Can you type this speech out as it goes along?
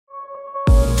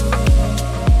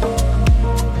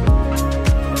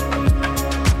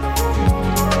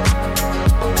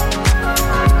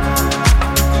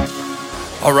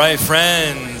All right,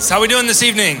 friends. How are we doing this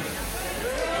evening?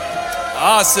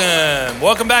 Awesome.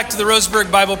 Welcome back to the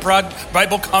Roseburg Bible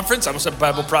Conference. I almost said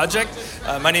Bible Project.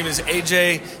 My name is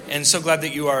AJ, and so glad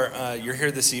that you're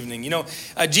here this evening. You know,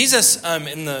 Jesus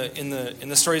in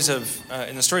the stories of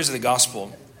the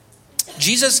gospel,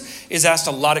 Jesus is asked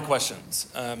a lot of questions.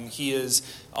 He is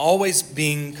always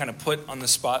being kind of put on the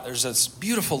spot. There's this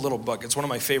beautiful little book. It's one of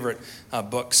my favorite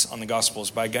books on the Gospels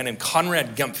by a guy named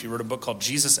Conrad Gempf. He wrote a book called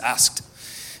Jesus Asked,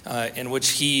 in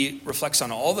which he reflects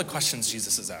on all the questions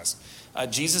Jesus is asked.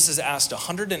 Jesus is asked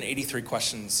 183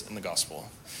 questions in the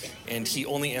Gospel, and he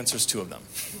only answers 2 of them.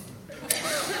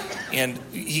 And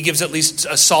he gives at least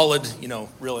a solid,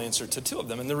 real answer to 2 of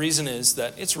them. And the reason is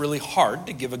that it's really hard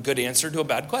to give a good answer to a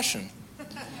bad question.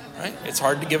 Right? It's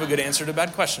hard to give a good answer to a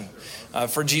bad question.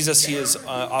 For Jesus, he is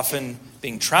often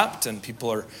being trapped, and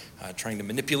people are trying to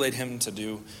manipulate him to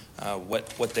do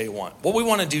what they want. What we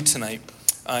want to do tonight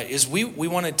is we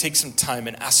want to take some time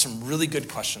and ask some really good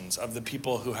questions of the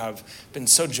people who have been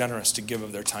so generous to give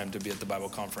of their time to be at the Bible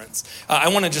conference. I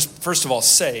want to just, first of all,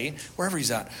 say, wherever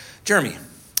he's at, Jeremy,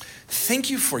 thank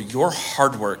you for your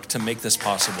hard work to make this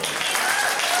possible.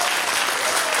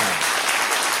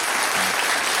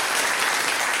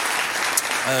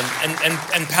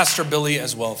 And Pastor Billy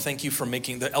as well, thank you for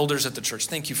making, the elders at the church,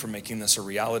 thank you for making this a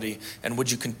reality. And would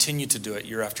you continue to do it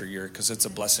year after year, because it's a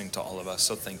blessing to all of us,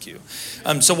 so thank you.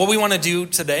 So what we want to do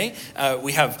today,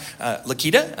 we have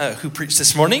Lakita, who preached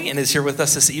this morning and is here with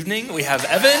us this evening. We have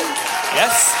Evan,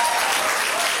 yes.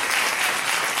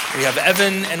 We have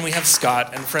Evan and we have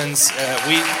Scot. And friends,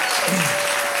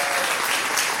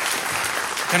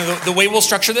 kind of the way we'll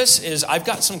structure this is I've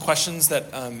got some questions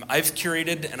that I've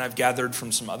curated and I've gathered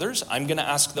from some others. I'm going to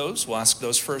ask those. We'll ask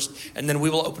those first, and then we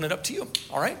will open it up to you.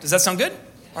 All right? Does that sound good?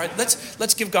 All right,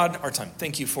 let's give God our time.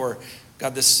 Thank you for,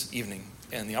 God, this evening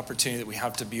and the opportunity that we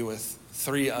have to be with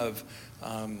 3 of,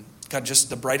 God, just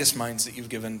the brightest minds that you've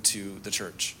given to the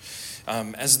church.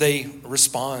 As they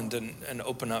respond and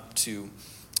open up to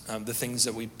the things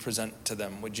that we present to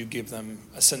them, would you give them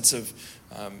a sense of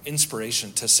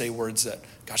inspiration to say words that,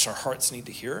 gosh, our hearts need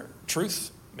to hear?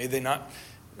 Truth. May they not,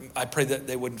 I pray that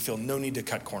they wouldn't feel no need to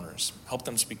cut corners. Help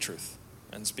them speak truth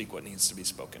and speak what needs to be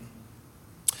spoken.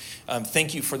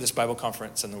 Thank you for this Bible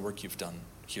conference and the work you've done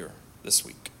here this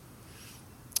week.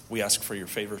 We ask for your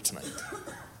favor tonight.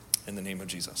 In the name of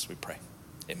Jesus, we pray.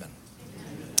 Amen.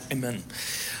 Amen.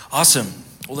 Awesome.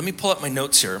 Well, let me pull up my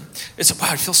notes here. Wow,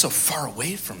 I feel so far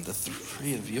away from the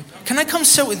 3 of you. Can I come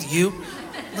sit with you,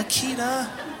 Lakita?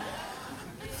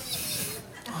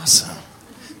 Awesome.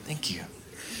 Thank you.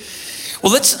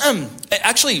 Well, let's,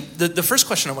 actually, the first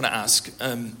question I want to ask,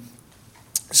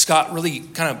 Scott, really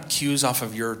kind of cues off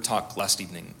of your talk last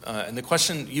evening. And the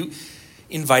question, you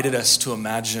invited us to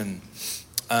imagine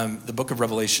the book of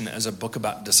Revelation as a book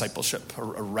about discipleship, a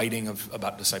writing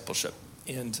about discipleship.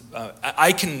 And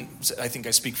I think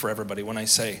I speak for everybody when I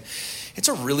say it's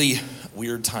a really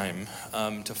weird time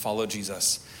to follow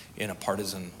Jesus in a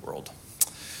partisan world.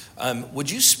 Would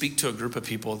you speak to a group of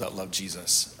people that love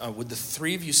Jesus? Would the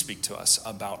 3 of you speak to us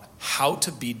about how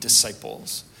to be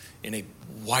disciples in a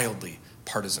wildly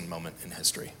partisan moment in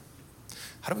history?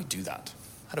 How do we do that?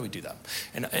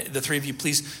 And the 3 of you,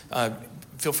 please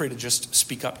feel free to just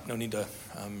speak up. No need to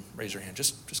raise your hand.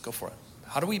 Just go for it.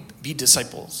 How do we be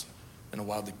disciples in a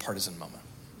wildly partisan moment?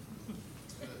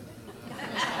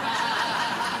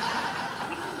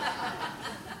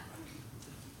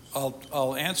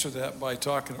 I'll answer that by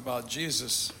talking about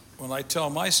Jesus. When I tell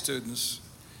my students,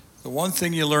 the one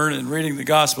thing you learn in reading the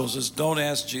Gospels is don't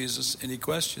ask Jesus any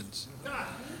questions,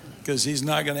 because he's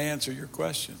not going to answer your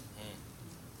question.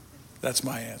 That's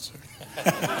my answer.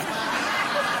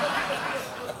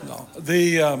 No,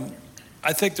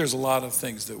 I think there's a lot of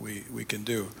things that we can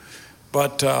do.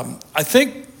 But I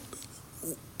think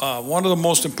one of the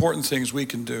most important things we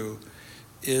can do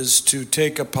is to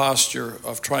take a posture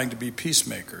of trying to be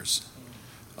peacemakers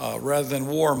rather than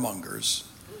warmongers.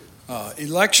 The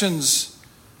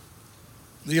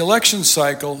election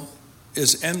cycle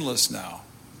is endless now.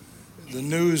 The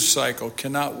news cycle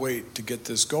cannot wait to get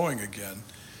this going again.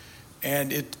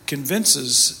 And it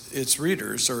convinces its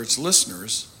readers or its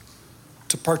listeners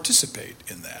to participate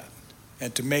in that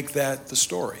and to make that the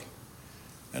story.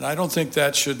 And I don't think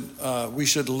that we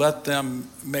should let them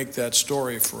make that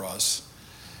story for us.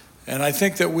 And I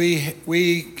think that we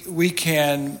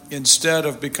can, instead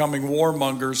of becoming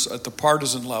warmongers at the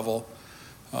partisan level,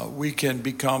 we can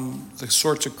become the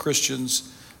sorts of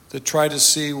Christians that try to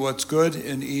see what's good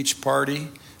in each party,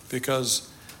 because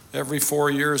every 4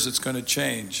 years it's going to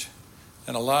change.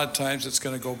 And a lot of times it's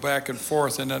going to go back and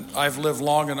forth. And I've lived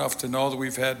long enough to know that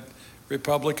we've had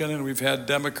Republican, and we've had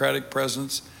Democratic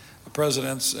presidents,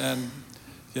 and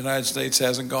the United States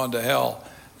hasn't gone to hell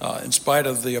in spite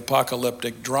of the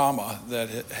apocalyptic drama that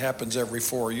happens every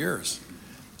 4 years.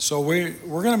 So we're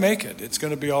going to make it. It's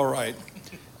going to be all right.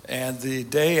 And the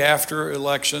day after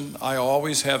election, I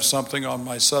always have something on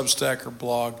my Substack or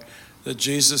blog that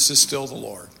Jesus is still the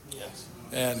Lord. Yes.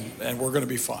 And we're going to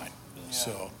be fine.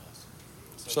 Yeah.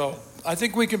 So I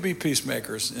think we can be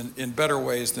peacemakers in better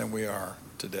ways than we are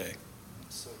today.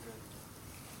 So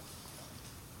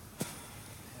good.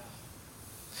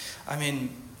 Yeah. I mean,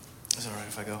 is it all right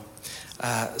if I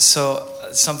go? So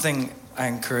something I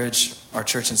encourage our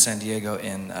church in San Diego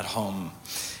at home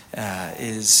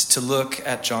is to look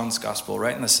at John's gospel.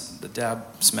 Right in the dab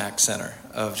smack center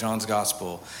of John's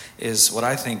gospel is what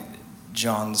I think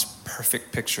John's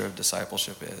perfect picture of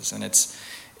discipleship is. And it's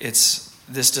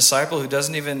this disciple who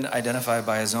doesn't even identify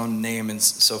by his own name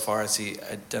insofar as he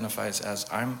identifies as,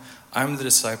 I'm the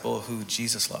disciple who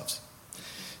Jesus loves.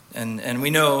 And we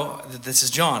know that this is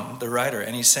John, the writer,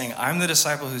 and he's saying, I'm the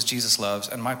disciple who Jesus loves,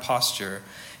 and my posture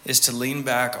is to lean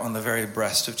back on the very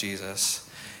breast of Jesus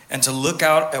and to look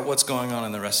out at what's going on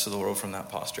in the rest of the world from that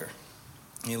posture.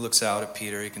 He looks out at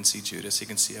Peter, he can see Judas, he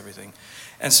can see everything.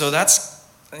 And so that's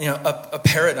a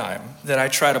paradigm that I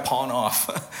try to pawn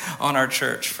off on our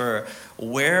church for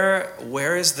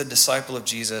where is the disciple of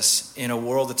Jesus in a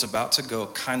world that's about to go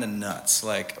kind of nuts?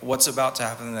 Like what's about to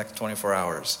happen in the next 24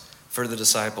 hours for the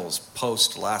disciples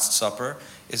post Last Supper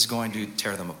is going to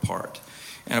tear them apart.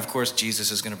 And of course,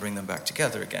 Jesus is going to bring them back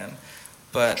together again.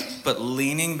 But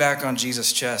leaning back on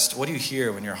Jesus' chest, what do you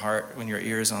hear when your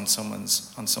ear is on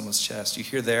someone's chest? You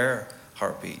hear their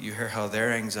heartbeat. You hear how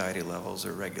their anxiety levels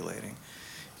are regulating.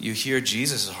 You hear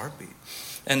Jesus' heartbeat.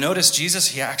 And notice Jesus,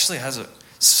 he actually has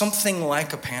something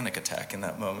like a panic attack in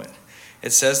that moment.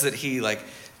 It says that he,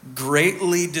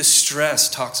 greatly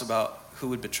distressed, talks about who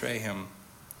would betray him.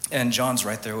 And John's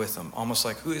right there with him, almost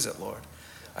like, who is it, Lord?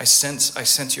 I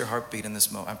sense your heartbeat in this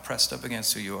moment. I'm pressed up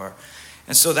against who you are.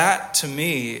 And so that, to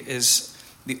me, is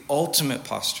the ultimate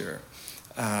posture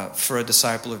for a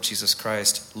disciple of Jesus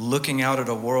Christ, looking out at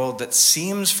a world that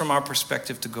seems, from our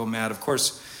perspective, to go mad. Of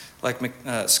course, like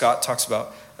Scot talks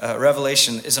about,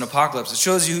 Revelation is an apocalypse. It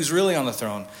shows you who's really on the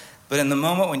throne. But in the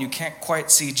moment when you can't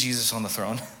quite see Jesus on the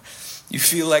throne, you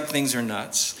feel like things are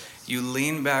nuts. You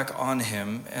lean back on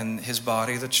him and his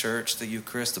body, the church, the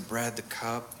Eucharist, the bread, the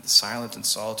cup, the silent and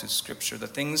solitude scripture,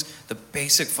 the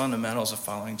basic fundamentals of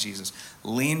following Jesus.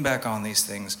 Lean back on these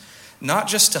things, not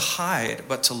just to hide,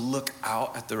 but to look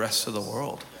out at the rest of the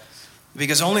world.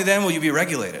 Because only then will you be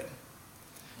regulated.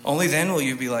 Only then will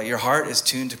you be like, your heart is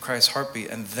tuned to Christ's heartbeat.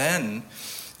 And then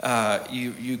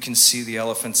you can see the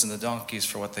elephants and the donkeys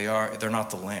for what they are. They're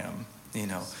not the lamb,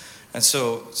 And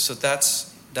so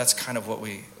that's kind of what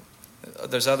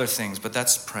there's other things, but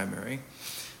that's primary.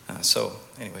 So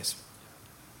anyways.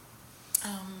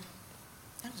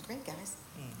 That was great, guys.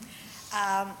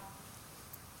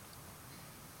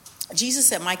 Jesus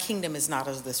said, my kingdom is not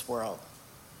of this world.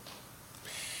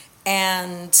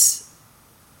 And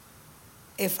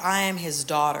if I am his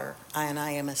daughter and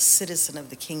I am a citizen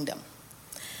of the kingdom,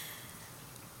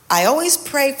 I always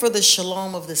pray for the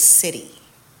shalom of the city.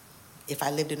 If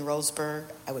I lived in Roseburg,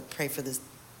 I would pray for the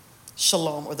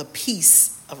shalom or the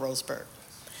peace of Roseburg.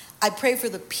 I pray for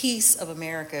the peace of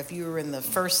America. If you were in the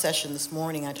first session this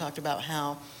morning, I talked about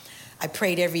how I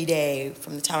prayed every day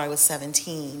from the time I was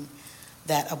 17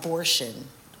 that abortion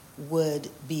would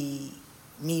be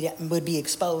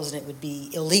exposed and it would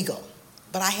be illegal.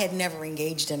 But I had never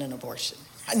engaged in an abortion.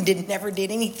 I never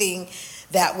did anything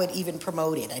that would even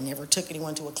promote it. I never took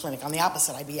anyone to a clinic. On the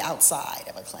opposite, I'd be outside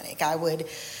of a clinic.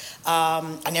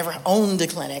 I never owned a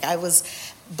clinic.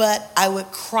 But I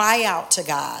would cry out to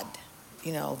God,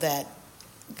 that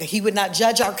he would not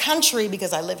judge our country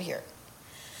because I live here.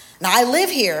 Now, I live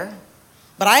here,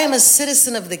 but I am a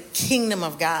citizen of the kingdom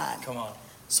of God. Come on.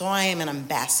 So I am an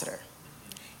ambassador.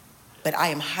 But I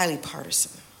am highly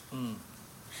partisan.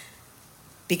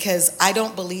 Because I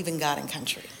don't believe in God and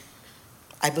country.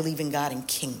 I believe in God and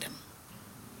kingdom.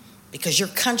 Because your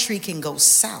country can go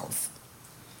south.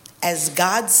 As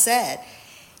God said,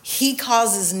 he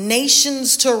causes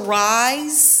nations to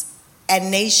rise and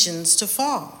nations to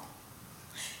fall.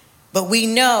 But we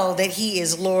know that he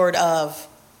is Lord of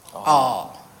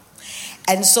all.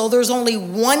 And so there's only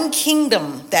one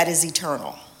kingdom that is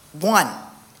eternal. One.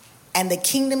 And the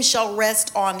kingdom shall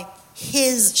rest on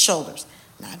his shoulders.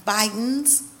 Not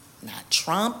Biden's, not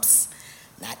Trump's,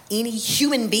 not any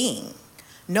human being.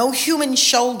 No human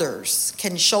shoulders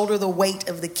can shoulder the weight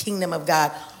of the kingdom of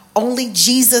God. Only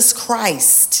Jesus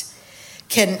Christ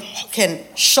can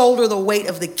shoulder the weight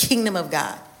of the kingdom of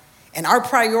God. And our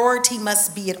priority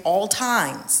must be at all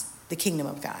times the kingdom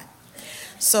of God.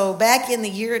 So back in the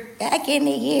year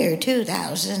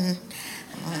 2000,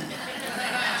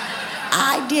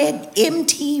 I did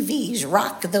MTV's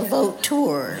Rock the Vote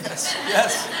tour.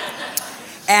 Yes.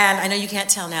 And I know you can't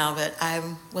tell now, but I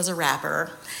was a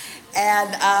rapper.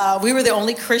 And we were the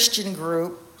only Christian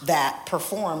group that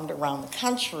performed around the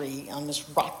country on this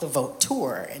Rock the Vote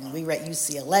tour. And we were at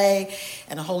UCLA,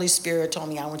 and the Holy Spirit told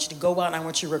me, I want you to go out and I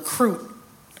want you to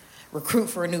recruit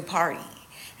for a new party.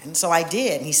 And so I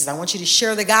did. And he says, I want you to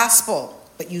share the gospel,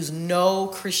 but use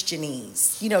no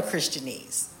Christianese. You know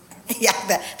Christianese. Yeah,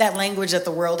 that language that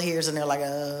the world hears, and they're like,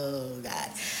 oh, God.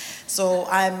 So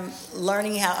I'm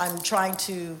trying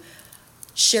to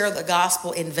share the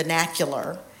gospel in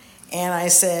vernacular. And I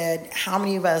said, how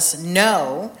many of us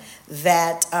know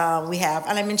that we have,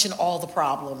 and I mentioned all the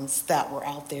problems that were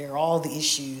out there, all the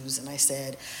issues. And I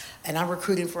said, and I'm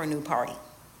recruiting for a new party.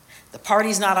 The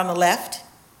party's not on the left.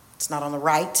 It's not on the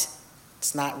right.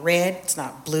 It's not red. It's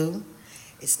not blue.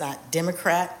 It's not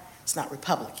Democrat. It's not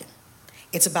Republican.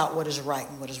 It's about what is right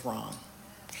and what is wrong.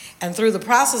 And through the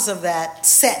process of that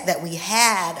set that we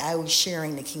had, I was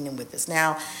sharing the kingdom with us.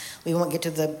 Now, we won't get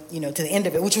to the end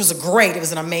of it, which was it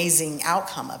was an amazing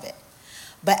outcome of it.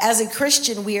 But as a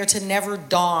Christian, we are to never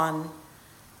don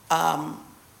a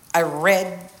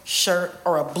red shirt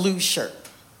or a blue shirt.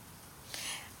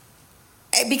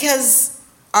 Because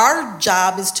our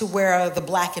job is to wear the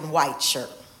black and white shirt.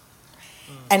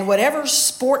 And whatever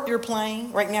sport you're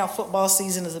playing, right now football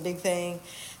season is a big thing.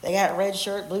 They got red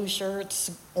shirt, blue shirts,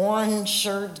 orange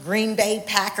shirts, Green Bay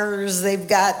Packers. They've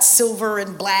got silver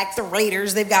and black, the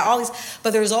Raiders. They've got all these.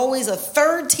 But there's always a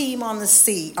third team on the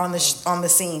scene,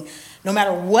 no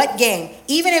matter what game.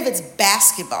 Even if it's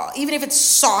basketball, even if it's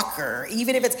soccer,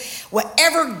 even if it's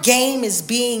whatever game is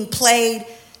being played,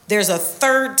 there's a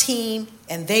third team,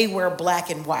 and they wear black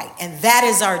and white. And that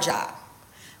is our job.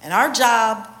 And our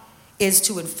job is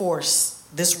to enforce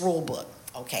this rule book.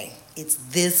 Okay, it's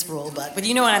this rule book, but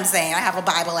you know what I'm saying. I have a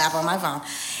Bible app on my phone.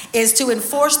 Is to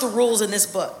enforce the rules in this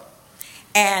book.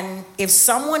 And if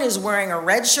someone is wearing a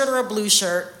red shirt or a blue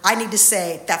shirt, I need to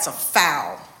say that's a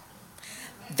foul.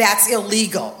 That's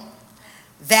illegal.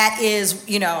 That is,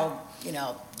 you're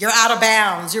out of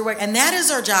bounds. And that is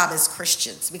our job as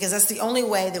Christians, because that's the only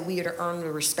way that we are to earn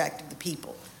the respect of the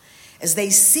people, as they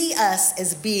see us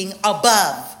as being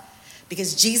above.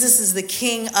 Because Jesus is the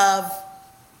King of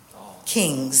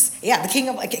kings. Yeah, the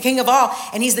king of all.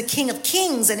 And he's the King of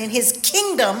kings. And in his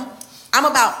kingdom, I'm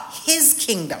about his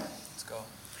kingdom. Let's go.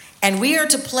 And we are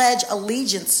to pledge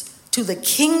allegiance to the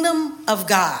kingdom of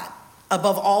God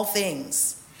above all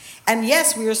things. And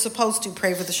yes, we are supposed to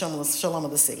pray for the shalom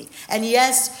of the city. And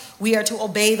yes, we are to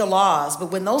obey the laws.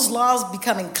 But when those laws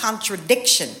become in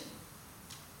contradiction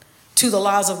to the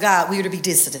laws of God, we are to be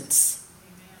dissidents.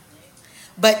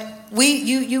 But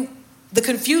the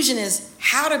confusion is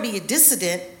how to be a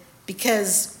dissident,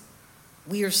 because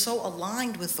we are so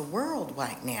aligned with the world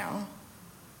right now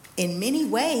in many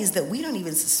ways that we don't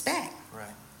even suspect. Right.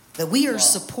 That we are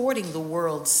supporting the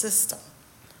world system.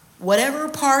 Whatever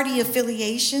party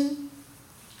affiliation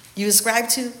you ascribe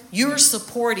to, you're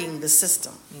supporting the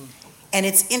system. And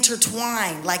it's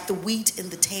intertwined like the wheat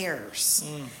and the tares.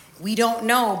 We don't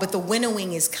know, but the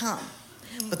winnowing is come.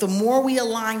 But the more we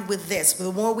align with this,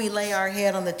 the more we lay our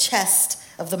head on the chest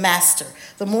of the master,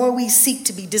 the more we seek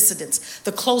to be dissidents,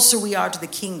 the closer we are to the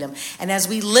kingdom. And as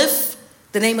we lift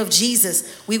the name of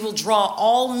Jesus, we will draw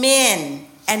all men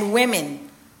and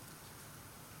women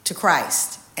to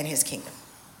Christ and his kingdom.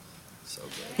 So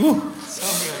good. Ooh.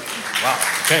 So good. Wow.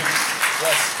 Okay.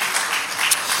 Yes.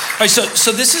 All right,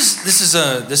 so this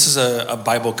is a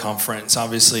Bible conference,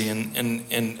 obviously,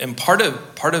 and part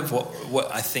of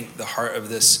what I think the heart of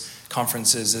this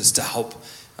conference is to help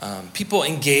people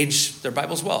engage their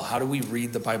Bibles well. How do we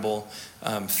read the Bible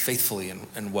faithfully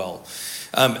and well?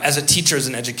 As a teacher, as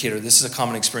an educator, this is a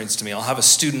common experience to me. I'll have a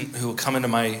student who will come into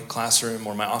my classroom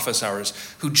or my office hours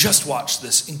who just watched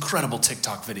this incredible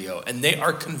TikTok video, and they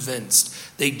are convinced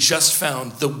they just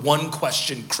found the one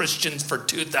question Christians for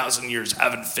 2,000 years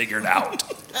haven't figured out.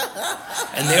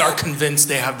 And they are convinced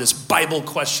they have this Bible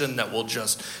question that will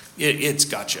it's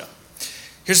gotcha.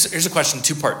 Here's a question,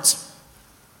 2 parts.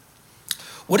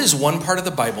 What is one part of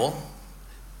the Bible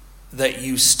that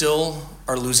you still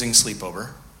are losing sleep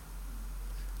over?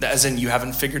 As in you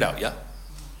haven't figured out yet?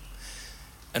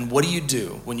 And what do you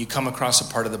do when you come across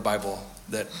a part of the Bible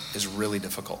that is really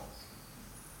difficult?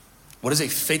 What is a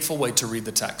faithful way to read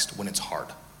the text when it's hard?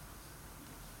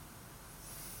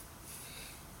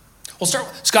 We'll start.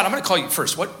 Scott, I'm going to call you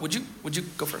first. What would you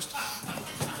go first?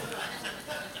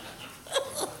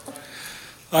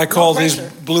 I call these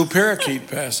blue parakeet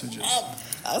passages.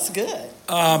 That's good.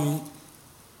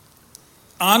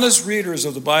 Honest readers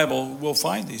of the Bible will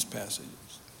find these passages.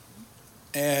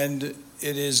 And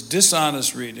it is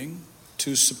dishonest reading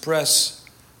to suppress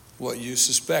what you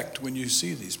suspect when you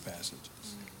see these passages.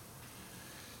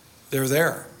 They're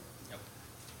there.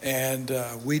 And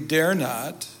we dare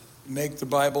not make the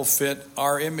Bible fit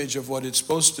our image of what it's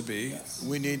supposed to be. Yes.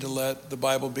 We need to let the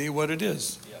Bible be what it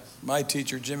is. Yes. My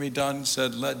teacher, Jimmy Dunn,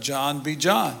 said, let John be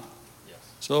John. Yes.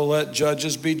 So let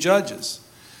judges be judges.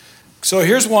 So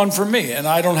here's one for me, and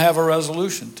I don't have a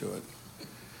resolution to it.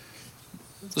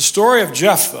 The story of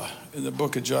Jephthah in the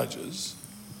book of Judges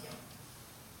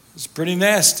is pretty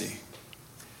nasty.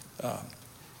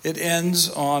 It ends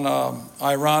on an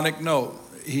ironic note.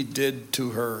 He did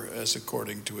to her as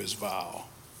according to his vow.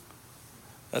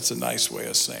 That's a nice way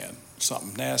of saying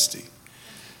something nasty.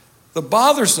 The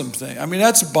bothersome thing,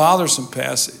 that's a bothersome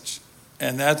passage.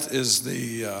 And that is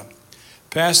the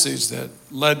passage that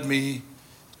led me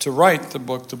to write the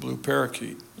book, The Blue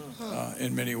Parakeet,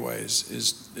 in many ways,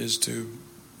 is to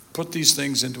put these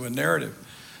things into a narrative.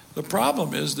 The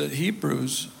problem is that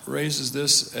Hebrews raises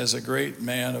this as a great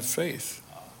man of faith.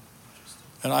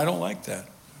 And I don't like that.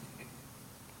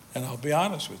 And I'll be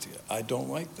honest with you, I don't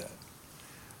like that.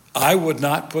 I would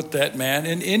not put that man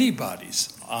in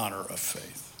anybody's honor of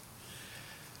faith.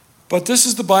 But this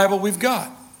is the Bible we've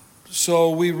got. So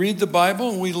we read the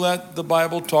Bible and we let the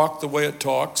Bible talk the way it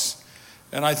talks.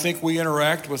 And I think we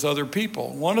interact with other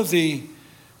people. One of the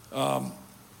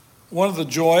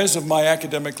joys of my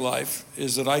academic life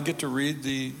is that I get to read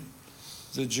the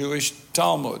Jewish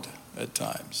Talmud at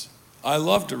times. I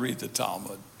love to read the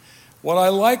Talmud. What I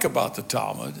like about the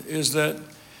Talmud is that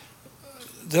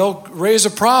they'll raise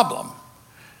a problem,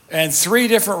 and 3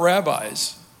 different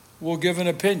rabbis will give an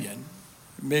opinion.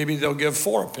 Maybe they'll give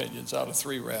 4 opinions out of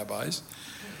 3 rabbis.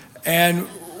 And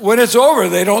when it's over,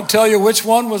 they don't tell you which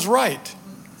one was right.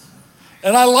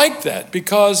 And I like that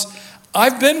because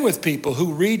I've been with people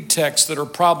who read texts that are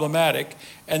problematic,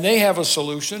 and they have a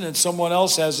solution, and someone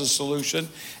else has a solution.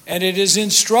 And it is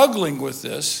in struggling with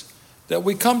this that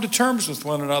we come to terms with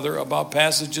one another about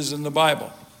passages in the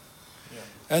Bible. Yeah.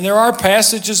 And there are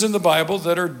passages in the Bible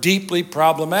that are deeply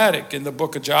problematic in the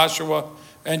book of Joshua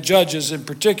and Judges in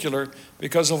particular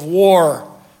because of war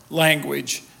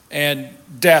language and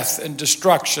death and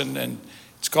destruction, and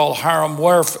it's called harem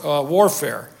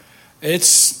warfare.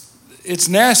 It's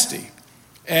nasty.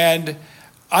 And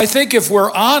I think if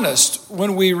we're honest,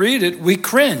 when we read it, we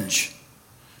cringe.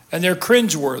 And they're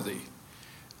cringeworthy.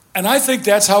 And I think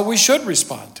that's how we should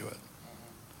respond to it.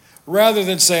 Rather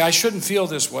than say, I shouldn't feel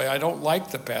this way. I don't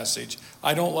like the passage.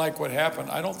 I don't like what happened.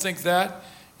 I don't think that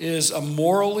is a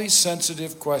morally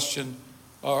sensitive question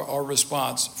or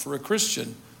response for a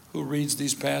Christian who reads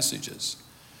these passages.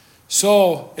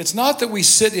 So it's not that we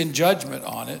sit in judgment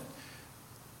on it.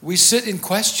 We sit in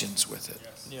questions with it.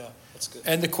 Yes. Yeah, that's good.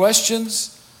 And the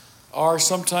questions are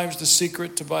sometimes the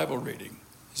secret to Bible reading.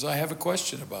 So I have a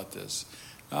question about this.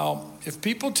 Now, if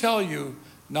people tell you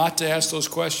not to ask those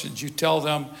questions, you tell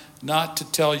them not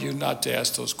to tell you not to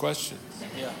ask those questions.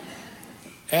 Yeah.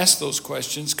 Ask those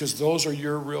questions because those are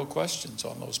your real questions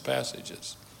on those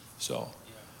passages. So,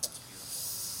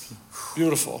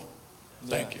 beautiful.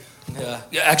 Thank you. Yeah.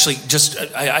 Actually,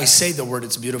 I say the word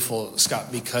 "it's beautiful,"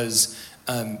 Scott, because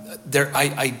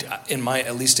in my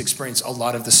at least experience, a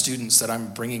lot of the students that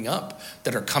I'm bringing up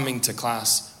that are coming to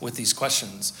class with these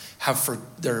questions have for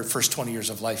their first 20 years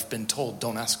of life been told,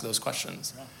 don't ask those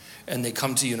questions. Yeah. And they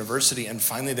come to university and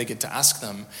finally they get to ask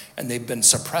them, and they've been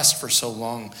suppressed for so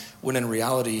long, when in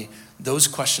reality, those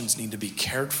questions need to be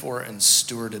cared for and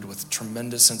stewarded with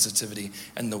tremendous sensitivity.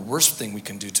 And the worst thing we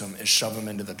can do to them is shove them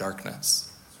into the darkness.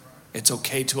 It's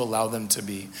okay to allow them to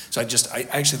be. So I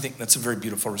actually think that's a very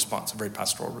beautiful response, a very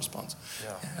pastoral response.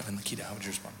 Yeah. Evan, Lakita, how would you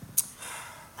respond?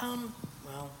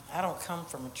 Well, I don't come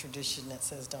from a tradition that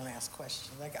says don't ask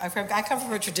questions. I come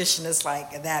from a tradition that's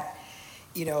like that,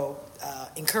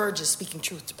 encourages speaking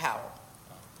truth to power.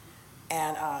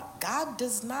 And God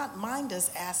does not mind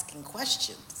us asking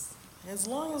questions, as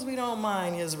long as we don't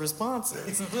mind his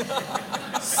responses.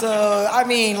 So,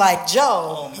 like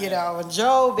Job, and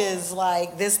Job is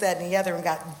like this, that, and the other, and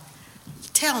God,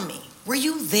 tell me, were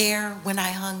you there when I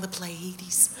hung the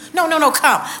Pleiades? No,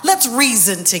 come, let's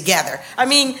reason together.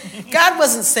 God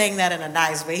wasn't saying that in a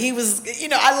nice way. He was,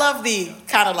 I love the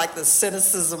kind of like the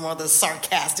cynicism or the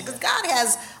sarcastic, because God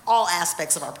has all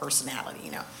aspects of our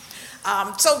personality,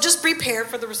 So just prepare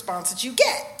for the response that you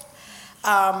get.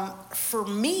 For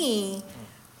me,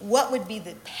 what would be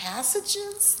the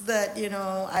passages that,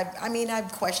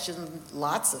 I've questioned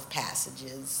lots of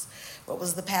passages. What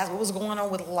was going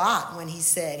on with Lot when he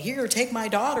said, "Here, take my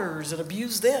daughters and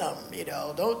abuse them,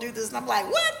 don't do this." And I'm like,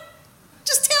 what?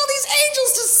 Just tell these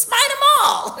angels to smite them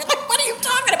all. Like, what are you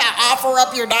talking about? Offer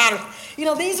up your daughters.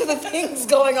 These are the things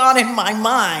going on in my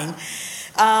mind.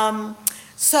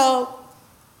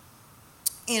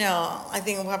 I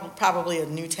think probably a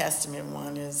New Testament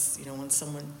one is, when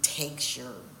someone takes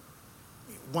your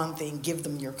one thing, give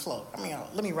them your cloak.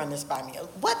 Let me run this by me.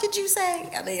 What did you say?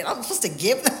 I'm supposed to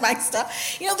give them my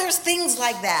stuff. There's things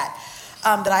like that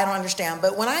that I don't understand.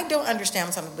 But when I don't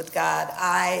understand something with God,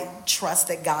 I trust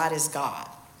that God is God.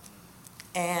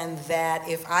 And that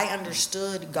if I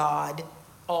understood God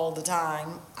all the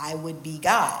time, I would be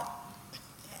God.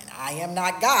 And I am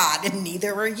not God, and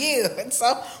neither are you. And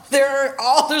so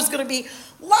there's going to be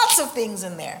lots of things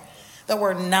in there that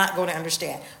we're not going to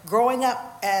understand. Growing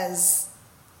up as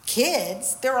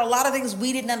kids, there are a lot of things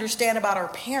we didn't understand about our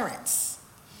parents.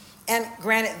 And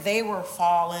granted, they were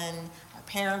fallen. Our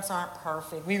parents aren't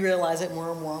perfect. We realize it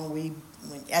more and more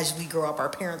as we grow up, our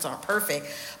parents aren't perfect.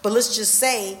 But let's just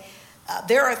say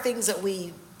there are things that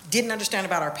we didn't understand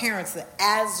about our parents that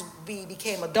as we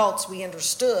became adults, we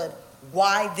understood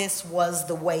why this was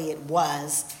the way it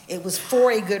was. It was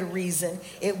for a good reason.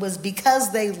 It was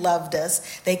because they loved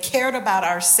us. They cared about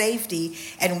our safety,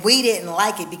 and we didn't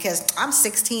like it because I'm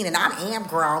 16 and I am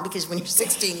grown, because when you're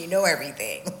 16, you know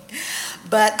everything.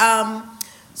 But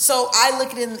so I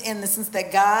look at it in the sense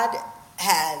that God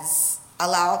has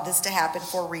allowed this to happen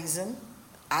for a reason.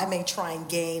 I may try and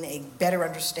gain a better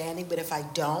understanding, but if I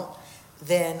don't,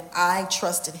 then I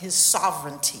trust in his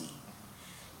sovereignty.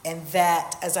 And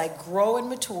that as I grow and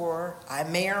mature, I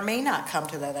may or may not come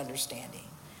to that understanding.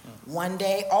 One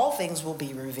day, all things will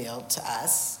be revealed to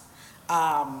us.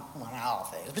 Well, not all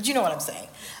things, but you know what I'm saying.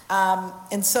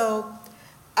 And so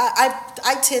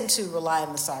I tend to rely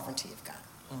on the sovereignty of God.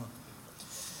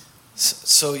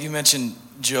 So you mentioned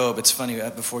Job. It's funny,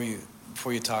 before you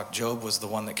talk, Job was the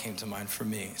one that came to mind for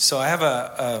me. So I have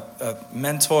a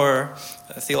mentor,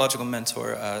 a theological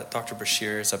mentor, Dr.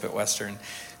 Bashir, is up at Western,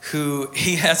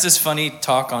 he has this funny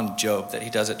talk on Job that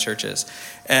he does at churches.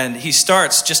 And he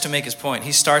starts, just to make his point,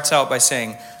 he starts out by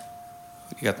saying,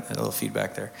 you got a little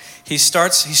feedback there. He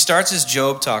starts his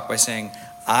Job talk by saying,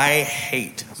 "I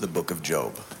hate the book of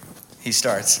Job." He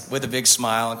starts with a big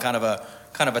smile and kind of a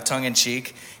tongue in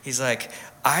cheek. He's like,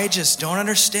 "I just don't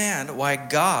understand why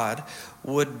God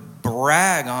would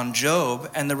brag on Job,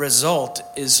 and the result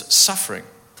is suffering."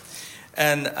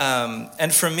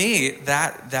 And for me,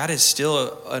 that is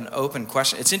still an open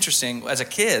question. It's interesting. As a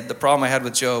kid, the problem I had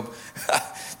with Job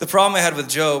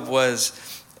was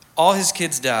all his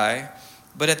kids die,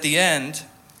 but at the end,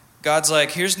 God's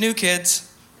like, "Here's new kids."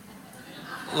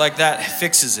 Like that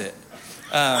fixes it.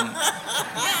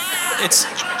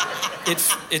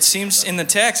 It seems in the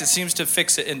text, it seems to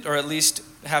fix it, or at least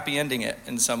happy ending it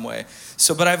in some way.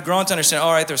 So, but I've grown to understand,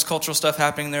 all right, there's cultural stuff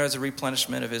happening there as a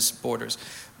replenishment of his borders.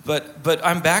 But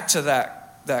I'm back to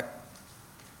that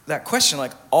question,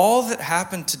 like all that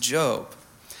happened to Job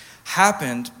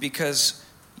happened because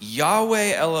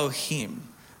Yahweh Elohim,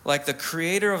 like the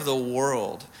creator of the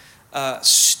world,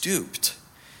 stooped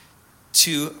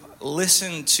to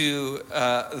listen to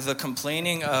the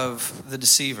complaining of the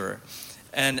deceiver.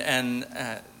 And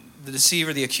the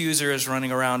deceiver, the accuser, is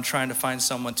running around trying to find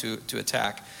someone to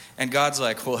attack. And God's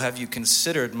like, "Well, have you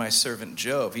considered my servant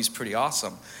Job? He's pretty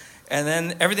awesome." And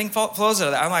then everything flows out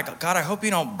of that. I'm like, "God, I hope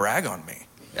you don't brag on me,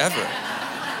 ever."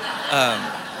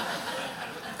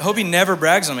 I hope he never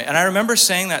brags on me. And I remember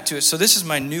saying that to it. So this is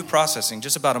my new processing.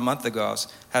 Just about a month ago, I was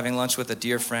having lunch with a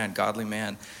dear friend, godly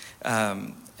man.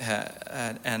 And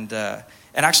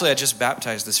actually, I just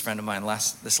baptized this friend of mine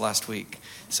this last week.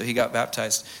 So he got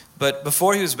baptized. But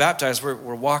before he was baptized, we're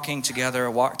walking together,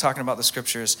 talking about the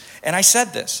scriptures. And I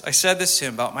said this to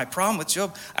him about my problem with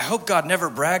Job. I hope God never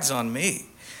brags on me.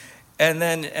 And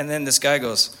then this guy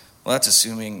goes, "Well, that's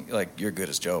assuming like you're good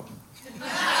as Job."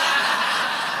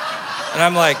 And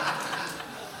I'm like,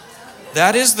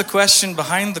 that is the question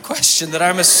behind the question, that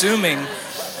I'm assuming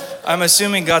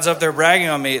God's up there bragging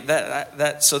on me.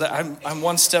 So that I'm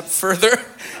one step further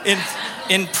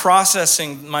in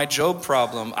processing my Job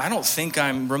problem. I don't think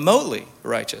I'm remotely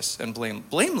righteous and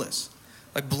blameless.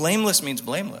 Like blameless means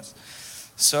blameless.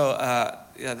 So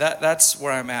that's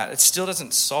where I'm at. It still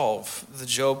doesn't solve the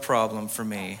Job problem for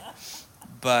me,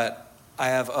 but I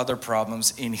have other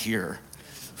problems in here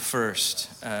first.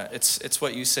 It's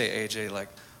what you say, AJ, like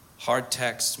hard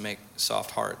texts make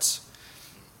soft hearts.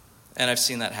 And I've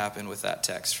seen that happen with that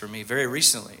text for me very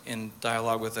recently in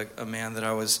dialogue with a man that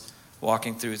I was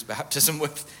walking through his baptism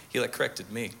with, he like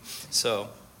corrected me. So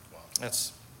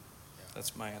that's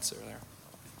my answer there.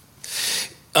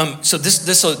 So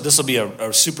this will be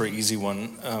a super easy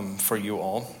one for you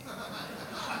all.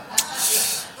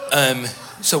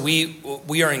 So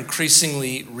we are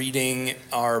increasingly reading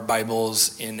our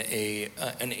Bibles in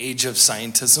an age of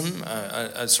scientism,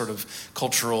 a sort of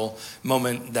cultural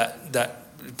moment that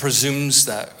presumes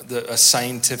that a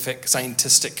scientific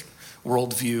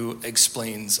worldview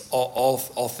explains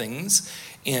all things,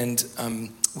 and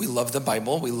we love the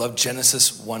Bible. We love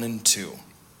Genesis 1 and 2.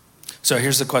 So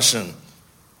here's the question: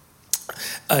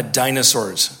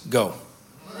 dinosaurs, go.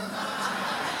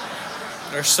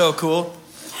 They're so cool.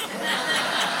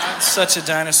 I'm such a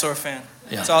dinosaur fan.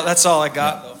 Yeah. That's all I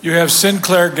got, though. You have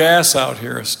Sinclair gas out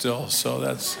here still, so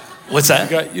that's... What's that?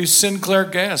 You got Sinclair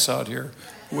gas out here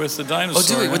with the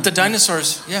dinosaurs. Oh, do we? With the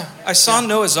dinosaurs, yeah. I saw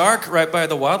Noah's Ark right by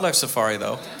the wildlife safari,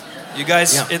 though. You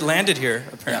guys, it landed here,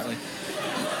 apparently.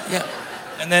 Yeah.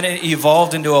 And then it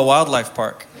evolved into a wildlife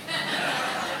park.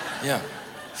 Yeah.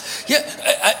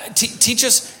 Teach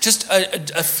us just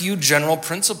a few general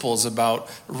principles about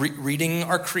reading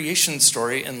our creation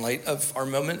story in light of our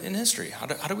moment in history. How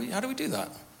do we do that?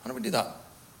 How do we do that?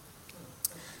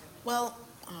 Well,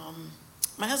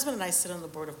 my husband and I sit on the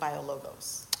board of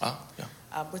BioLogos.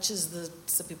 Which is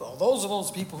some people, those are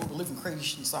those people who believe in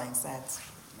creation science. That's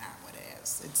not what it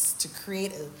is. It's to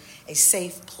create a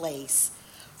safe place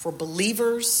for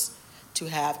believers to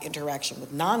have interaction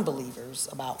with non-believers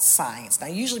about science. Now,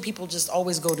 usually people just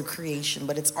always go to creation,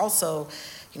 but it's also,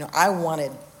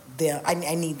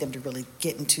 I need them to really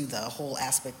get into the whole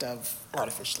aspect of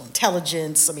artificial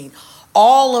intelligence. I mean,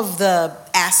 all of the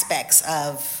aspects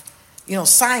of,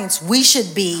 science we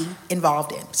should be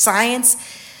involved in. Science,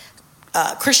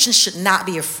 Christians should not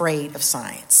be afraid of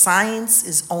science. Science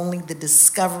is only the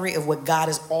discovery of what God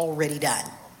has already done.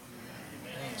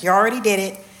 He already did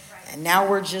it. And now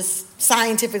we're just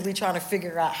scientifically trying to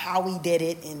figure out how we did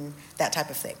it and that type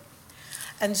of thing.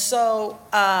 And so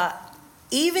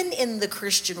even in the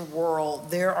Christian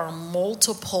world, there are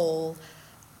multiple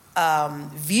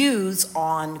views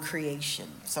on creation.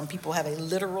 Some people have a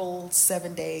literal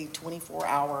 7-day,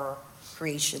 24-hour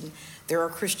creation. There are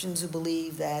Christians who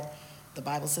believe that the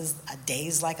Bible says a day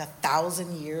is like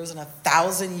 1,000 years and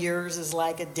 1,000 years is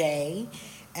like a day.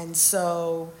 And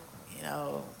so,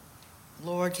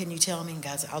 Lord, can you tell me? And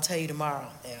God said, I'll tell you tomorrow.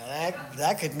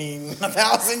 That could mean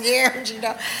 1,000 years,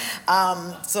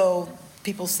 So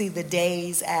people see the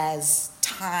days as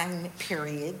time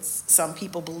periods. Some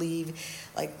people believe,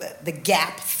 like the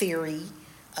gap theory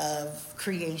of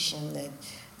creation, that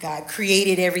God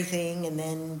created everything, and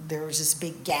then there was this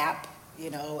big gap.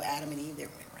 Adam and Eve, they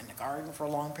were in the garden for a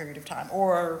long period of time,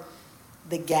 or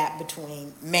the gap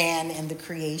between man and the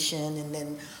creation, and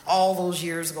then all those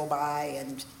years go by,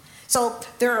 and so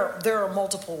there are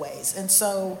multiple ways. And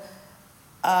so,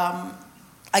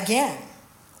 again,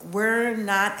 we're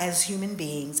not, as human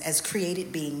beings, as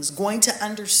created beings, going to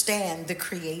understand the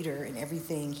Creator and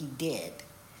everything He did.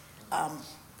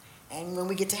 And when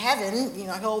we get to heaven,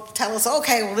 He'll tell us,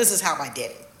 okay, well, this is how I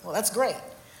did it. Well, that's great.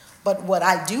 But what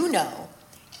I do know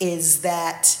is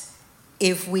that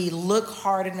if we look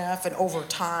hard enough and over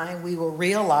time, we will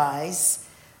realize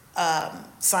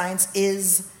science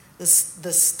is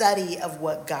the study of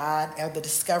what God, or the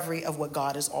discovery of what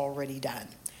God has already done.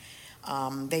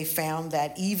 They found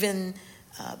that even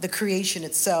the creation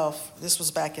itself, this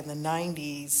was back in the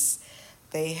 90s,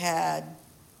 they had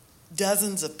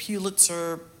dozens of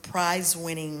Pulitzer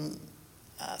Prize-winning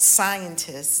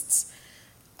scientists,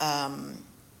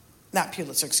 not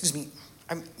Pulitzer, excuse me,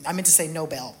 I meant to say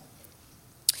Nobel.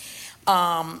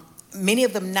 Many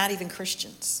of them not even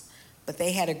Christians, but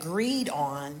they had agreed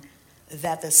on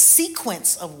that the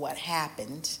sequence of what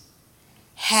happened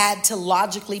had to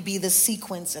logically be the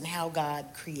sequence in how God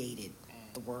created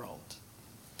the world.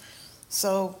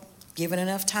 So, given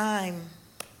enough time,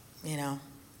 I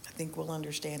think we'll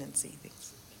understand and see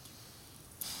things.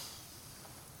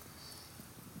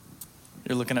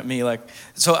 You're looking at me like,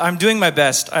 so I'm doing my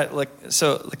best.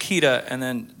 So Lakita and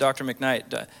then Dr.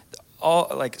 McKnight,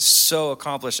 all so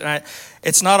accomplished. And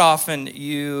it's not often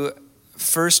you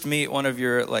first meet one of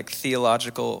your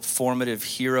theological formative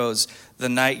heroes the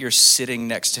night you're sitting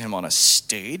next to him on a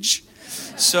stage.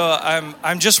 So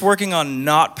I'm just working on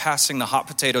not passing the hot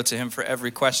potato to him for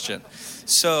every question.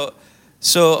 So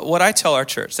what I tell our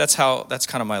church, that's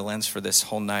kind of my lens for this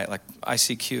whole night. I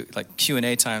see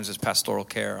Q&A times as pastoral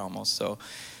care almost. So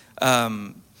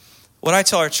what I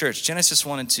tell our church, Genesis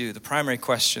 1 and 2, the primary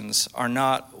questions are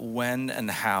not when and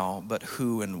how, but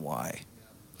who and why.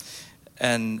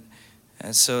 And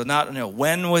And so not,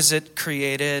 when was it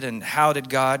created and how did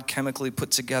God chemically put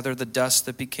together the dust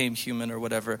that became human or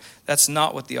whatever. That's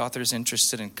not what the author is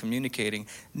interested in communicating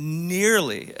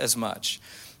nearly as much,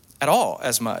 at all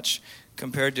as much,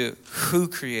 compared to who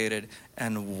created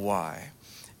and why,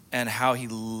 and how he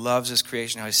loves his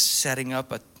creation, how he's setting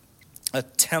up a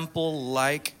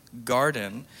temple-like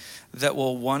garden that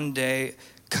will one day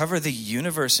cover the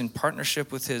universe in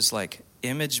partnership with his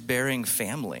image-bearing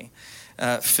family.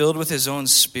 Filled with his own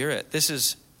spirit. This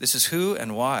is who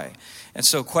and why. And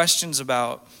so questions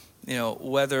about,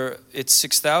 whether it's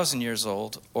 6,000 years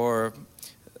old or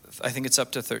I think it's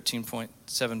up to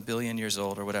 13.7 billion years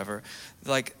old or whatever,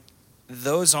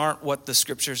 those aren't what the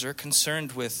scriptures are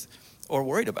concerned with or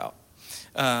worried about.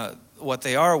 What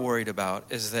they are worried about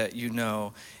is that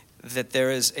that there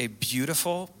is a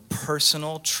beautiful,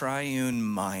 personal, triune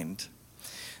mind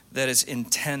that is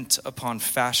intent upon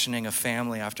fashioning a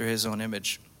family after his own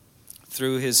image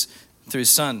through his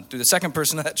son, through the second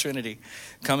person of that Trinity,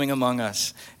 coming among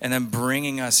us and then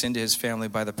bringing us into his family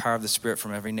by the power of the Spirit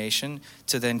from every nation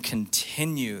to then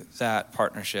continue that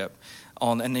partnership.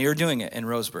 And you're doing it in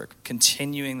Roseburg,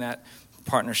 continuing that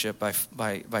partnership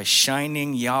by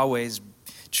shining Yahweh's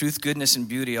truth, goodness, and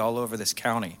beauty all over this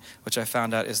county, which I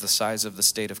found out is the size of the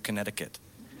state of Connecticut.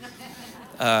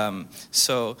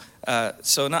 So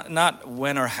not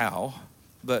when or how,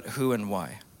 but who and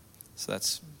why. So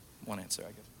that's one answer, I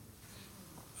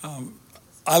guess.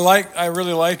 I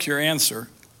really like your answer.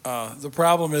 The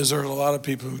problem is there's a lot of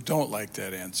people who don't like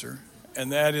that answer,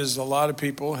 and that is a lot of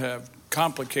people have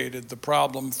complicated the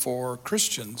problem for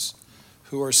Christians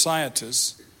who are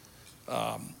scientists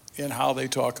in how they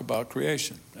talk about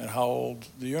creation and how old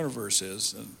the universe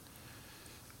is, and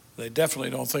they definitely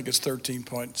don't think it's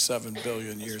 13.7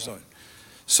 billion years old.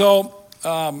 So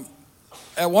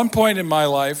at one point in my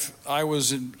life,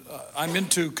 I'm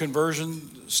into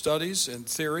conversion studies and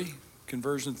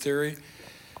conversion theory.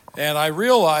 And I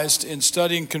realized in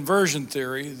studying conversion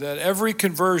theory that every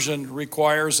conversion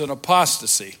requires an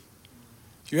apostasy.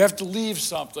 You have to leave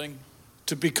something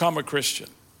to become a Christian.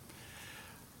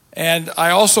 And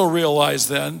I also realized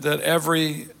then that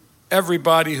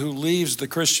everybody who leaves the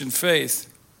Christian faith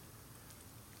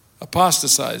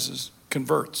apostatizes,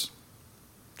 converts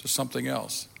to something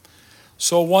else.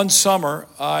 So one summer,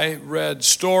 I read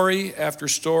story after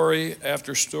story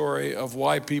after story of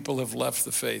why people have left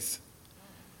the faith.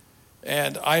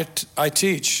 And I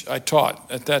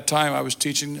taught. At that time, I was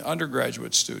teaching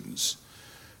undergraduate students.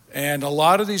 And a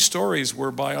lot of these stories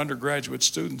were by undergraduate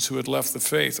students who had left the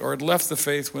faith or had left the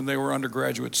faith when they were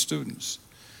undergraduate students.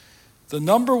 The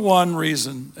number one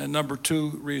reason and number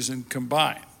two reason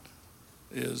combined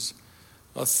is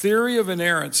a theory of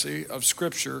inerrancy of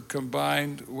Scripture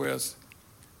combined with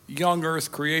young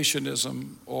earth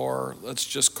creationism, or let's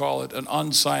just call it an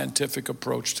unscientific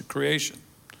approach to creation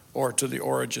or to the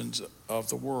origins of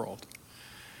the world.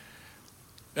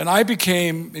 And I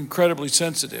became incredibly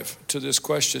sensitive to this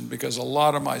question because a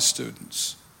lot of my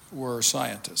students were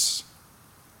scientists.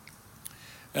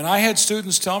 And I had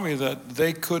students tell me that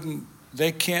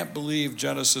they can't believe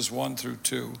Genesis 1 through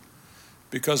 2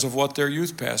 because of what their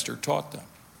youth pastor taught them.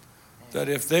 That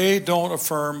if they don't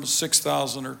affirm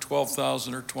 6,000 or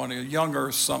 12,000 or 20, a young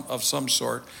earth of some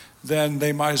sort, then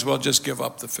they might as well just give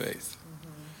up the faith.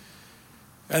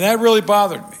 Mm-hmm. And that really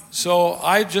bothered me. So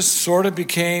I just sort of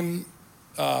became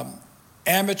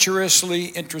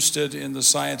amateurishly interested in the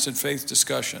science and faith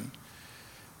discussion.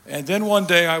 And then one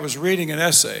day I was reading an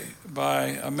essay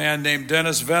by a man named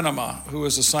Dennis Venema, who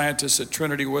is a scientist at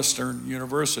Trinity Western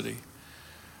University,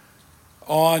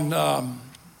 on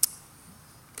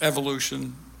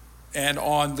evolution and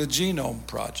on the Genome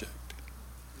Project.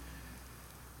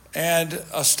 And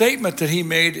a statement that he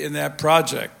made in that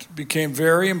project became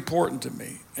very important to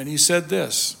me. And he said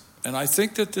this, and I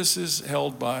think that this is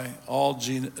held by all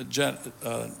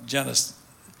geneticists,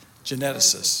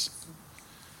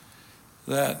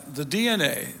 that the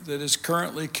DNA that is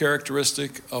currently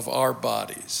characteristic of our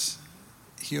bodies,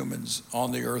 humans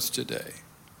on the earth today,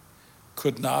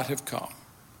 could not have come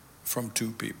from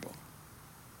two people.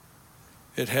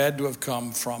 It had to have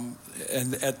come from,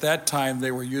 and at that time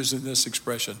they were using this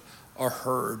expression, a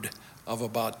herd of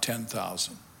about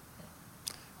 10,000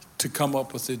 to come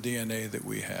up with the DNA that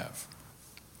we have.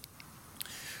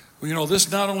 Well, this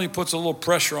not only puts a little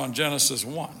pressure on Genesis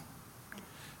 1,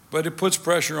 but it puts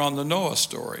pressure on the Noah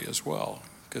story as well,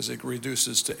 because it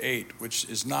reduces to 8, which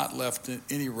is not left in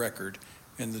any record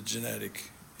in the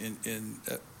genetic, in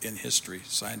history,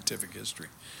 scientific history.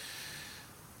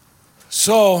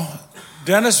 So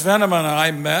Dennis Venema and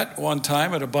I met one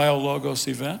time at a BioLogos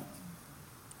event.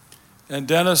 And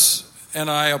Dennis and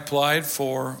I applied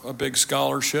for a big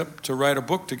scholarship to write a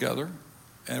book together,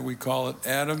 and we call it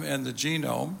Adam and the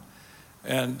Genome.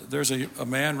 And there's a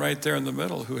man right there in the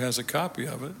middle who has a copy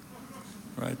of it,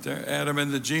 right there, Adam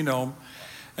and the Genome.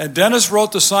 And Dennis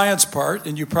wrote the science part,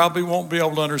 and you probably won't be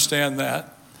able to understand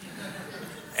that.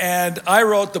 And I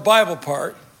wrote the Bible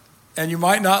part, and you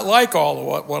might not like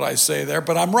all of what I say there,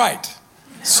 but I'm right.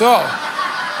 So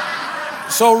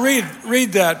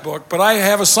read that book. But I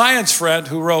have a science friend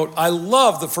who wrote, I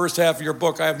love the first half of your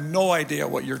book. I have no idea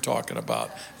what you're talking about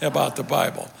the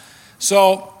Bible.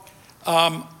 So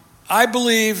I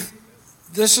believe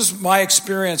this is my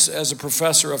experience as a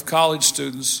professor of college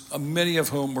students, many of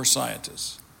whom were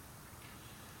scientists.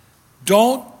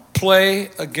 Don't play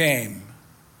a game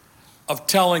of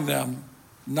telling them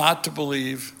not to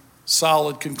believe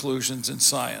solid conclusions in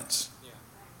science.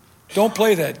 Don't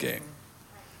play that game.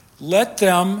 Let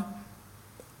them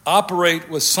operate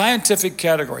with scientific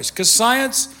categories, because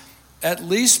science at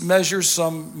least measures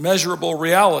some measurable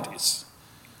realities.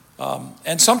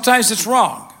 And sometimes it's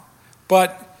wrong,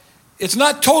 but it's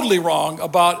not totally wrong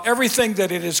about everything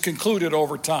that it has concluded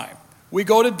over time. We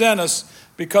go to Dennis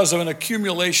because of an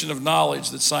accumulation of knowledge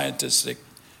that scientific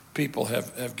people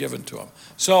have given to them.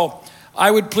 So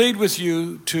I would plead with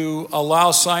you to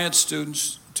allow science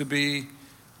students to be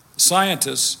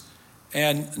scientists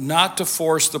and not to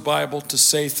force the Bible to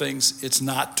say things it's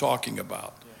not talking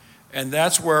about. And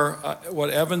that's where what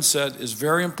Evan said is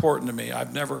very important to me.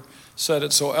 I've never said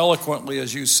it so eloquently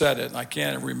as you said it, and I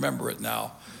can't remember it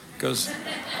now because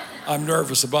I'm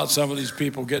nervous about some of these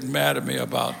people getting mad at me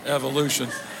about evolution.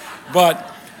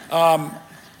 But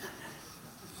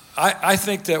I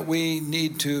think that we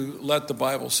need to let the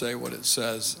Bible say what it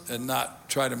says and not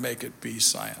try to make it be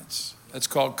science. It's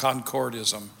called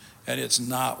concordism, and it's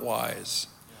not wise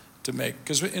to make,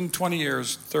 because in 20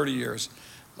 years, 30 years,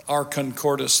 our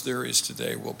concordist theories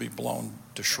today will be blown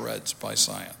to shreds by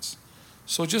science.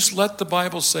 So just let the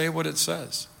Bible say what it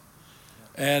says.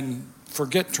 And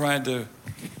forget trying to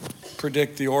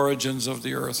predict the origins of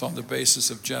the earth on the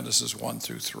basis of Genesis 1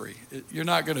 through 3. You're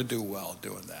not going to do well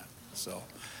doing that. So,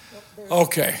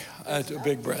 okay, a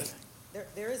big breath.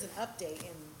 There is an update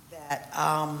in that,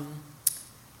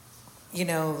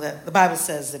 the Bible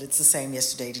says that it's the same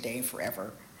yesterday, today, and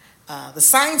forever. The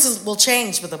sciences will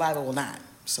change, but the Bible will not.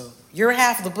 So your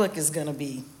half of the book is going to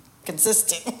be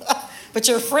consistent, but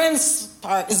your friend's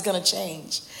part is going to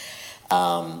change.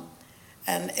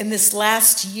 And in this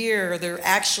last year, there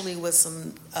actually was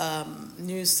some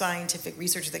new scientific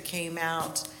research that came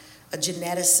out, a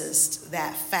geneticist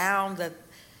that found that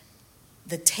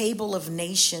the table of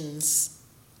nations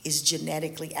is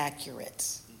genetically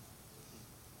accurate.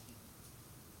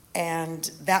 And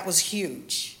that was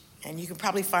huge. And you can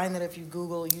probably find that if you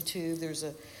Google YouTube. There's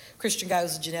a Christian guy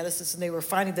who's a geneticist, and they were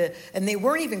finding and they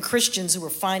weren't even Christians who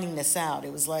were finding this out.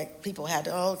 It was like people had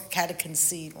to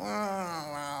concede.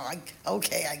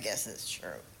 Okay, I guess it's true.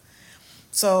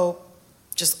 So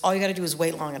just all you got to do is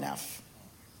wait long enough.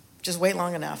 Just wait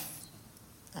long enough.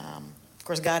 Of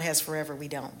course, God has forever. We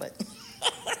don't, but...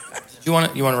 You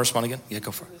want to respond again? Yeah,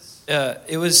 go for it.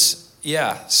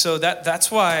 So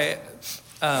that's why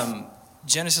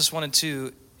Genesis 1 and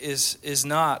 2 is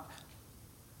not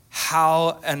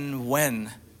how and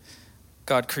when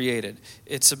God created.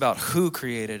 It's about who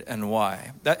created and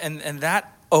why.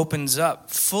 That opens up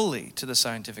fully to the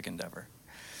scientific endeavor.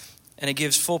 And it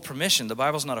gives full permission. The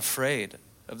Bible's not afraid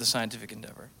of the scientific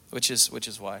endeavor, which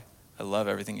is why I love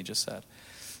everything you just said.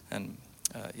 And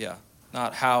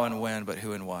not how and when, but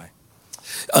who and why.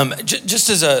 Just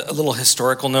as a little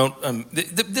historical note,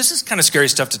 this is kind of scary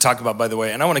stuff to talk about, by the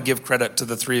way, and I want to give credit to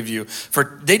the three of you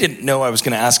they didn't know I was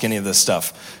going to ask any of this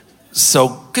stuff.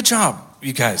 So good job,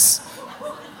 you guys,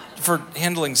 for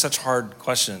handling such hard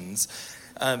questions.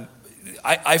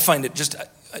 I find it just,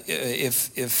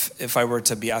 if I were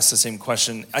to be asked the same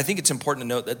question, I think it's important to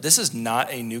note that this is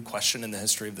not a new question in the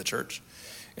history of the church,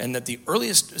 and that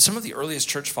some of the earliest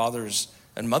church fathers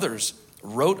and mothers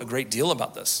wrote a great deal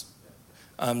about this.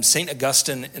 St.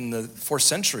 Augustine in the 4th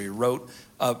century wrote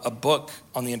a book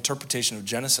on the interpretation of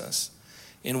Genesis,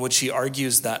 in which he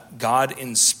argues that God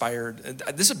inspired,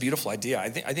 this is a beautiful idea, I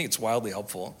think it's wildly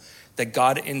helpful, that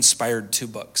God inspired 2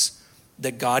 books,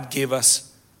 that God gave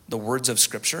us the words of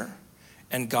Scripture,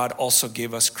 and God also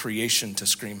gave us creation to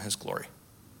scream his glory.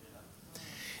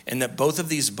 And that both of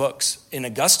these books, in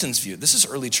Augustine's view, this is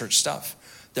early church stuff,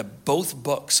 that both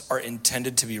books are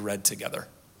intended to be read together.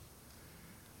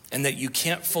 And that you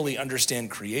can't fully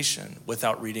understand creation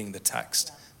without reading the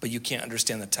text, but you can't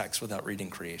understand the text without reading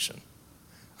creation.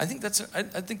 I think that's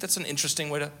an interesting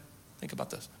way to think about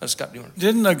this. Scott, do you want to?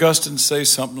 Didn't Augustine say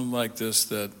something like this,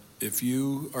 that if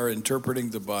you are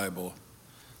interpreting the Bible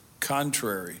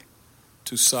contrary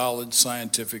to solid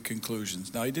scientific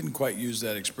conclusions. Now, he didn't quite use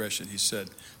that expression. He said,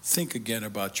 think again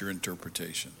about your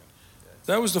interpretation.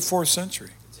 That was the 4th century.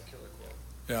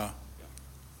 Yeah.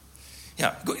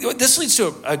 Yeah, this leads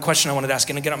to a question I wanted to ask.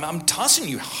 And again, I'm tossing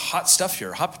you hot stuff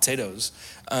here, hot potatoes,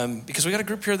 because we got a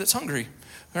group here that's hungry.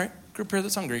 All right, group here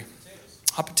that's hungry.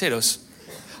 Hot potatoes.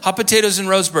 Hot potatoes in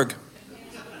Roseburg.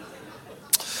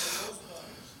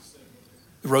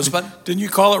 Rosebud? Didn't you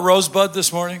call it Rosebud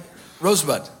this morning?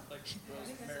 Rosebud.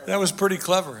 That was pretty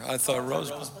clever. I thought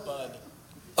Rosebud.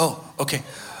 Oh, okay.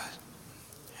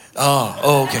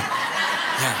 Oh, okay.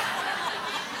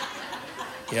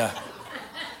 Yeah.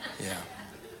 Yeah.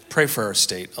 Pray for our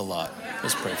state a lot.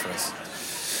 Let's pray for us.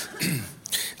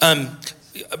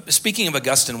 Speaking of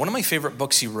Augustine, one of my favorite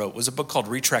books he wrote was a book called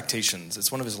Retractations.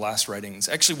 It's one of his last writings.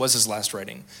 Actually was his last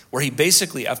writing, where he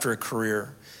basically, after a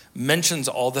career, mentions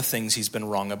all the things he's been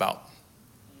wrong about.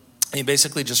 And he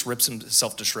basically just rips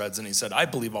himself to shreds, and he said, I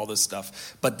believe all this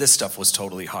stuff, but this stuff was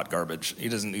totally hot garbage. He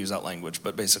doesn't use that language,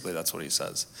 but basically that's what he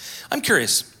says. I'm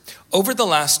curious, over the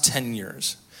last 10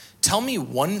 years, tell me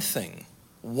one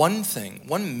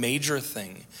major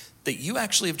thing that you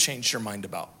actually have changed your mind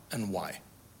about, and why?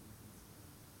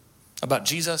 About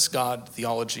Jesus, God,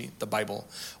 theology, the Bible.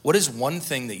 What is one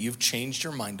thing that you've changed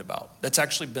your mind about that's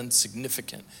actually been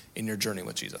significant in your journey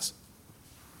with Jesus?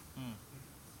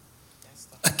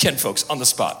 Again, folks, on the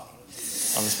spot.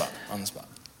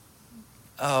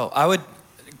 Oh, I would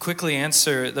quickly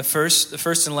answer the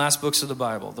first and last books of the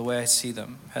Bible. The way I see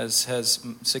them has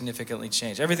significantly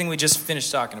changed. Everything we just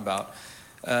finished talking about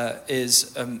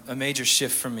is a major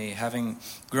shift for me, having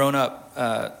grown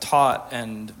up taught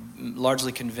and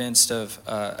largely convinced of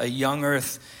a young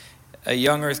earth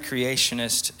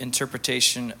creationist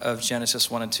interpretation of Genesis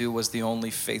 1 and 2 was the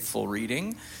only faithful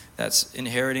reading. That's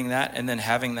inheriting that and then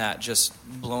having that just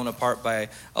blown apart by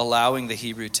allowing the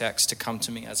Hebrew text to come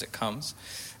to me as it comes.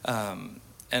 And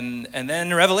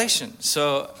then Revelation.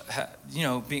 So,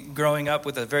 growing up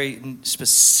with a very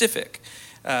specific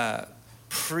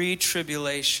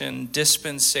pre-tribulation,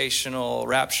 dispensational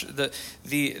rapture,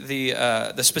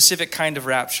 the specific kind of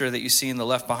rapture that you see in the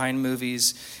Left Behind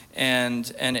movies,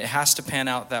 and it has to pan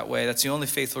out that way. That's the only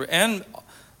faithful,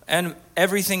 and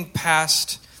everything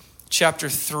past chapter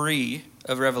 3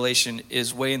 of Revelation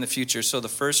is way in the future. So the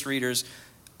first readers,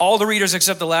 all the readers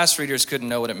except the last readers, couldn't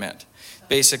know what it meant,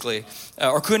 basically,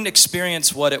 or couldn't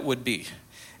experience what it would be,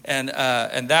 and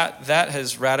that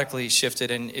has radically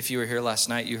shifted. And if you were here last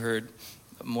night, you heard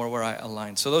more where I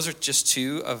align. So those are just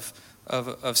two of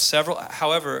several.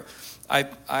 However,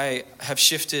 I have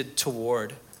shifted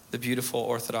toward the beautiful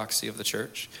orthodoxy of the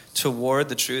church, toward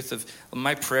the truth of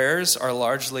my prayers are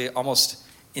largely almost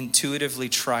intuitively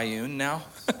triune now.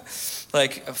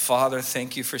 Like, Father,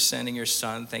 thank you for sending your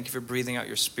Son. Thank you for breathing out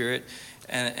your Spirit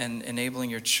and enabling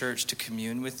your church to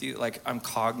commune with you. Like, I'm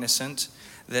cognizant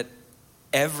that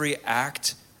every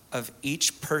act of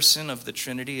each person of the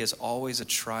Trinity is always a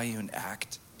triune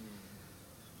act.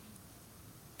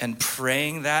 And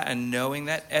praying that and knowing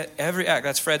that every act,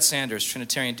 that's Fred Sanders,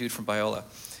 Trinitarian dude from Biola.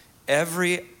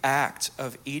 Every act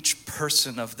of each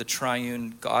person of the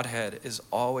triune Godhead is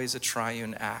always a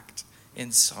triune act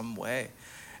in some way.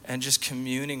 And just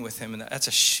communing with him, and that's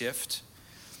a shift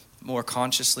more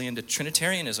consciously into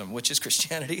Trinitarianism, which is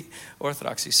Christianity,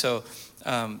 orthodoxy. So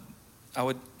I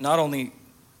would not only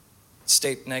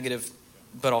state negative,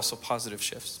 but also positive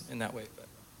shifts in that way.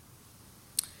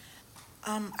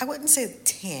 I wouldn't say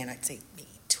 10, I'd say maybe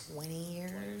 20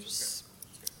 years.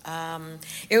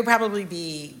 It would probably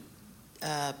be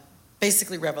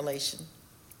basically Revelation.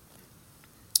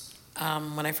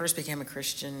 When I first became a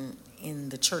Christian, in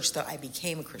the church that I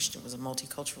became a Christian, was a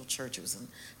multicultural church. It was in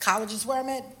colleges where I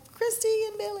met Christy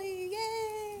and Billy,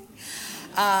 yay!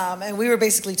 And we were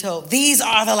basically told, these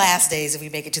are the last days if we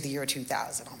make it to the year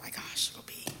 2000. Oh my gosh, it'll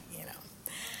be,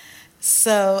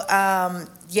 So,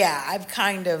 I've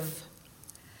kind of,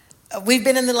 we've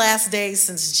been in the last days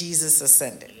since Jesus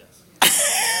ascended.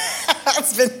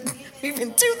 We've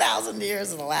been 2,000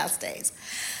 years in the last days.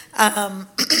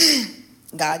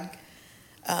 God,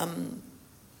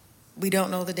 we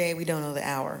don't know the day, we don't know the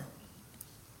hour.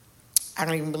 I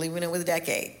don't even believe in it with a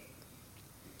decade.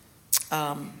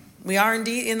 We are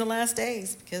indeed in the last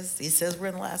days because he says we're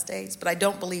in the last days, but I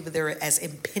don't believe that they're as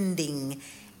impending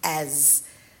as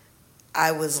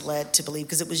I was led to believe,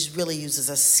 because it was really used as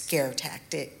a scare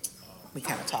tactic. We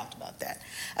kind of talked about that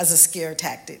as a scare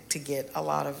tactic to get a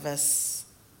lot of us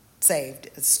saved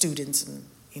as students and,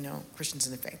 Christians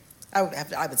in the faith. I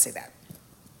would say that.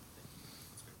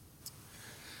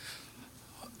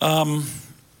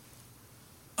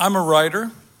 I'm a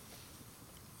writer,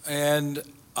 and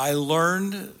I've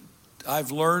learned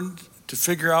to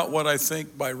figure out what I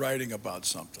think by writing about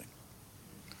something.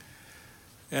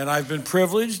 And I've been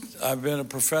privileged. I've been a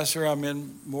professor. I'm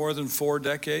in more than 4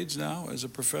 decades now as a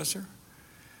professor.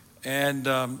 And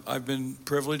I've been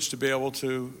privileged to be able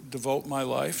to devote my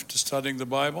life to studying the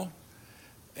Bible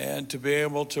and to be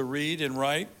able to read and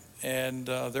write. And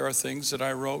there are things that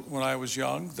I wrote when I was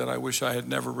young that I wish I had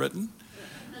never written.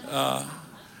 But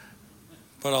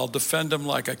I'll defend them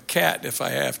like a cat if I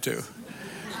have to.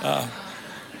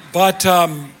 But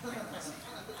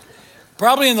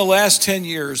probably in the last 10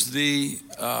 years,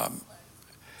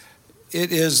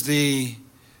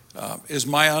 is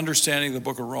my understanding of the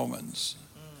book of Romans,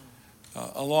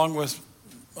 along with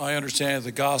my understanding of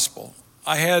the gospel.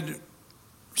 I had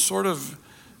sort of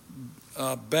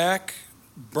back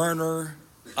burner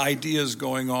ideas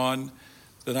going on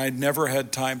that I'd never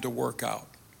had time to work out.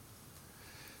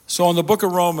 So in the book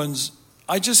of Romans,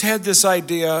 I just had this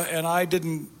idea, and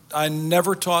I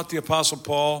never taught the Apostle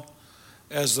Paul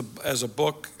as a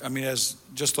book. I mean, as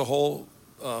just the whole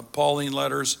Pauline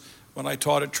letters. When I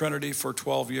taught at Trinity for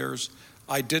 12 years,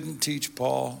 I didn't teach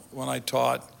Paul when I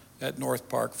taught at North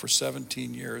Park for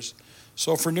 17 years.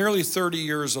 So for nearly 30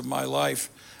 years of my life,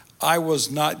 I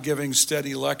was not giving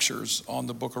steady lectures on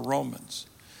the book of Romans.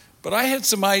 But I had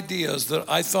some ideas that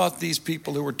I thought these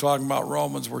people who were talking about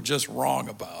Romans were just wrong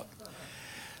about.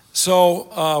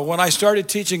 So when I started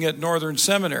teaching at Northern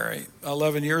Seminary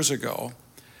 11 years ago,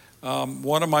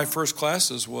 one of my first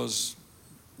classes was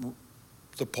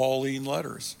the Pauline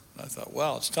letters. I thought,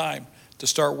 well, it's time to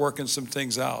start working some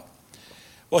things out.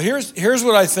 Well, here's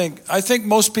what I think. I think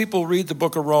most people read the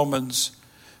book of Romans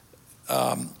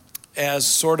as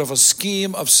sort of a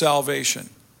scheme of salvation.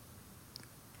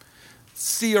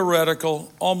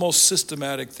 Theoretical, almost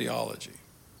systematic theology.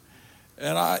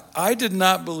 And I did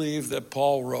not believe that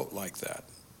Paul wrote like that.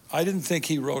 I didn't think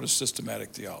he wrote a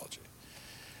systematic theology.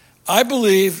 I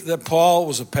believe that Paul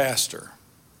was a pastor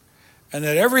and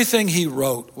that everything he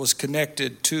wrote was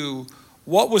connected to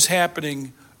what was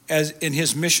happening as in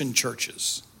his mission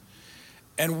churches.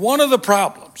 And one of the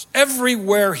problems,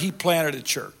 everywhere he planted a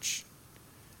church,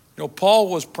 Paul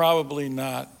was probably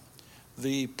not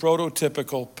the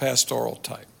prototypical pastoral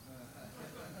type.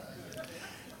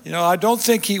 I don't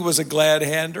think he was a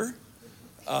glad-hander.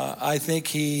 I think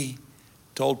he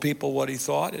told people what he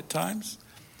thought at times.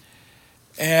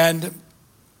 And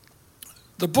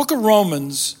the book of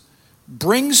Romans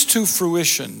brings to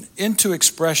fruition, into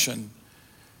expression,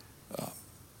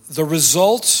 the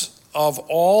results of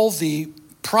all the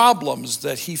problems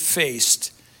that he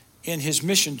faced in his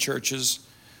mission churches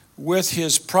with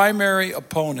his primary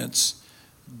opponents,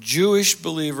 Jewish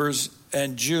believers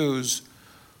and Jews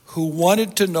who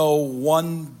wanted to know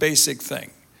one basic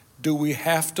thing. Do we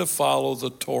have to follow the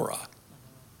Torah?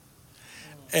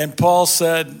 And Paul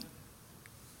said,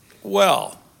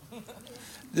 well,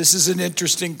 this is an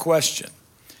interesting question.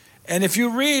 And if you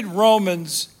read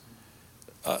Romans,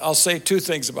 I'll say 2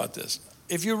 things about this.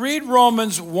 If you read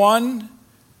Romans 1,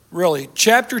 really,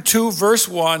 chapter 2, verse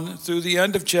 1 through the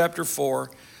end of chapter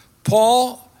 4,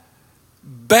 Paul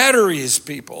batters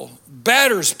people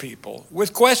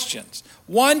with questions.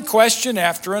 One question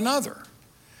after another.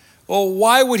 Well,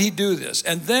 why would he do this?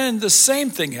 And then the same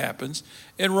thing happens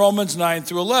in Romans 9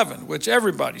 through 11, which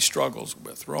everybody struggles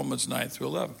with, Romans 9 through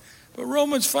 11. But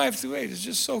Romans 5 through 8 is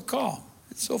just so calm.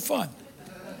 It's so fun.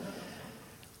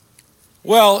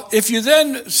 Well, if you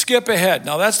then skip ahead,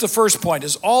 now that's the first point,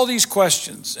 is all these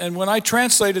questions. And when I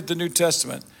translated the New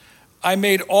Testament, I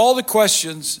made all the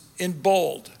questions in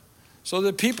bold so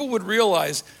that people would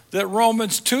realize that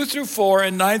Romans 2 through 4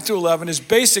 and 9 through 11 is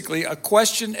basically a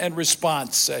question and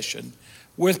response session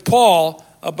with Paul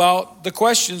about the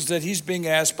questions that he's being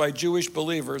asked by Jewish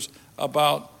believers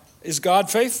about, is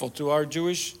God faithful to our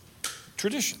Jewish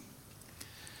tradition?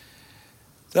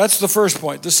 That's the first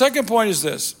point. The second point is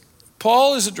this.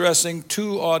 Paul is addressing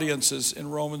 2 audiences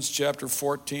in Romans chapter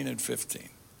 14 and 15,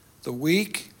 the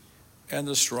weak and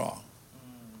the strong.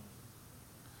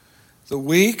 The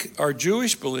weak are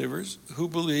Jewish believers who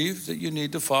believe that you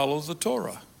need to follow the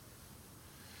Torah.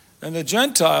 And the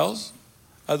Gentiles,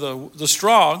 the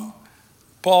strong,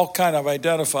 Paul kind of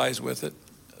identifies with it.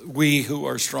 We who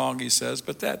are strong, he says,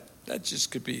 but that just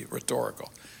could be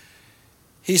rhetorical.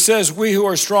 He says, we who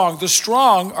are strong. The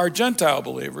strong are Gentile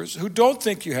believers who don't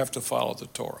think you have to follow the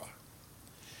Torah.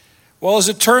 Well, as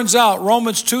it turns out,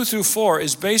 Romans 2 through 4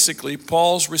 is basically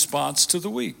Paul's response to the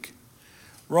weak.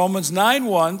 Romans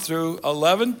 9:1 through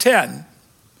 11:10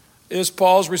 is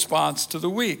Paul's response to the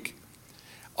weak.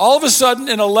 All of a sudden,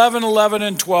 in 11, 11,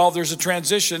 and 12, there's a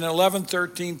transition. In 11,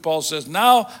 13, Paul says,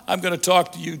 now I'm going to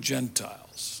talk to you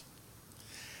Gentiles.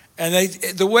 And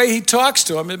the way he talks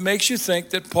to them, it makes you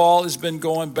think that Paul has been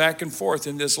going back and forth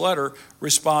in this letter,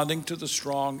 responding to the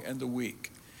strong and the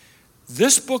weak.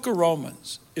 This book of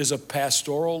Romans is a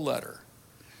pastoral letter,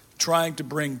 trying to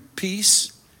bring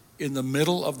peace in the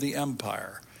middle of the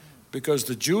empire, because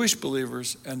the Jewish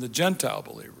believers and the Gentile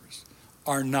believers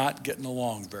are not getting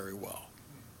along very well.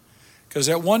 Because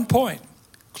at one point,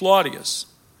 Claudius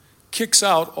kicks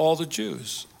out all the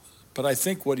Jews. But I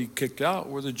think what he kicked out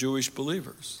were the Jewish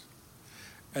believers.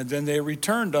 And then they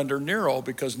returned under Nero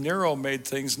because Nero made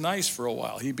things nice for a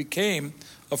while. He became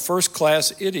a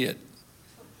first-class idiot.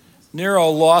 Nero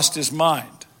lost his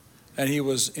mind, and he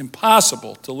was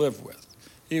impossible to live with.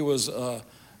 He was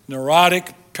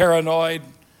neurotic, paranoid.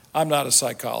 I'm not a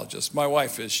psychologist. My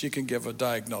wife is. She can give a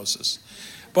diagnosis.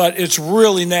 But it's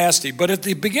really nasty. But at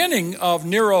the beginning of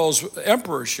Nero's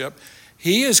emperorship,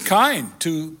 he is kind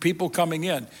to people coming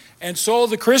in. And so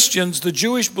the Christians, the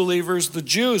Jewish believers, the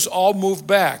Jews all moved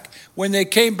back. When they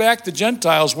came back, the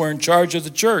Gentiles were in charge of the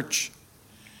church.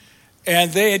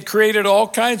 And they had created all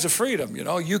kinds of freedom. You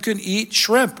know, you can eat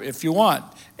shrimp if you want,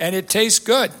 and it tastes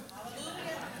good.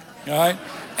 All right?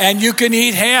 And you can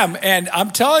eat ham. And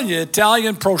I'm telling you,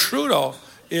 Italian prosciutto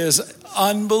is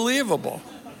unbelievable.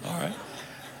 All right?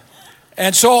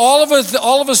 And so all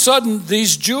of a sudden,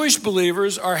 these Jewish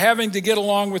believers are having to get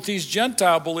along with these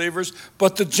Gentile believers,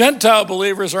 but the Gentile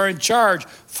believers are in charge.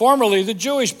 Formerly, the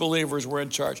Jewish believers were in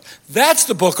charge. That's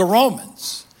the book of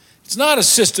Romans. It's not a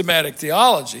systematic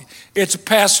theology. It's a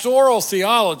pastoral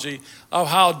theology of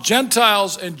how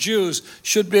Gentiles and Jews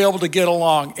should be able to get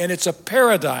along. And it's a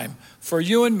paradigm for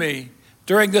you and me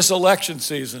during this election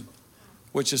season,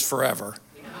 which is forever,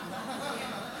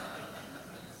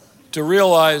 to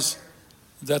realize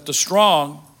that the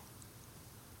strong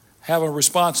have a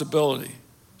responsibility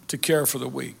to care for the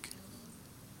weak.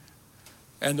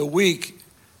 And the weak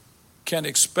can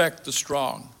expect the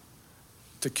strong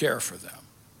to care for them.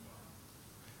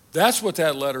 That's what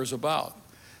that letter is about.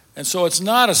 And so it's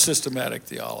not a systematic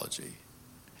theology.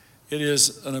 It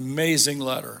is an amazing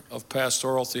letter of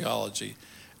pastoral theology.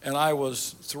 And I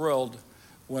was thrilled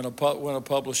when a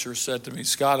publisher said to me,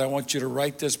 Scott, I want you to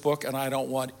write this book, and I don't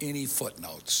want any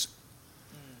footnotes.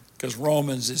 Because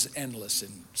Romans is endless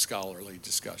in scholarly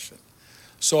discussion.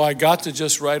 So I got to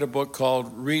just write a book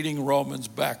called Reading Romans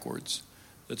Backwards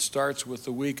that starts with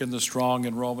the weak and the strong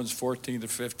in Romans 14 to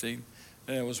 15.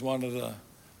 And it was one of the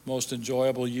most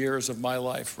enjoyable years of my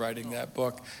life writing that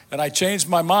book. And I changed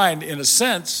my mind in a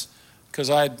sense because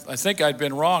I think I'd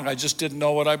been wrong. I just didn't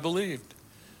know what I believed.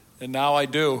 And now I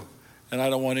do. And I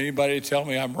don't want anybody to tell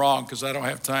me I'm wrong because I don't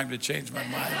have time to change my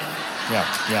mind.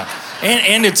 Yeah.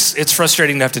 And it's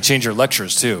frustrating to have to change your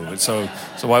lectures too. So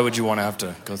why would you want to have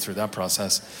to go through that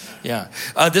process? Yeah.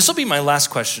 This will be my last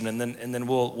question, and then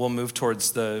we'll move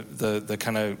towards the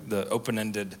kind of the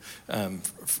open-ended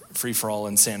free for all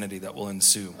insanity that will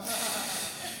ensue.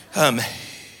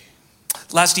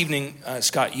 Last evening,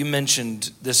 Scott, you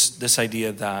mentioned this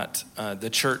idea that the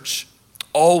church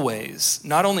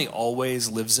not only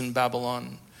always lives in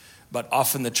Babylon, but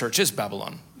often the church is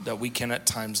Babylon, that we can at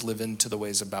times live into the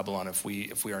ways of Babylon if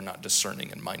we are not discerning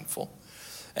and mindful.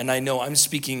 And I know I'm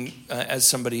speaking as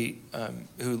somebody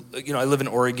who, I live in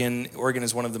Oregon. Oregon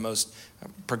is one of the most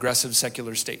progressive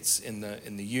secular states in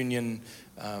the Union.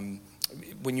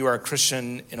 When you are a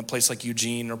Christian in a place like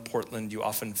Eugene or Portland, you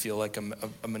often feel like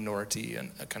a minority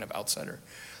and a kind of outsider.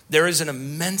 There is an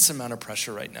immense amount of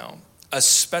pressure right now,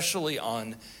 especially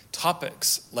on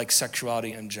topics like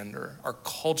sexuality and gender. Our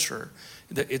culture,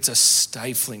 it's a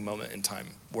stifling moment in time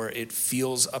where it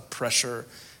feels a pressure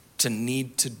to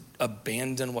need to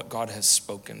abandon what God has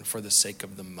spoken for the sake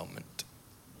of the moment.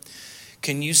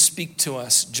 Can you speak to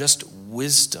us just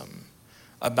wisdom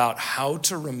about how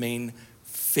to remain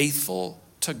faithful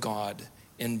to God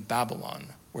in Babylon,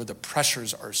 where the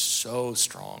pressures are so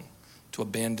strong to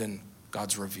abandon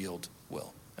God's revealed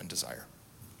will and desire?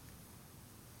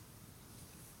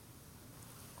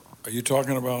 Are you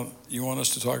you want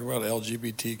us to talk about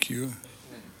LGBTQ?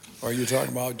 Or are you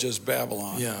talking about just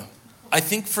Babylon? Yeah. I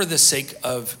think for the sake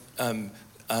of,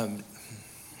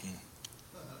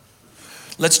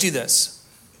 let's do this.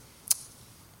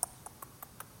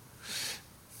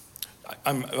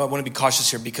 I want to be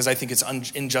cautious here because I think it's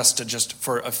unjust to just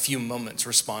for a few moments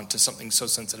respond to something so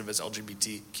sensitive as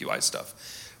LGBTQI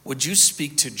stuff. Would you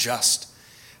speak to just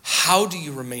how do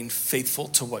you remain faithful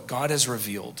to what God has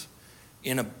revealed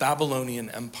in a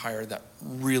Babylonian empire that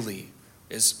really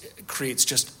creates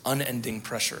just unending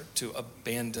pressure to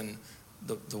abandon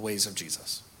the ways of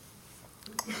Jesus?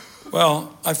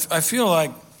 Well, I feel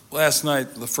like last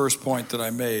night the first point that I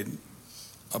made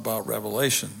about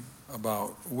Revelation,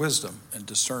 about wisdom and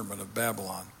discernment of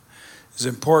Babylon, is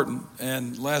important.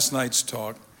 And last night's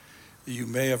talk, you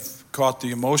may have caught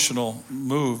the emotional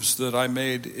moves that I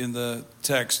made in the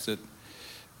text, that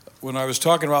when I was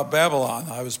talking about Babylon,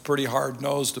 I was pretty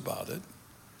hard-nosed about it,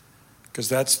 because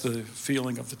that's the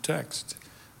feeling of the text.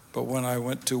 But when I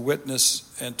went to witness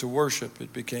and to worship,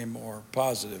 it became more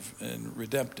positive and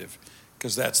redemptive,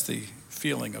 because that's the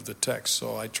feeling of the text.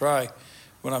 So I try,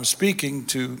 when I'm speaking,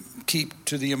 to keep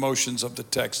to the emotions of the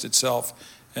text itself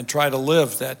and try to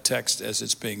live that text as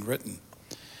it's being written.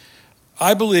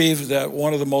 I believe that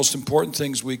one of the most important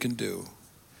things we can do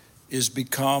is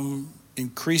become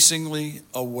increasingly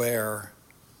aware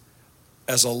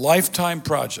as a lifetime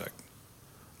project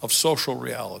of social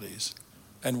realities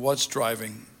and what's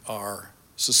driving our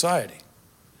society.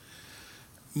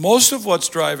 Most of what's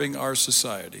driving our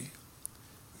society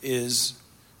is,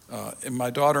 and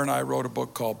my daughter and I wrote a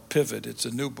book called Pivot. It's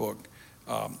a new book,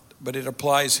 but it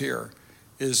applies here,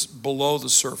 is below the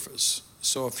surface.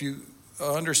 So if you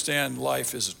understand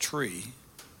life as a tree,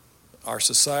 our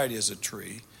society is a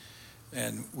tree,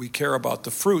 and we care about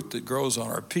the fruit that grows on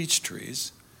our peach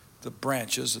trees, the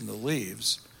branches and the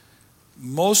leaves.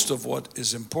 Most of what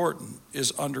is important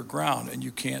is underground, and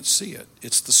you can't see it.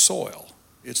 It's the soil.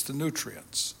 It's the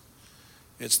nutrients.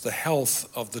 It's the health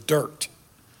of the dirt,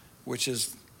 which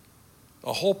is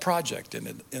a whole project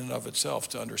in and of itself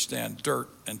to understand dirt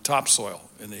and topsoil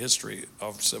in the history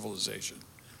of civilization.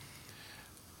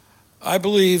 I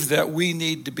believe that we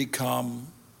need to become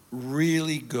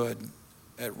really good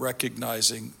at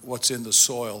recognizing what's in the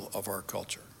soil of our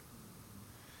culture.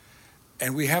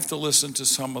 And we have to listen to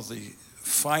some of the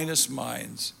finest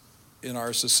minds in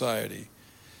our society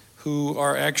who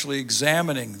are actually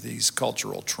examining these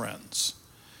cultural trends,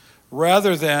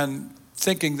 rather than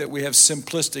thinking that we have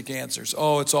simplistic answers.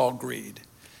 Oh, it's all greed.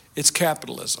 It's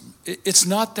capitalism. It's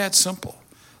not that simple.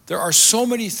 There are so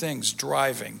many things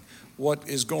driving what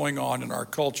is going on in our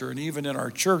culture and even in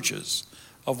our churches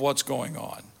of what's going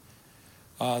on,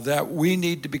 that we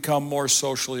need to become more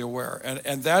socially aware.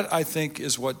 And that, I think,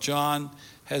 is what John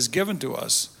has given to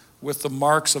us with the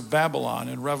marks of Babylon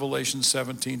in Revelation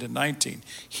 17 to 19.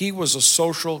 He was a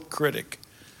social critic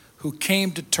who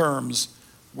came to terms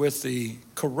with the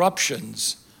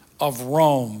corruptions of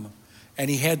Rome, and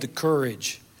he had the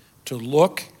courage to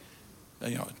look,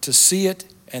 to see it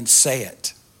and say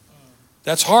it.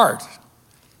 That's hard.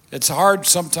 It's hard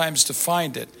sometimes to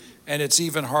find it, and it's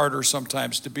even harder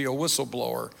sometimes to be a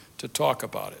whistleblower to talk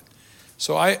about it.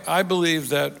 So I believe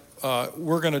that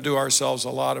we're going to do ourselves a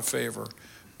lot of favor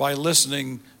by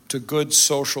listening to good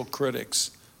social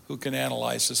critics who can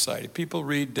analyze society. People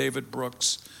read David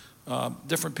Brooks,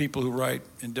 different people who write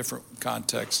in different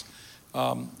contexts,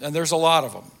 and there's a lot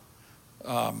of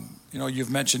them.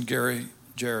 You've mentioned Gary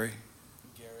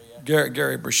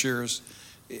Brashears.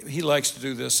 He likes to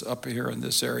do this up here in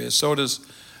this area. So does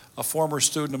a former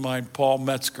student of mine, Paul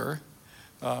Metzger,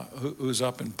 who's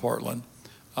up in Portland.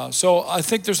 So I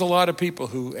think there's a lot of people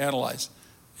who analyze,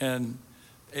 and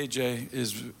AJ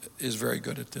is very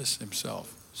good at this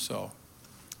himself. So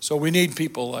we need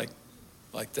people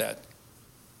like that.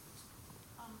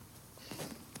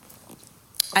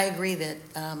 I agree that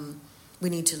we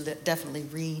need to definitely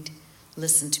read,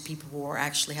 listen to people who are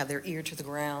actually have their ear to the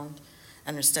ground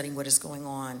and are studying what is going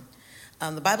on.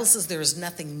 The Bible says there is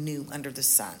nothing new under the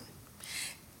sun.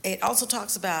 It also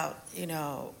talks about,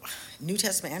 New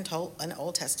Testament and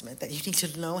Old Testament, that you need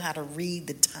to know how to read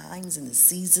the times and the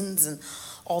seasons and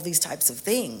all these types of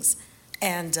things.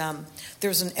 And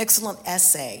there's an excellent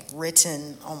essay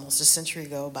written almost a century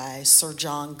ago by Sir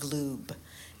John Gloob.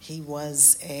 He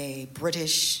was a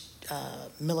British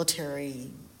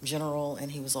military general,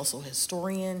 and he was also a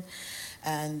historian.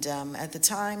 And at the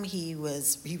time, he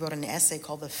wrote an essay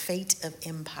called "The Fate of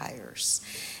Empires,"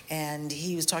 and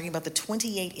he was talking about the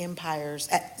 28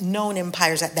 known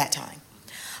empires at that time.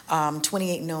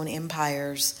 28 known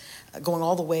empires, going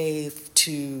all the way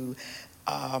to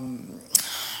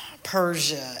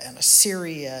Persia and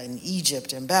Assyria and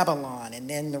Egypt and Babylon, and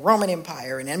then the Roman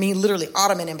Empire, and literally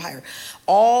Ottoman Empire,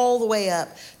 all the way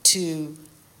up to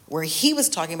where he was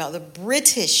talking about the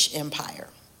British Empire.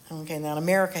 Okay, now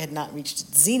America had not reached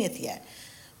its zenith yet.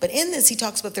 But in this, he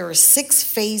talks about there are 6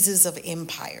 phases of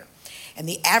empire. And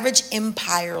the average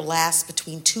empire lasts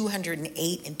between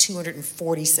 208 and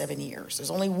 247 years.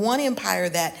 There's only one empire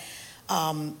that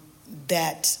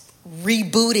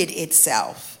rebooted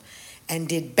itself and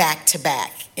did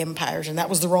back-to-back empires. And that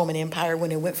was the Roman Empire,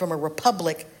 when it went from a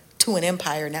republic to an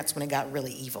empire, and that's when it got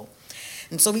really evil.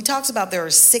 And so he talks about there are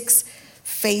 6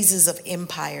 phases of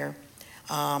empire.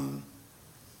 And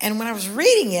when I was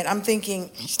reading it, I'm thinking,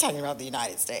 he's talking about the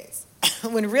United States,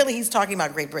 when really he's talking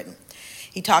about Great Britain.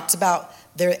 He talks about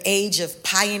their age of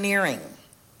pioneering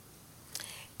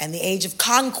and the age of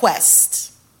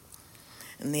conquest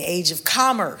and the age of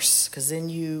commerce, because then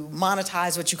you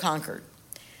monetize what you conquered.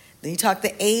 Then he talked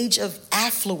the age of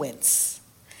affluence.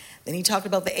 Then he talked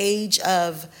about the age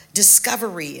of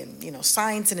discovery and,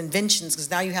 science and inventions,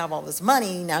 because now you have all this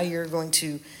money. Now you're going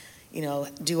to,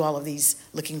 do all of these,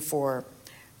 looking for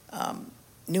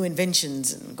new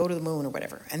inventions and go to the moon or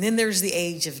whatever. And then there's the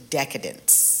age of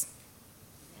decadence.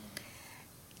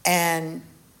 And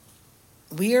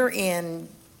we are in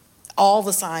all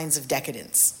the signs of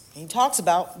decadence. He talks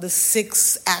about the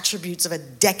 6 attributes of a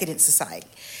decadent society.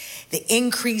 The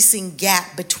increasing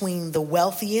gap between the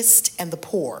wealthiest and the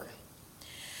poor.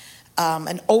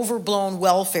 An overblown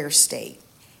welfare state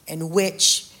in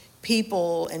which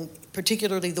people, and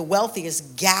particularly the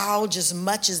wealthiest, gouge as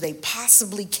much as they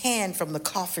possibly can from the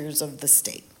coffers of the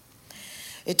state.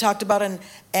 It talked about an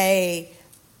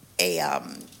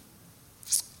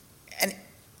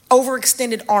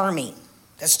overextended army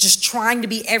that's just trying to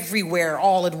be everywhere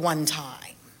all at one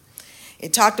time.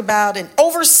 It talked about an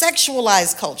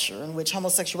over-sexualized culture in which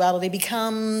homosexuality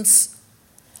becomes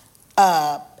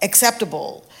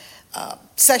acceptable.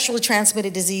 Sexually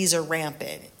transmitted disease are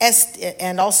rampant,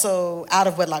 and also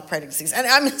out-of-wedlock pregnancies. And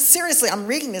I'm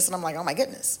reading this and I'm like, oh my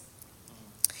goodness.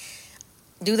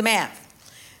 Do the math.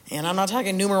 And I'm not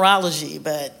talking numerology,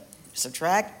 but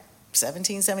subtract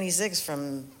 1776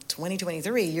 from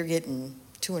 2023, you're getting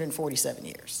 247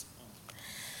 years.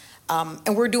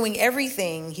 And we're doing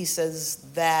everything, he says,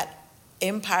 that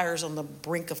empires on the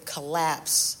brink of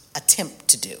collapse attempt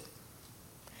to do.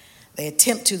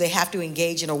 They have to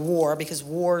engage in a war, because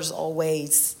wars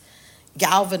always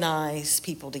galvanize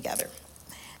people together.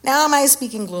 Now, am I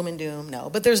speaking gloom and doom? No,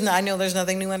 but I know there's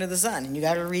nothing new under the sun, and you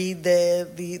got to read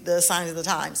the signs of the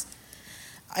times.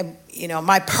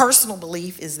 My personal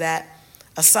belief is that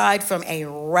aside from a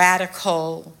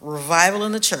radical revival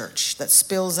in the church that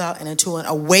spills out into an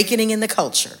awakening in the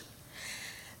culture,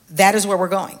 that is where we're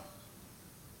going.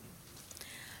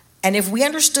 And if we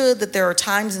understood that there are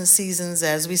times and seasons,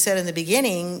 as we said in the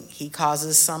beginning, he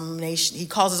causes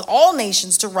all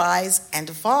nations to rise and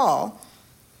to fall,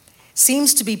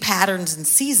 seems to be patterns and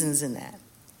seasons in that.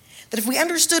 That if we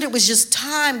understood it was just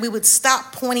time, we would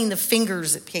stop pointing the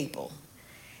fingers at people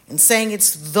and saying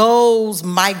it's those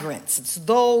migrants, it's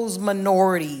those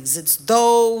minorities, it's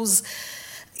those,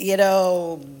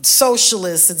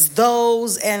 socialists, it's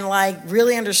those, and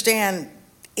really understand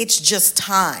it's just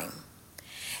time.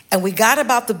 And we got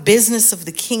about the business of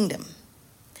the kingdom.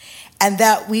 And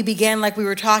that we began, like we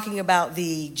were talking about,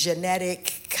 the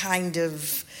genetic kind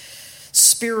of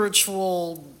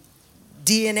spiritual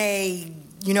DNA,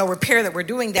 repair that we're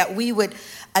doing, that we would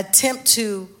attempt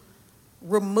to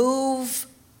remove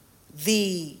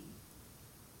the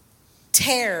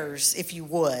tares, if you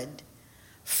would,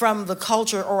 from the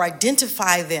culture, or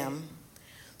identify them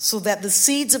so that the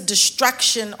seeds of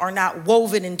destruction are not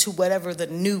woven into whatever the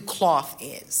new cloth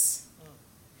is.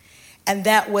 And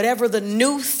that whatever the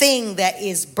new thing that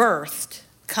is birthed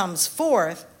comes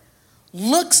forth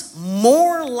looks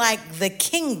more like the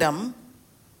kingdom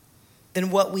than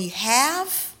what we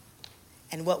have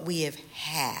and what we have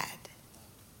had.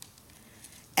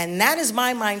 And that is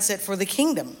my mindset for the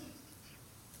kingdom.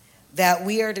 That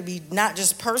we are to be not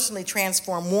just personally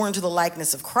transformed more into the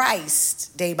likeness of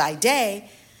Christ day by day,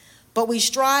 but we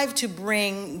strive to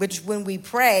bring, which when we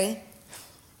pray,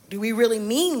 do we really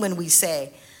mean when we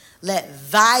say,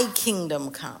 let thy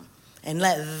kingdom come and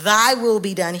let thy will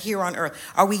be done here on earth?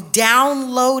 Are we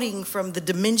downloading from the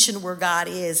dimension where God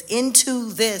is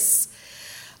into this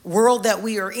world that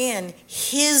we are in,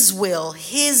 his will,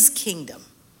 his kingdom?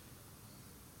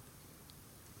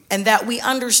 And that we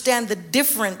understand the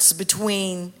difference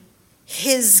between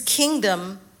his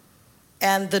kingdom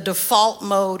and the default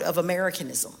mode of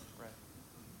Americanism. Right.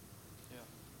 Yeah.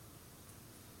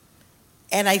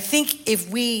 And I think if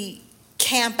we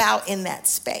camp out in that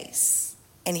space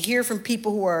and hear from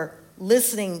people who are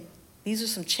listening, these are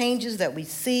some changes that we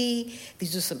see.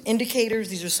 These are some indicators.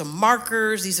 These are some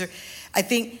markers. I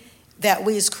think that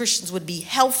we as Christians would be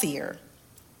healthier.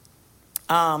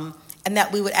 And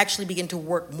that we would actually begin to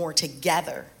work more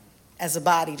together as a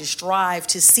body to strive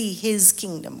to see his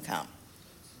kingdom come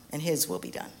and his will be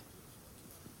done.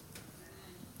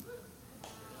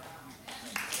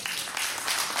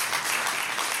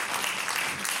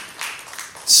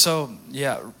 So,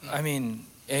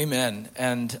 amen.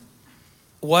 And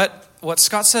what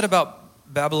Scott said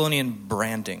about Babylonian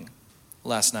branding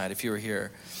last night, if you were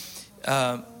here,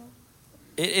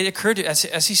 it occurred to,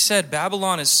 as he said,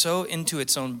 Babylon is so into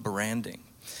its own branding.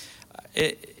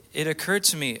 It occurred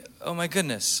to me, oh my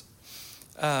goodness,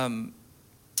 what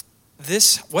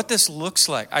this looks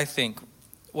like, I think,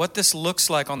 what this looks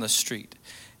like on the street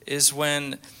is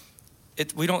when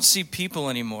we don't see people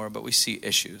anymore, but we see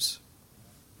issues.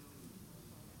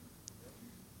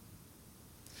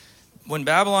 When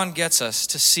Babylon gets us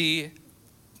to see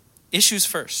issues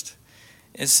first,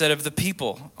 instead of the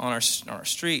people on our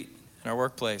street, in our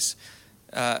workplace,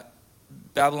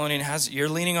 you're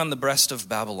leaning on the breast of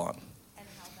Babylon. And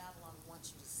how Babylon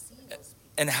wants you to see those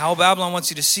people. And how Babylon wants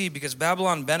you to see, because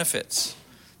Babylon benefits.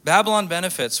 Babylon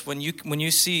benefits when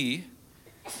you see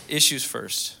issues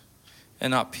first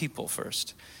and not people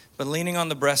first. But leaning on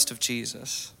the breast of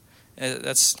Jesus,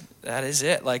 that is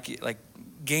it. Like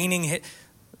gaining hit.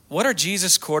 What are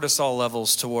Jesus' cortisol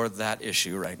levels toward that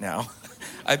issue right now?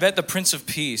 I bet the Prince of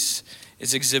Peace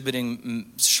is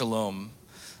exhibiting shalom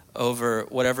over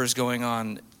whatever's going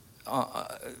on.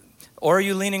 Or are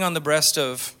you leaning on the breast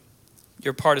of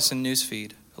your partisan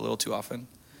newsfeed a little too often?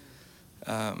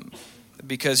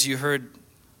 Because you heard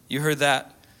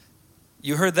that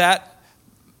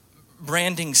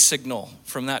branding signal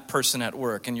from that person at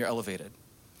work, and you're elevated.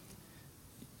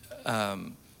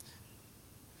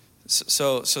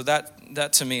 So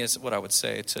that to me is what I would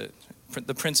say to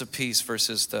the Prince of Peace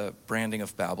versus the branding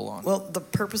of Babylon. Well, the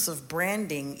purpose of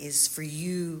branding is for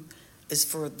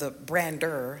the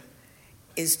brander,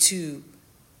 is to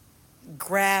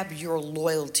grab your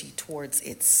loyalty towards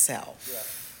itself. Yeah.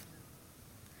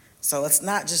 So it's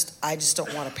not just, I just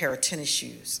don't want a pair of tennis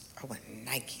shoes. I want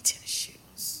Nike tennis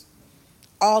shoes.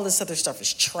 All this other stuff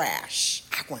is trash.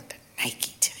 I want the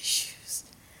Nike tennis shoes.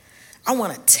 I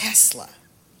want a Tesla.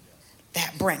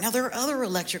 That brand. Now, there are other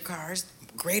electric cars,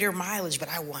 greater mileage, but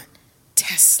I want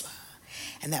Tesla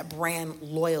and that brand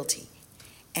loyalty.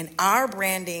 And our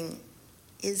branding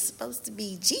is supposed to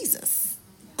be Jesus.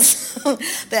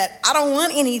 That I don't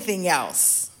want anything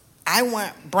else. I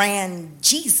want brand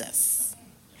Jesus.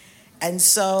 And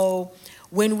so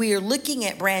when we are looking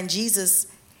at brand Jesus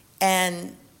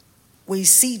and we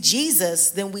see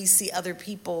Jesus, then we see other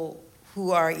people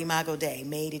who are imago Dei,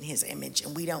 made in his image,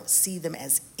 and we don't see them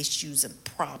as issues and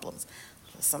problems.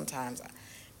 Sometimes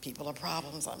people are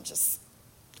problems.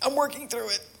 I'm working through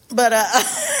it. But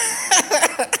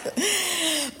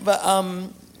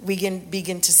we can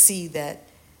begin to see that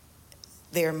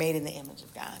they are made in the image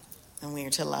of God, and we are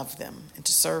to love them and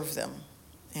to serve them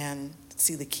and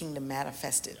see the kingdom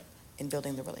manifested in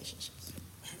building the relationships.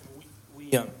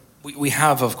 We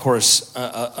have, of course,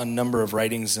 a number of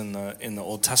writings in the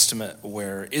Old Testament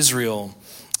where Israel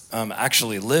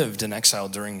actually lived in exile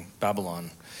during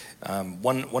Babylon.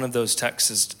 One of those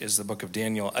texts is the book of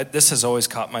Daniel. This has always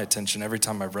caught my attention every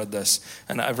time I've read this,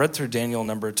 and I've read through Daniel a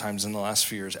number of times in the last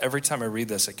few years. Every time I read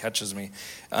this, it catches me.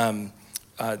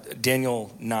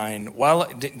 Daniel 9. While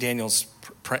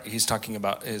he's talking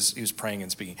about he was praying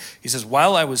and speaking. He says,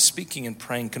 "While I was speaking and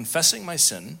praying, confessing my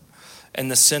sin and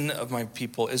the sin of my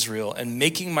people Israel, and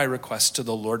making my request to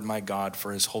the Lord my God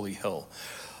for his holy hill.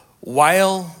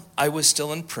 While I was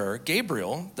still in prayer,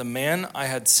 Gabriel, the man I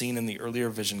had seen in the earlier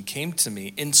vision, came to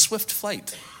me in swift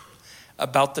flight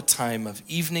about the time of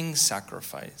evening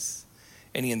sacrifice.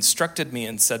 And he instructed me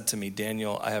and said to me,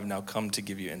 Daniel, I have now come to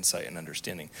give you insight and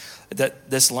understanding." That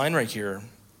this line right here,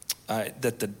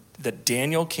 that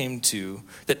Gabriel came to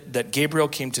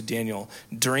Daniel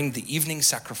during the evening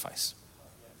sacrifice.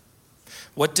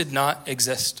 What did not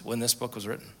exist when this book was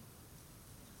written?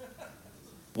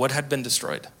 What had been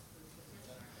destroyed?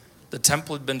 The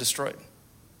temple had been destroyed.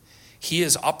 He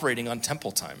is operating on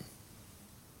temple time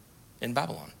in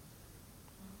Babylon.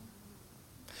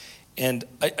 And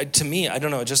to me, I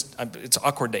don't know, it's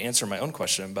awkward to answer my own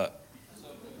question, but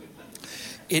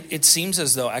it seems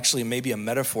as though actually maybe a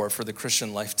metaphor for the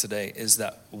Christian life today is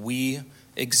that we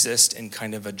exist in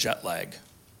kind of a jet lag,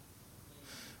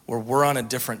 where we're on a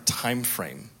different time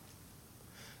frame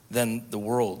than the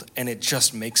world, and it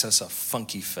just makes us a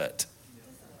funky fit.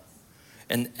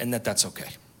 And that's okay.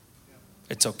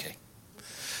 It's okay.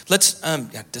 Let's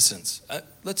distance.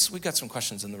 We got some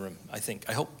questions in the room, I think.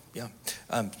 I hope, yeah.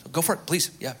 Go for it,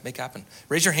 please. Yeah, make it happen.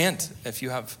 Raise your hand if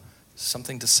you have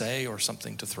something to say or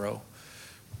something to throw.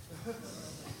 Yeah,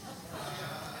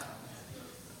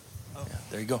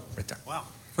 there you go, right there. Wow.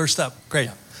 First up, great.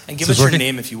 Yeah. And give us your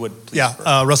name if you would, please.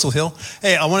 Yeah, Russell Hill.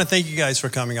 Hey, I want to thank you guys for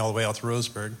coming all the way out to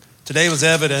Roseburg. Today was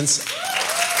evidence.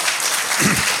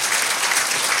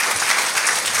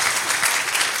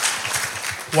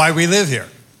 Why we live here.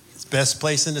 It's the best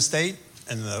place in the state,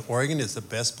 and Oregon is the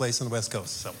best place on the West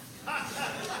Coast. So,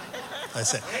 I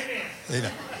say,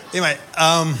 Anyway,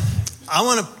 I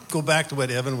want to go back to what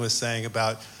Evan was saying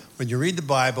about when you read the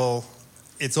Bible,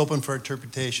 it's open for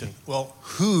interpretation. Well,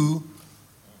 who,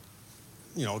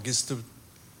 gets the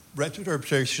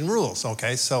interpretation rules?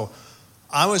 Okay, so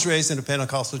I was raised in a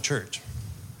Pentecostal church.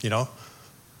 The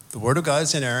Word of God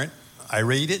is inerrant. I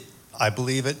read it, I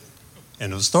believe it,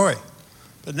 end of the story.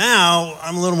 But now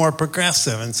I'm a little more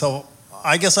progressive, and so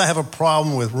I guess I have a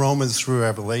problem with Romans through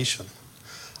Revelation.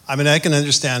 I mean, I can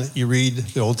understand you read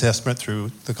the Old Testament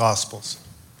through the Gospels.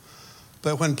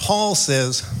 But when Paul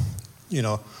says,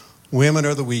 women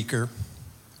are the weaker,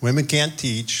 women can't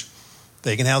teach,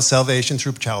 they can have salvation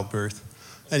through childbirth.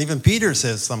 And even Peter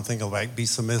says something like, be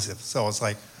submissive. So it's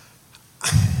like,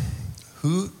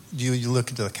 who do you look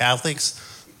into? The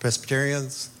Catholics,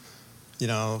 Presbyterians,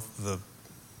 the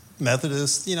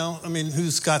Methodists,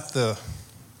 who's got the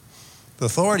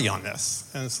authority on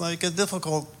this? And it's like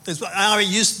I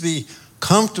used to be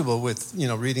comfortable with,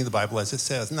 reading the Bible as it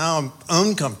says. Now I'm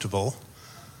uncomfortable.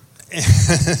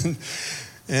 And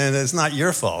it's not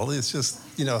your fault. It's just,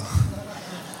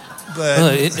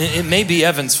 But it may be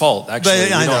Evan's fault, actually. We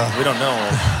don't know.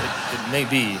 It may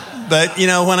be. But,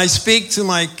 when I speak to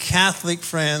my Catholic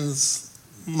friends,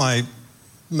 my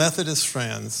Methodist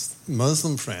friends,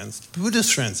 Muslim friends,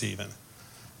 Buddhist friends even,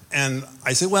 and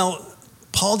I say, well,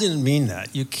 Paul didn't mean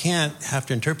that. You can't have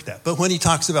to interpret that. But when he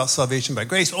talks about salvation by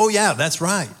grace, oh, yeah, that's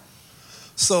right.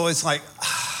 So it's like,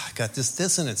 I got this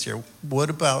dissonance here. What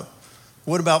about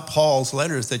Paul's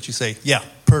letters that you say, yeah,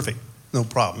 perfect, no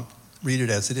problem. Read it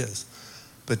as it is.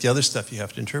 But the other stuff you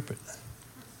have to interpret.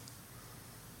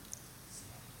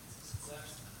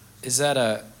 Is that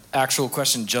an actual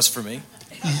question just for me?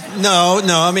 No.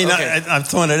 I mean, Okay. I'm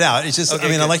throwing it out. It's just, Okay,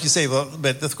 good. like you say,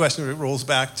 but this question rolls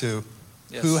back to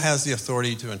Yes. who has the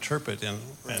authority to interpret, and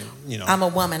I'm a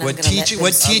woman. What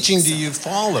teaching do you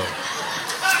follow?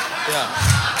 Yeah.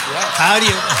 How do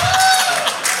you?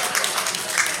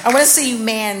 I want to see you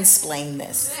mansplain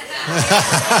this.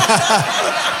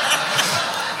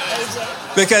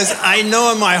 Because I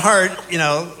know in my heart,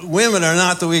 women are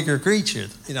not the weaker creature.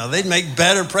 They'd make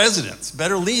better presidents,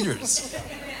 better leaders.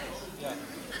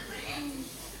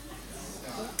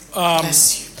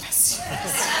 Bless you.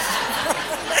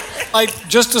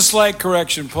 Just a slight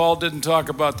correction. Paul didn't talk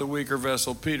about the weaker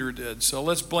vessel. Peter did. So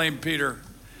let's blame Peter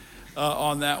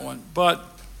on that one. But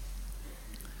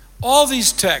all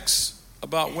these texts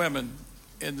about women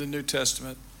in the New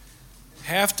Testament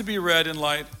have to be read in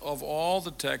light of all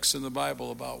the texts in the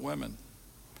Bible about women.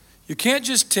 You can't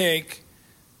just take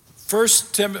 1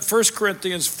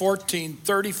 Corinthians 14,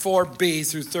 34b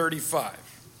through 35,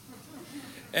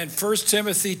 and 1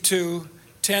 Timothy 2,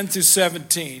 10 through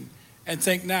 17, and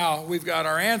think now we've got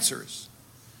our answers.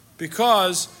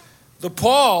 Because the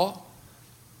Paul,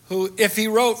 who, if he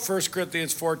wrote 1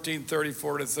 Corinthians 14,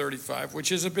 34 to 35,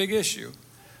 which is a big issue,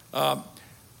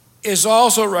 is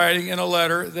also writing in a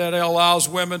letter that allows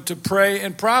women to pray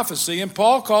in prophecy, and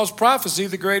Paul calls prophecy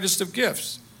the greatest of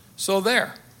gifts. So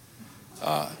there.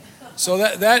 So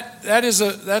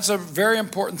that's a very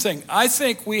important thing. I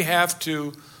think we have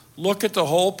to look at the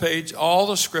whole page, all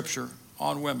the scripture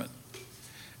on women,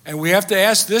 and we have to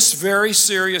ask this very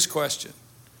serious question.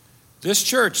 This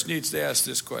church needs to ask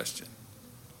this question,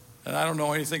 and I don't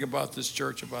know anything about this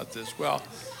church about this. Well,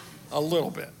 a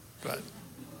little bit, but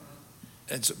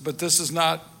this is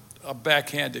not a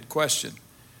backhanded question.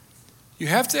 You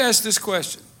have to ask this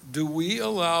question: do we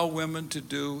allow women to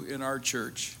do in our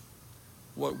church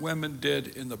what women did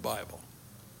in the Bible?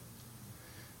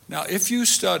 Now, if you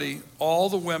study all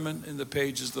the women in the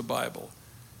pages of the Bible,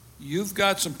 you've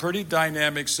got some pretty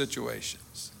dynamic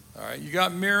situations. All right, you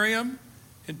got Miriam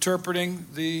interpreting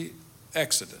the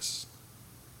Exodus.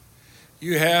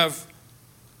 You have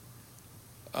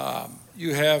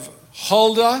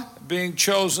Huldah being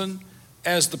chosen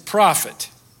as the prophet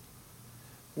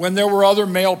when there were other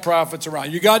male prophets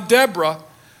around. You got Deborah,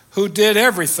 who did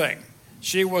everything.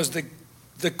 She was the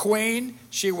queen,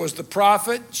 she was the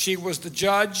prophet, she was the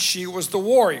judge, she was the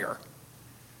warrior.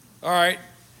 All right,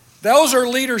 those are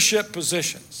leadership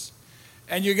positions.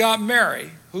 And you got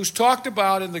Mary, who's talked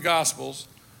about in the Gospels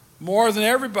more than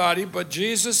everybody but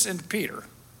Jesus and Peter.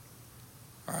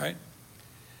 All right,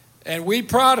 and we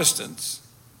Protestants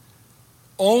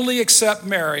only accept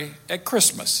Mary at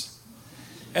Christmas.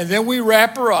 And then we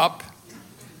wrap her up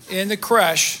in the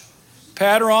creche,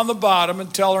 pat her on the bottom,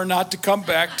 and tell her not to come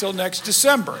back till next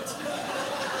December.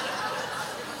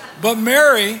 But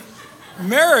Mary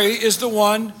is the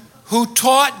one who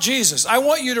taught Jesus. I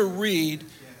want you to read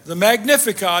the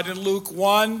Magnificat in Luke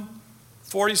 1,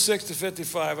 46 to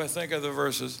 55, I think are the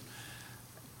verses.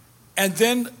 And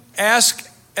then ask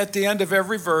at the end of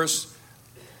every verse,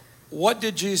 what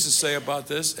did Jesus say about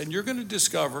this? And you're going to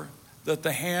discover that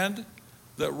the hand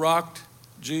that rocked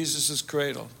Jesus'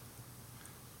 cradle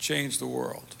changed the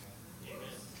world.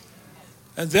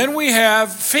 And then we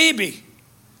have Phoebe,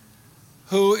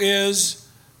 who is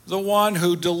the one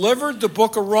who delivered the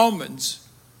book of Romans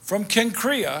from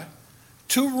Cenchrea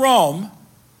to Rome.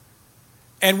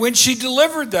 And when she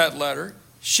delivered that letter,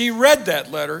 she read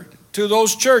that letter to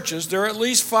those churches. There are at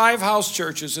least 5 house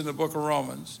churches in the book of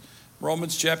Romans,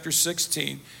 Romans chapter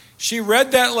 16. She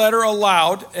read that letter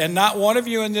aloud, and not one of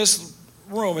you in this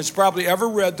room has probably ever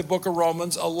read the book of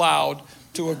Romans aloud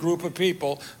to a group of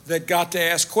people that got to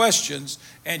ask questions,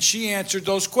 and she answered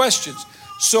those questions.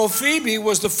 So Phoebe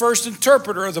was the first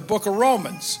interpreter of the book of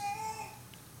Romans.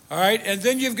 All right, and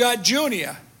then you've got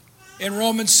Junia in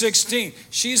Romans 16.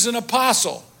 She's an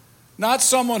apostle, not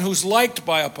someone who's liked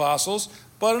by apostles,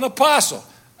 but an apostle.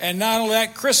 And not only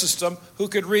that, Chrysostom, who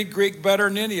could read Greek better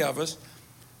than any of us,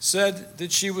 said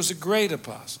that she was a great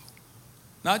apostle.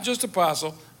 Not just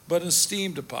apostle, but an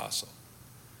esteemed apostle.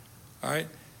 All right?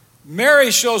 Mary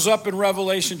shows up in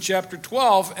Revelation chapter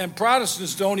 12, and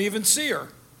Protestants don't even see her.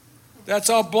 That's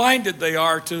how blinded they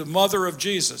are to the mother of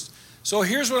Jesus. So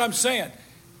here's what I'm saying.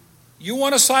 You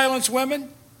want to silence women?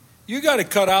 You got to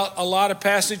cut out a lot of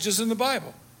passages in the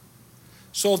Bible.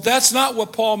 So that's not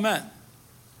what Paul meant.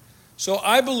 So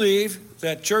I believe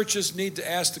that churches need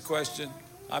to ask the question.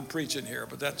 I'm preaching here,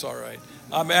 but that's all right.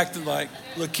 I'm acting like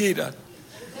Lakita.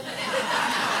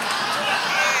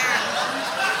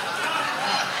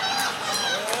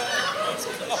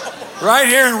 Right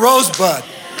here in Rosebud.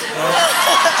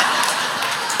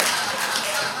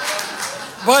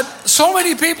 But so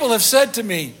many people have said to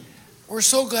me, we're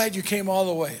so glad you came all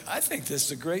the way. I think this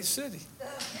is a great city.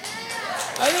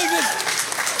 I think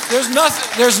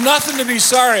there's nothing to be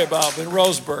sorry about in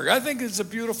Roseburg. I think it's a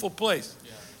beautiful place.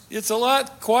 It's a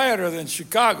lot quieter than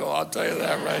Chicago, I'll tell you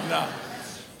that right now.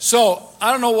 So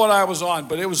I don't know what I was on,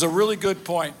 but it was a really good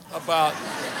point about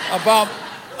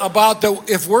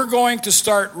if we're going to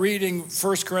start reading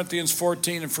 1 Corinthians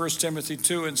 14 and 1 Timothy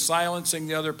 2 and silencing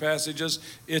the other passages,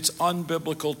 it's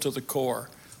unbiblical to the core.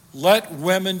 Let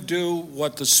women do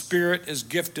what the Spirit has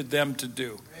gifted them to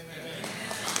do. Amen.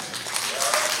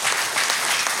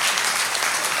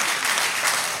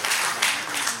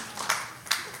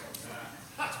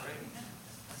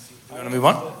 You want to move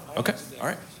on? Okay, all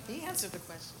right. He answered the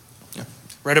question. Yeah.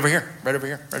 Right over here, right over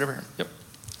here, right over here. Yep.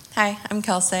 Hi, I'm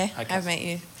Kelsey. Hi, Kelsey. I've met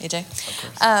you, AJ.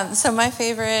 Of course. So my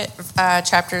favorite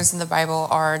chapters in the Bible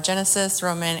are Genesis,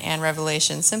 Roman, and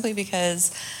Revelation, simply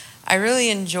because I really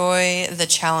enjoy the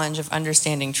challenge of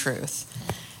understanding truth.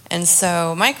 And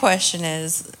so my question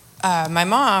is, my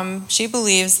mom, she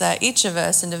believes that each of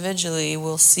us individually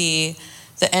will see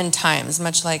the end times,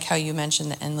 much like how you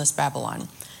mentioned the endless Babylon.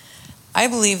 I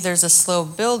believe there's a slow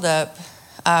buildup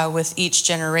with each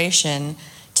generation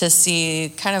to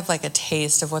see kind of like a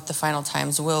taste of what the final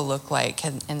times will look like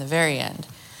in the very end.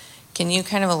 Can you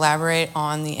kind of elaborate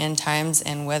on the end times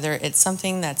and whether it's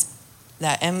something that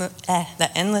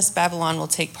endless Babylon will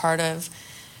take part of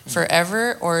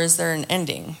forever, or is there an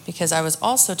ending? Because I was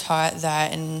also taught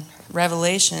that in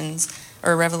Revelation,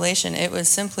 it was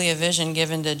simply a vision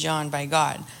given to John by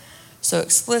God. So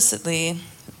explicitly,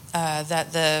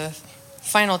 that the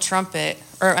final trumpet,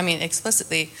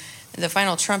 the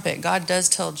final trumpet, God does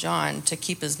tell John to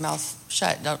keep his mouth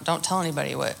shut. Don't tell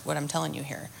anybody what I'm telling you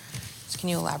here. So can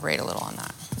you elaborate a little on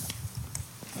that?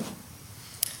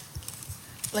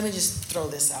 Let me just throw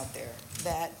this out there.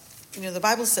 That, the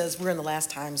Bible says we're in the last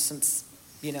times since,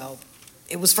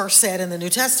 it was first said in the New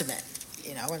Testament,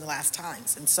 we're in the last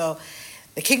times. And so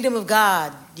the kingdom of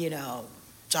God,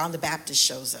 John the Baptist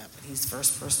shows up. And he's the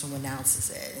first person who announces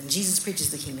it. And Jesus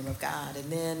preaches the kingdom of God. And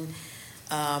then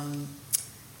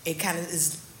it kind of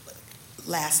is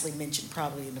lastly mentioned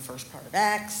probably in the first part of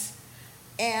Acts.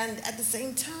 And at the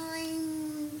same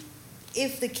time,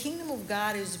 if the kingdom of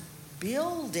God is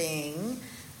building,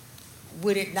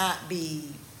 would it not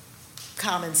be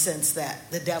common sense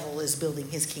that the devil is building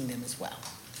his kingdom as well?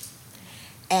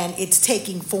 And it's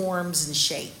taking forms and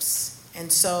shapes.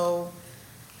 And so,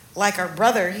 like our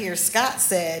brother here, Scot,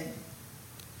 said,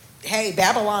 hey,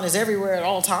 Babylon is everywhere at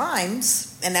all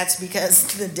times. And that's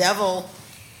because the devil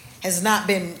has not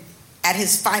been at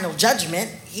his final judgment.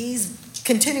 He's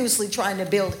continuously trying to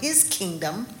build his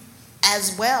kingdom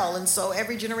as well. And so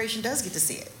every generation does get to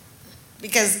see it,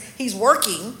 because he's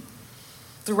working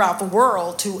throughout the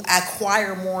world to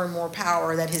acquire more and more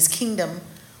power that his kingdom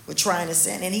would try and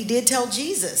ascend. And he did tell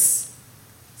Jesus,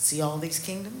 see all these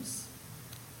kingdoms?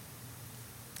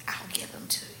 I'll give them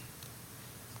to you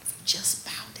if you just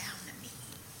bow down to me.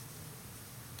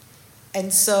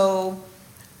 And so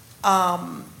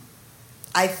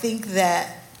I think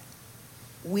that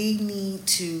we need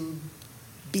to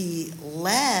be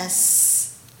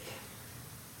less,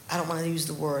 I don't want to use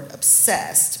the word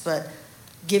obsessed, but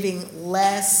giving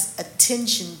less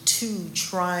attention to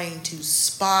trying to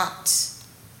spot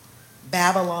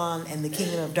Babylon and the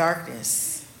kingdom of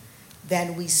darkness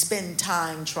than we spend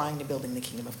time trying to build in the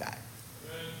kingdom of God.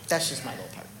 That's just my little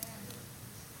part.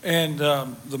 And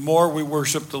the more we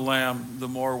worship the Lamb, the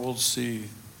more we'll see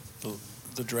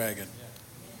the dragon.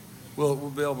 We'll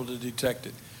be able to detect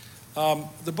it.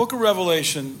 The book of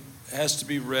Revelation has to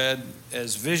be read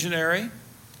as visionary,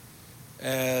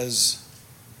 as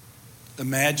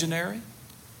imaginary,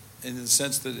 in the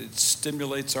sense that it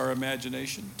stimulates our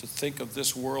imagination to think of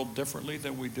this world differently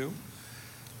than we do.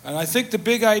 And I think the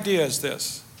big idea is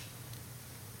this.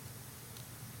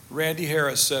 Randy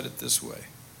Harris said it this way.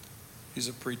 He's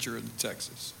a preacher in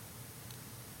Texas.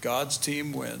 God's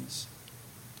team wins.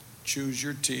 Choose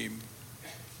your team.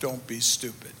 Don't be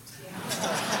stupid.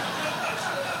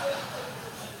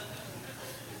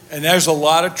 And there's a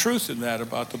lot of truth in that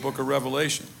about the book of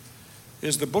Revelation.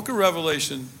 The book of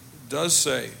Revelation does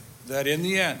say that in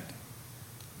the end,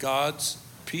 God's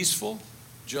peaceful,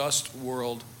 just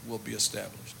world will be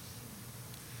established.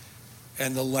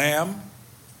 And the Lamb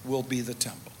will be the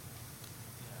temple.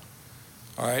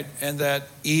 All right? And that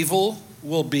evil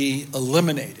will be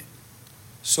eliminated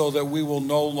so that we will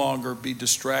no longer be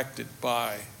distracted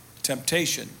by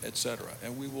temptation, etc.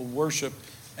 And we will worship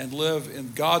and live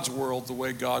in God's world the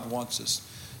way God wants us.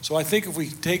 So I think if we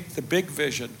take the big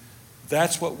vision,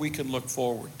 that's what we can look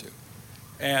forward to.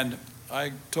 And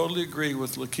I totally agree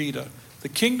with Lakita. The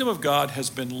kingdom of God has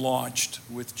been launched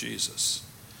with Jesus.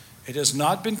 It has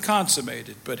not been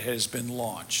consummated, but has been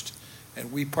launched.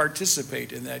 And we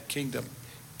participate in that kingdom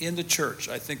in the church.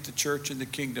 I think the church and the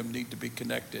kingdom need to be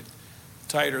connected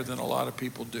tighter than a lot of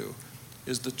people do.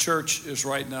 The church is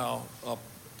right now,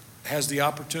 has the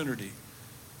opportunity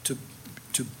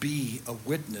to be a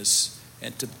witness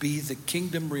and to be the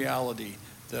kingdom reality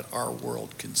that our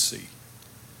world can see.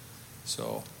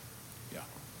 So, yeah.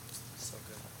 So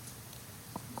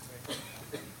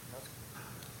good.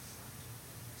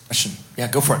 Question.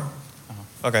 Yeah, go for it.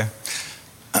 Okay.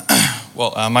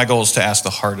 Well, my goal is to ask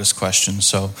the hardest question,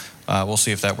 so we'll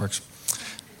see if that works.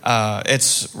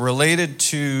 It's related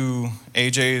to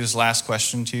AJ's last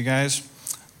question to you guys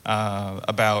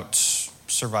about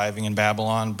surviving in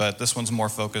Babylon, but this one's more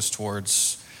focused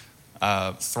towards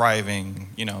thriving,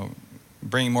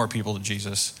 bringing more people to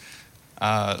Jesus.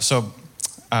 So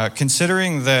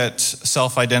considering that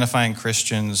self-identifying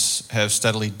Christians have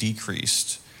steadily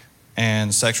decreased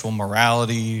and sexual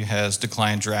morality has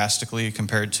declined drastically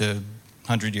compared to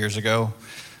 100 years ago,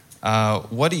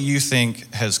 what do you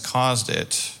think has caused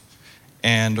it,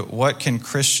 and what can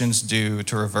Christians do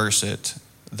to reverse it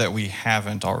that we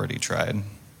haven't already tried?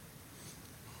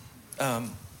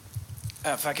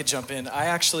 If I could jump in, I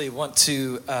actually want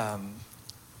to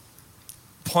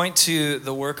point to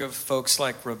the work of folks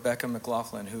like Rebecca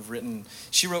McLaughlin,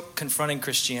 she wrote Confronting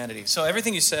Christianity. So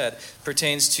everything you said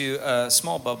pertains to a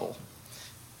small bubble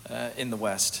in the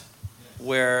West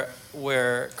where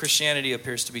Christianity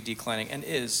appears to be declining, and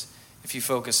is, if you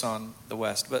focus on the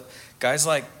West. But guys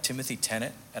like Timothy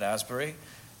Tennant at Asbury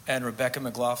and Rebecca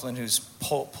McLaughlin, who's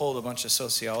pulled a bunch of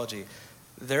sociology,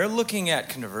 they're looking at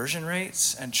conversion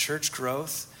rates and church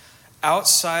growth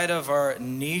outside of our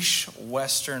niche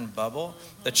Western bubble.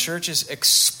 The church is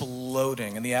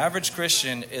exploding, and the average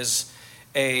Christian is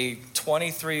a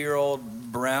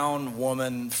 23-year-old brown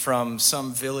woman from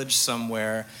some village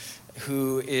somewhere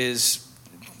who is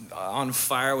on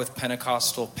fire with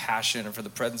Pentecostal passion for the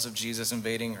presence of Jesus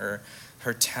invading her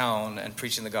town and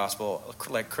preaching the gospel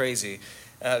like crazy.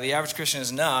 The average Christian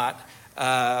is not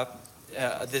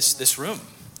this room,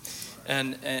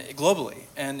 and globally,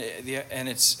 and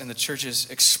the church is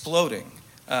exploding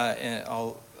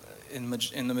in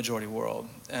the majority world.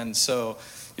 And so,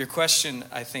 your question,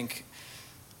 I think,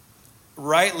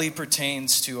 rightly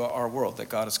pertains to our world that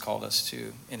God has called us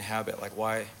to inhabit. Like,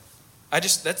 why?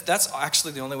 That's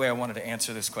actually the only way I wanted to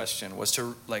answer this question, was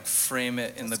to frame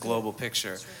it in the global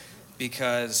picture.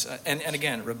 Because, and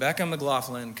again, Rebecca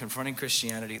McLaughlin, Confronting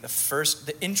Christianity,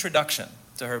 the introduction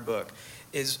to her book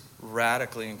is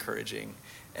radically encouraging,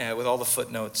 with all the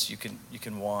footnotes you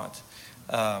can want,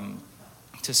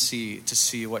 to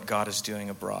see what God is doing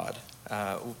abroad.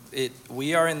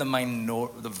 We are in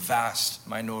the vast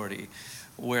minority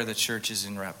where the church is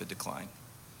in rapid decline.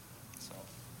 So.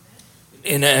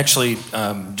 And actually,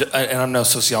 and I'm no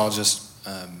sociologist,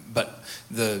 but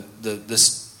the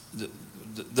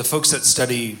folks that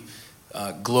study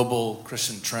global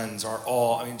Christian trends are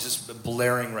all, I mean, just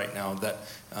blaring right now that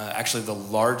actually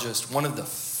one of the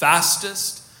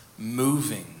fastest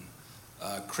moving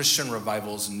Christian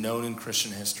revivals known in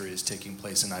Christian history is taking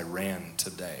place in Iran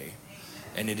today.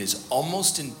 And it is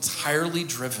almost entirely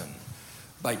driven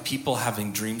by people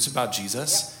having dreams about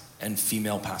Jesus and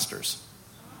female pastors.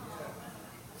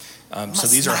 So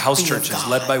these are house churches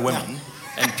led by women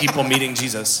and people meeting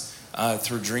Jesus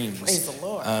through dreams. Praise the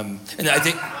Lord. And I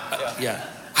think,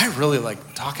 I really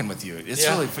like talking with you. It's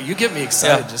really fun. You get me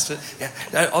excited.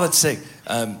 All that to say,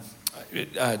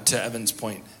 to Evan's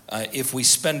point, if we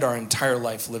spend our entire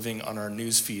life living on our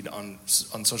news feed on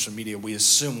social media, we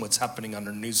assume what's happening on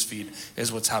our news feed is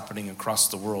what's happening across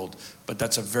the world. But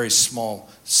that's a very small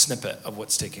snippet of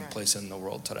what's taking place in the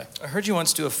world today. I heard you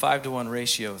once do a 5-to-1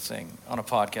 ratio thing on a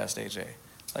podcast, AJ.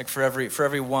 Like for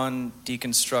every one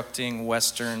deconstructing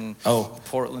Western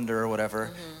Portlander or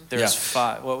whatever, there's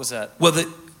 5. What was that? Well,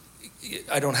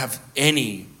 I don't have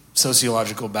any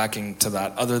sociological backing to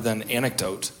that other than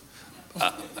anecdote.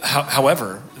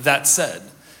 However, that said,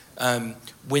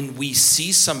 when we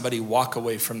see somebody walk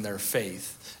away from their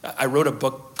faith, I wrote a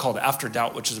book called After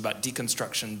Doubt, which is about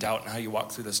deconstruction, doubt, and how you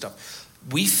walk through this stuff.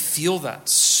 We feel that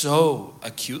so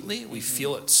acutely. We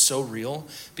feel it so real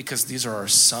because these are our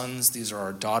sons, these are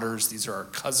our daughters, these are our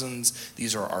cousins,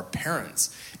 these are our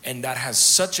parents. And that has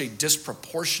such a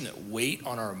disproportionate weight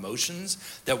on our emotions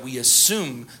that we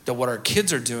assume that what our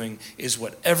kids are doing is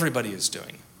what everybody is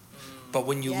doing. But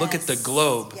when you look at the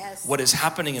globe, what is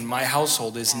happening in my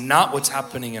household is not what's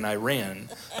happening in Iran,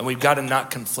 and we've got to not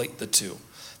conflate the two.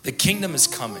 The kingdom is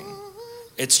coming.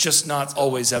 It's just not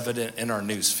always evident in our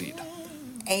news feed.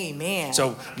 Amen.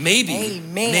 So maybe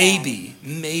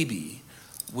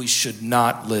we should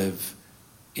not live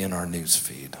in our news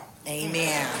feed.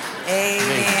 Amen.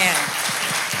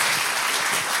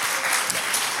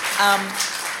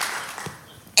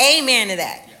 Amen to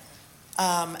that.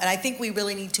 And I think we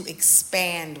really need to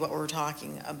expand what we're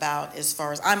talking about as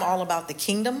far as I'm all about the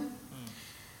kingdom,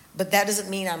 but that doesn't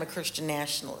mean I'm a Christian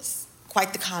nationalist.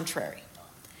 Quite the contrary.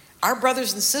 Our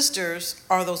brothers and sisters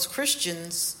are those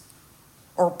Christians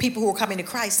or people who are coming to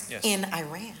Christ in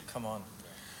Iran. Come on.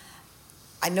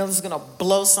 I know this is going to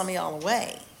blow some of y'all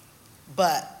away,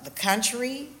 but the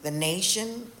country, the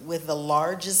nation with the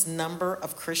largest number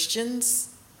of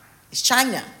Christians is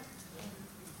China.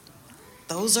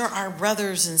 Those are our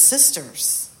brothers and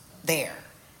sisters there.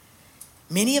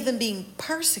 Many of them being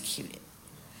persecuted.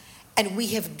 And we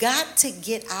have got to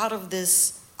get out of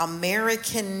this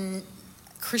American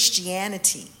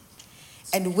Christianity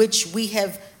in which we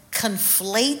have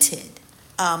conflated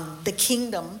the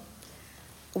kingdom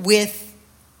with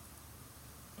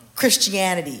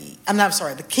Christianity.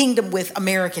 The kingdom with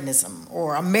Americanism,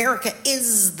 or America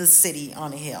is the city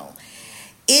on a hill,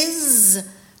 is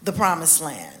the promised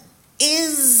land,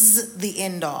 is the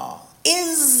end all,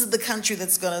 is the country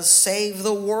that's going to save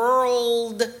the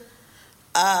world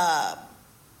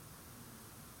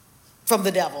from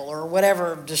the devil or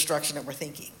whatever destruction that we're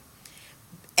thinking.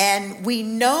 And we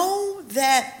know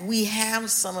that we have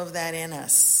some of that in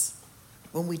us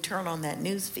when we turn on that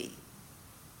news feed.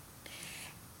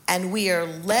 And we are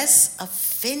less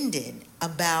offended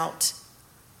about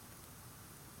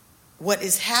what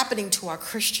is happening to our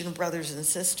Christian brothers and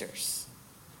sisters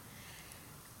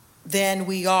than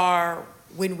we are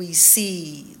when we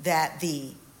see that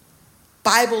the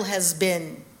Bible has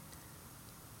been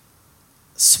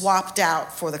swapped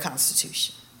out for the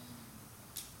Constitution.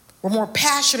 We're more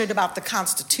passionate about the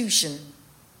Constitution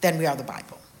than we are the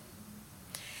Bible.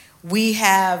 We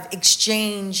have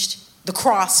exchanged the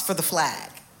cross for the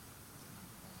flag.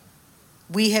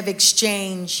 We have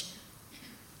exchanged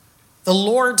the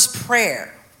Lord's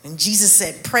Prayer. And Jesus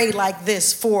said, pray like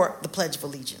this for the Pledge of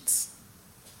Allegiance.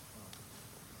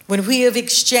 When we have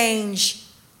exchanged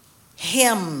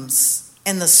hymns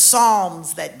and the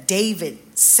psalms that David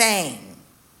sang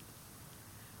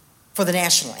for the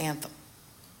national anthem.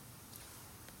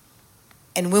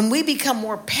 And when we become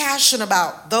more passionate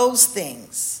about those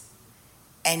things,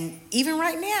 and even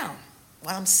right now,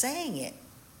 while I'm saying it,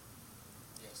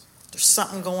 there's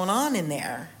something going on in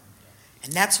there.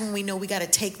 And that's when we know we got to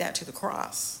take that to the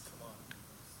cross.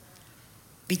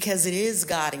 Because it is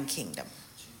God and kingdom.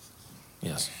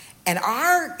 Yes. And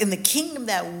in the kingdom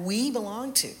that we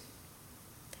belong to,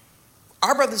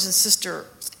 our brothers and sisters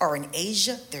are in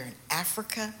Asia, they're in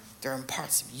Africa, they're in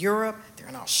parts of Europe, they're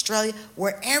in Australia,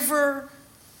 wherever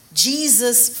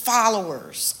Jesus'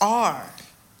 followers are.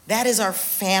 That is our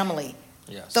family.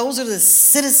 Yes. Those are the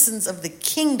citizens of the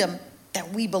kingdom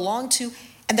that we belong to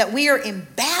and that we are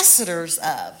ambassadors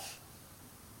of.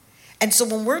 And so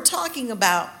when we're talking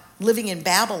about living in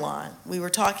Babylon. We were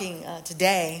talking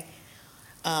today,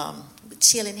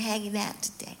 chilling, hanging out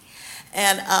today.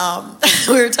 And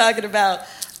we were talking about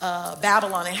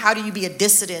Babylon and how do you be a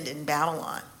dissident in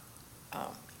Babylon.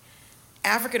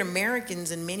 African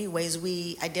Americans, in many ways,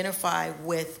 we identify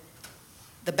with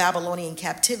the Babylonian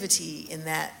captivity in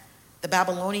that the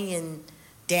Babylonian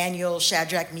Daniel,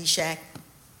 Shadrach, Meshach,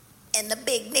 and the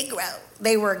big Negro,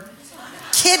 they were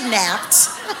kidnapped.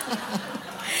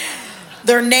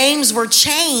 Their names were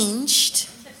changed,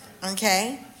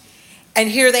 okay? And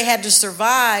here they had to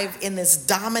survive in this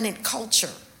dominant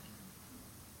culture.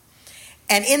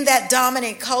 And in that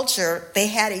dominant culture, they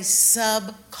had a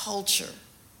subculture.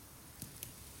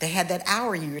 They had that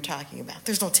hour you were talking about.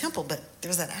 There's no temple, but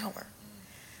there's that hour.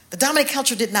 The dominant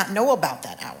culture did not know about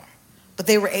that hour, but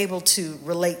they were able to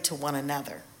relate to one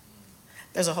another.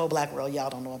 There's a whole black world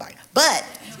y'all don't know about. But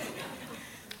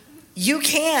you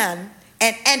can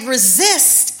and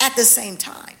resist at the same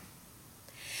time.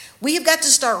 We have got to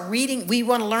start reading. We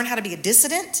want to learn how to be a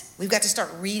dissident. We've got to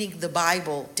start reading the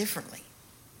Bible differently.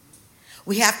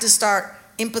 We have to start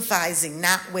empathizing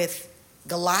not with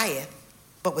Goliath,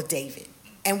 but with David.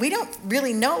 And we don't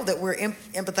really know that we're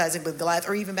empathizing with Goliath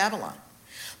or even Babylon,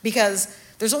 because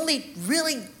there's only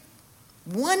really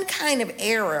one kind of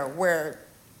era where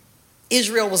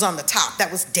Israel was on the top.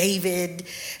 That was David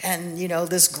and,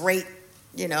 this great,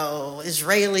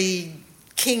 Israeli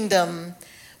kingdom.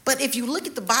 But if you look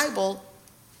at the Bible,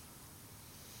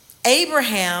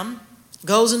 Abraham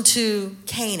goes into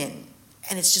Canaan,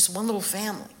 and it's just one little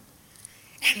family.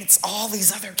 And it's all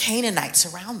these other Canaanites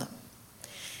around them.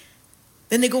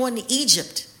 Then they go into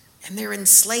Egypt, and they're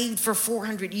enslaved for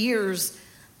 400 years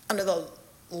under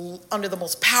the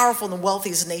most powerful and the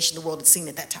wealthiest nation the world had seen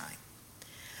at that time.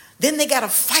 Then they got to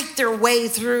fight their way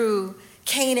through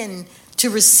Canaan to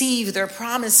receive their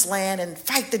promised land and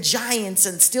fight the giants,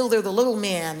 and still they're the little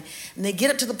man. And they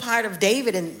get up to the part of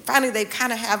David, and finally they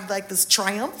kind of have like this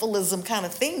triumphalism kind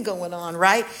of thing going on,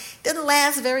 right? Doesn't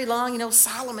last very long.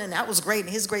 Solomon, that was great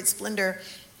in his great splendor.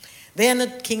 Then the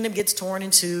kingdom gets torn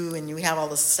in two, and you have all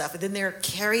this stuff. And then they're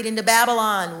carried into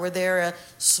Babylon, where they're a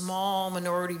small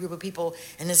minority group of people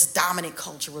in this dominant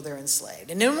culture where they're enslaved.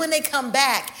 And then when they come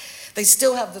back, they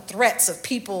still have the threats of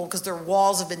people because their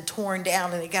walls have been torn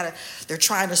down, and they're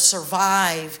trying to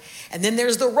survive. And then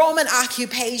there's the Roman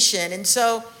occupation. And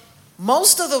so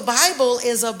most of the Bible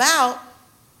is about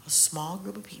a small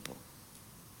group of people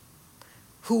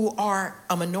who are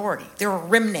a minority. They're a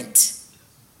remnant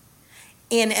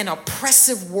in an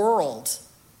oppressive world,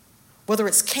 whether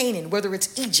it's Canaan, whether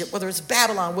it's Egypt, whether it's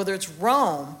Babylon, whether it's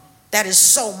Rome, that is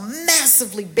so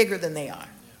massively bigger than they are.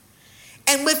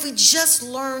 And if we just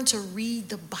learn to read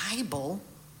the Bible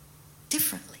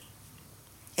differently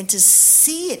and to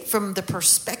see it from the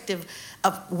perspective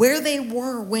of where they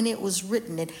were when it was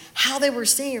written and how they were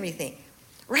seeing everything.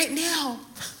 Right now,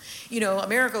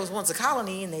 America was once a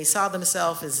colony, and they saw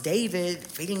themselves as David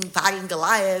fighting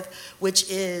Goliath, which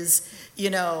is,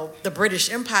 the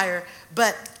British Empire.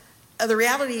 But the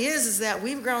reality is that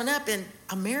we've grown up, and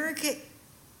America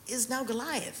is now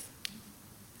Goliath.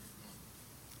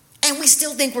 And we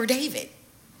still think we're David.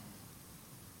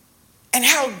 And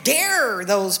how dare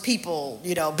those people,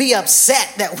 be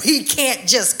upset that we can't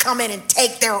just come in and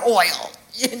take their oil,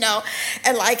 and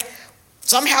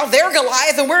somehow they're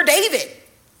Goliath and we're David.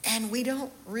 And we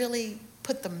don't really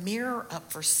put the mirror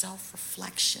up for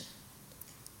self-reflection.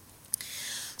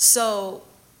 So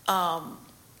I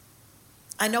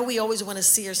know we always want to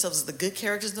see ourselves as the good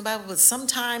characters in the Bible, but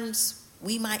sometimes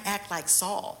we might act like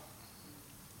Saul.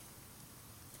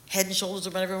 Head and shoulders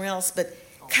above everyone else, but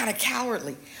kind of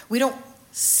cowardly. We don't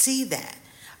see that.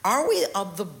 Are we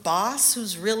of the boss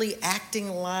who's really acting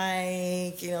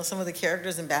like, some of the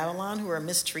characters in Babylon who are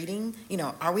mistreating?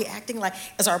 Are we acting like,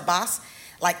 is our boss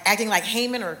acting like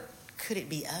Haman, or could it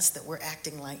be us that we're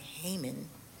acting like Haman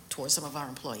towards some of our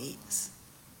employees?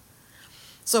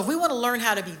 So if we want to learn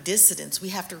how to be dissidents, we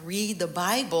have to read the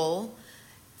Bible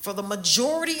for the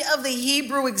majority of the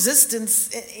Hebrew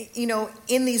existence,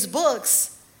 in these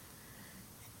books.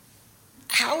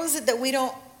 How is it that we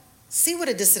don't see what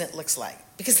a dissident looks like?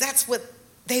 Because that's what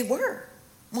they were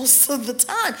most of the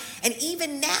time. And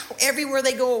even now, everywhere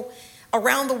they go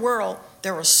around the world,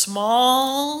 there are a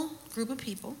small group of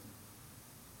people.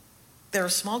 They're a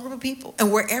small group of people.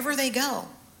 And wherever they go,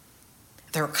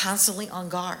 they're constantly on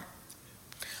guard.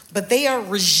 But they are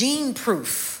regime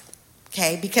proof,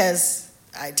 okay? Because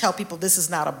I tell people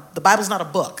the Bible's not a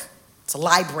book. It's a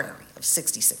library of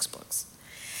 66 books.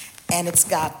 And it's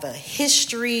got the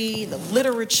history, the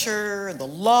literature, the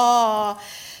law,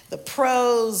 the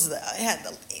prose,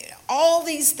 all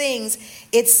these things.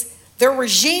 It's They're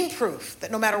regime proof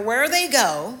that no matter where they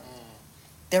go,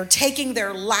 they're taking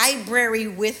their library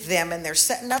with them and they're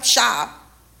setting up shop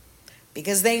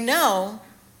because they know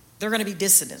they're going to be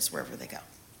dissidents wherever they go.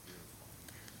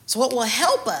 So what will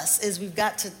help us is we've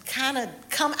got to kind of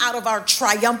come out of our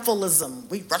triumphalism.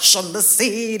 We rush on the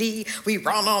city, we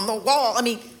run on the wall. I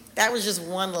mean, that was just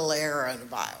one little error in the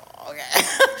Bible, okay?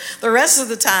 The rest of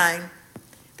the time,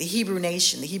 the Hebrew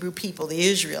nation, the Hebrew people, the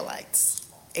Israelites,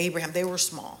 Abraham, they were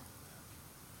small.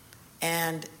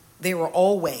 And they were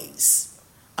always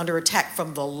under attack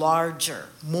from the larger,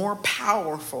 more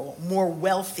powerful, more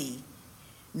wealthy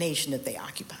nation that they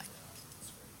occupied.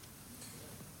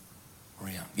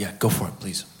 Yeah, go for it,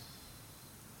 please.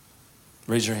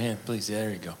 Raise your hand, please. Yeah, there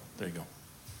you go. There you go.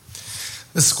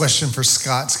 This is a question for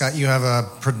Scott. Scott, you have a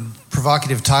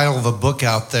provocative title of a book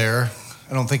out there.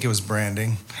 I don't think it was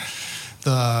branding.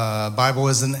 The Bible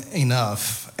isn't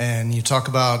enough. And you talk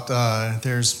about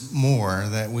there's more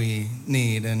that we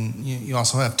need. And you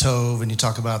also have Tove, and you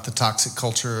talk about the toxic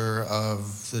culture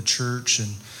of the church. And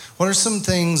what are some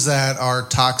things that are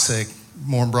toxic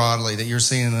more broadly that you're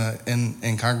seeing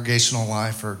in congregational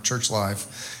life or church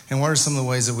life? And what are some of the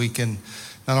ways that we can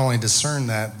not only discern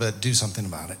that, but do something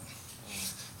about it?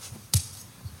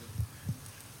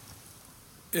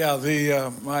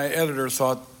 Yeah, my editor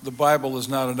thought The Bible is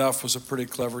Not Enough was a pretty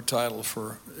clever title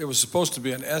for, it was supposed to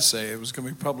be an essay. It was going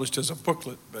to be published as a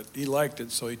booklet, but he liked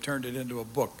it, so he turned it into a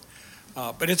book.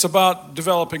 But it's about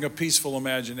developing a peaceful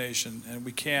imagination, and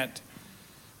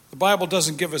the Bible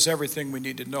doesn't give us everything we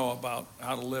need to know about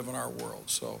how to live in our world,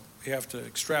 so we have to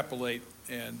extrapolate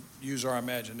and use our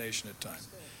imagination at times.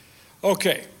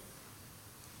 Okay.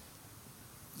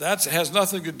 That has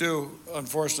nothing to do,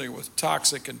 unfortunately, with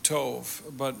toxic and Tove,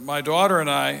 but my daughter and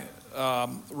I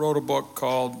wrote a book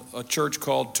called A Church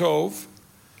Called Tove,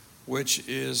 which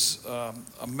is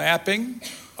a mapping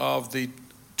of the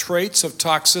traits of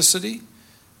toxicity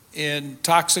in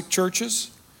toxic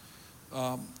churches,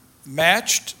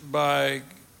 matched by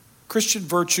Christian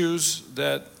virtues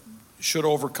that should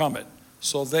overcome it.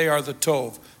 So they are the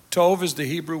Tove. Tove is the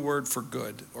Hebrew word for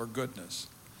good or goodness.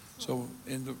 So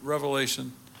in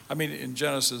in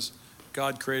Genesis,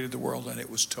 God created the world and it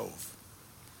was Tove.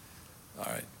 All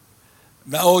right.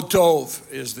 Ma'od Tov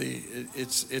is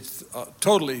it's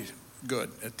totally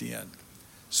good at the end.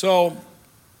 So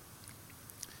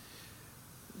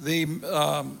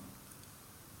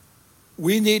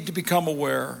we need to become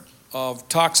aware of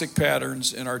toxic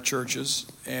patterns in our churches,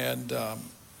 and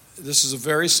this is a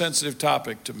very sensitive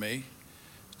topic to me,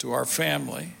 to our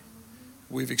family.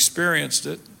 We've experienced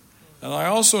it, and I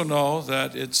also know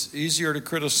that it's easier to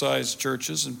criticize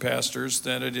churches and pastors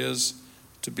than it is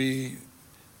to be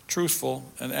truthful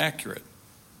and accurate.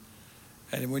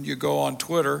 And when you go on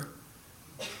Twitter,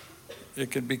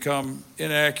 it can become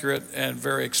inaccurate and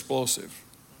very explosive.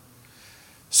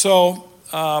 So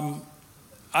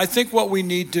I think what we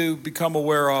need to become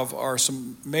aware of are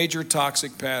some major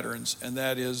toxic patterns, and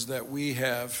that is that we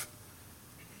have,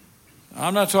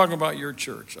 I'm not talking about your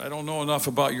church. I don't know enough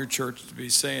about your church to be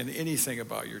saying anything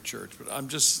about your church, but I'm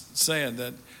just saying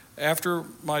that after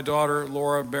my daughter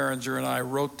Laura Berenger and I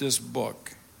wrote this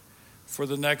book, for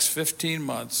the next 15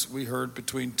 months, we heard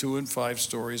between 2 and 5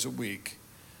 stories a week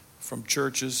from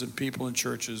churches and people in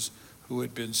churches who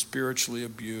had been spiritually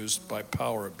abused by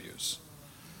power abuse.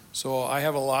 So I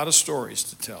have a lot of stories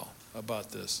to tell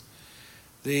about this.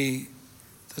 The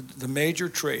major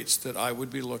traits that I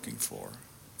would be looking for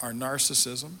are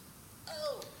narcissism,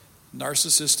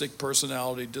 narcissistic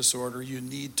personality disorder. You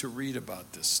need to read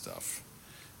about this stuff.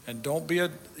 And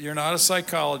you're not a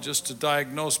psychologist to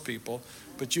diagnose people,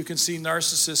 but you can see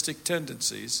narcissistic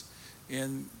tendencies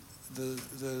in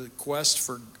the quest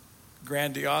for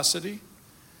grandiosity,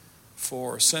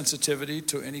 for sensitivity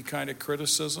to any kind of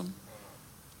criticism,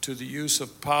 to the use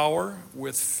of power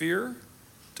with fear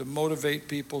to motivate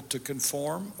people to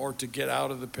conform or to get out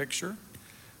of the picture.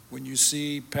 When you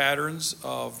see patterns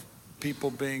of people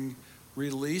being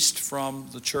released from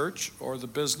the church or the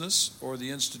business or the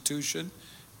institution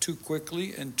too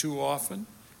quickly and too often,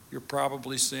 you're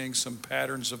probably seeing some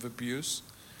patterns of abuse.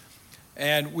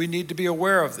 And we need to be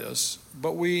aware of this,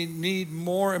 but we need,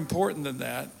 more important than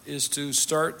that, is to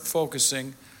start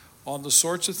focusing on the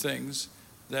sorts of things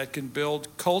that can build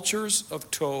cultures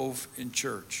of Tove in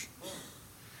church.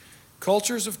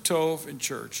 Cultures of Tove in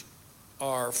church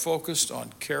are focused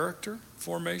on character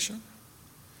formation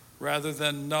rather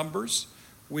than numbers.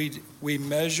 We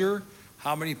measure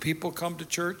how many people come to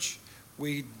church.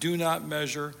 We do not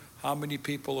measure how many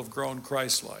people have grown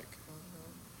Christ-like.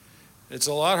 It's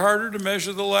a lot harder to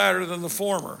measure the latter than the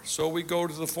former, so we go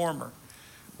to the former.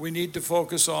 We need to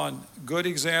focus on good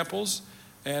examples,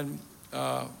 and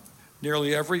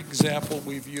nearly every example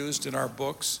we've used in our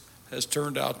books has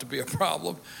turned out to be a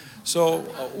problem. So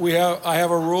I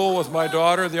have a rule with my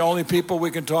daughter: the only people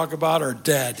we can talk about are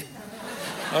dead.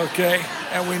 Okay?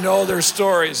 And we know their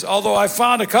stories. Although I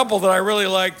found a couple that I really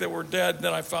liked that were dead, and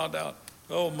then I found out,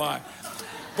 oh my.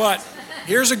 But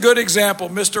here's a good example,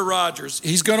 Mr. Rogers.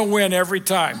 He's going to win every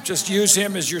time. Just use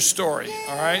him as your story,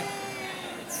 all right?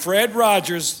 Fred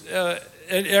Rogers,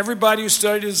 and everybody who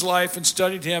studied his life and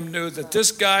studied him knew that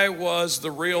this guy was the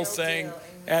real thing.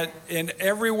 And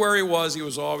everywhere he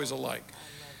was always alike.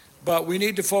 But we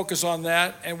need to focus on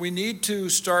that, and we need to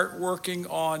start working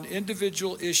on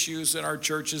individual issues in our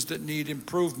churches that need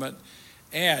improvement.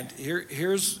 And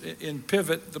here's in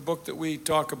Pivot, the book that we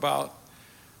talk about,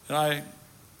 and I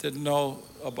didn't know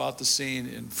about the scene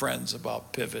in Friends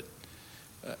about Pivot.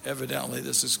 Evidently,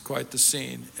 this is quite the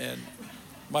scene. And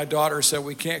my daughter said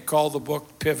we can't call the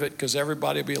book Pivot because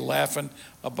everybody will be laughing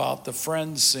about the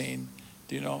Friends scene.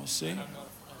 Do you know? See?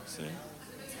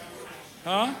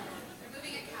 Huh?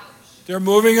 They're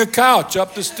moving a couch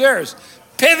up the stairs.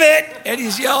 Pivot! And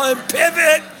he's yelling,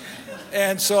 pivot!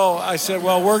 And so I said,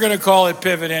 well, we're going to call it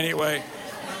Pivot anyway.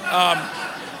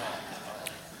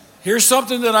 Here's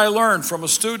something that I learned from a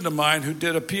student of mine who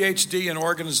did a PhD in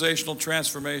organizational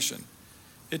transformation.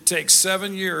 It takes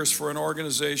 7 years for an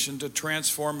organization to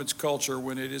transform its culture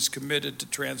when it is committed to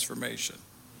transformation.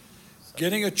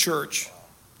 Getting a church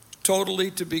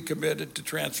totally to be committed to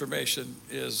transformation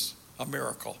is a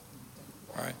miracle.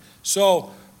 All right.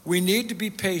 So we need to be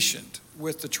patient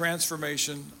with the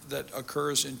transformation that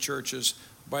occurs in churches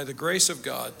by the grace of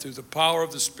God, through the power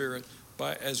of the Spirit,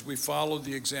 as we follow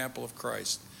the example of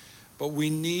Christ. But we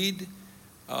need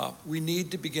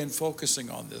to begin focusing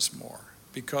on this more,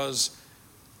 because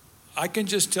I can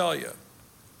just tell you,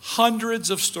 hundreds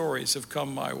of stories have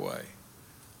come my way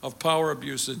of power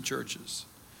abuse in churches.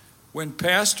 When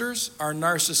pastors are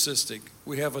narcissistic,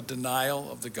 we have a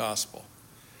denial of the gospel.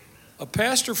 A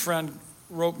pastor friend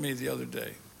wrote me the other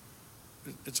day.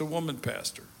 It's a woman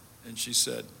pastor. And she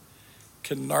said,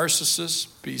 can narcissists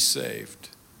be saved?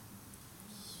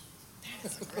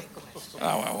 That's a great question.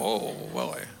 I went, oh,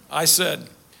 well, I said,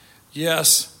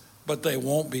 yes, but they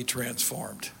won't be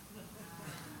transformed.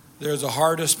 They're the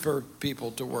hardest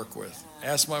people to work with.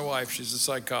 Ask my wife, she's a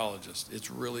psychologist.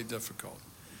 It's really difficult.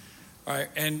 All right,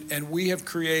 and we have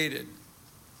created,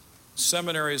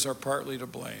 seminaries are partly to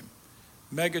blame.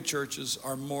 Mega churches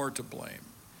are more to blame.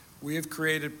 We have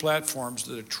created platforms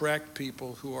that attract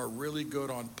people who are really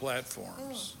good on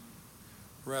platforms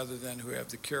rather than who have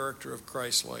the character of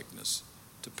Christ-likeness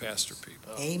to pastor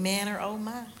people. Amen or oh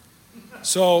my.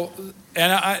 So,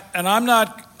 I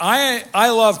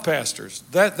love pastors.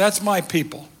 That's my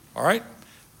people, all right?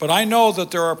 But I know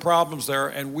that there are problems there,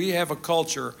 and we have a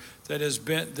culture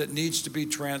that needs to be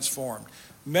transformed.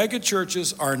 Mega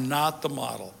churches are not the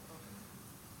model.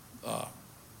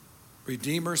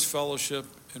 Redeemer's Fellowship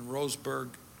in Roseburg,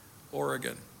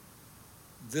 Oregon.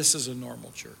 This is a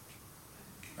normal church.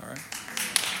 All right.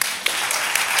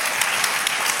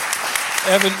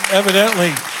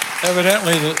 Evidently,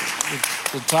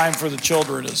 the time for the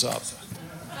children is up.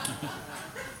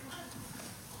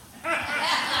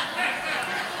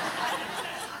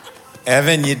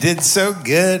 Evan, you did so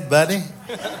good, buddy.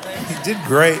 You did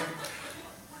great.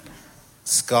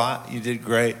 Scott, you did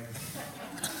great.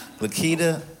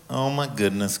 Lakita, oh my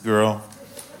goodness, girl.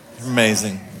 You're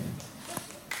amazing.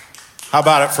 How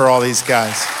about it for all these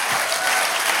guys?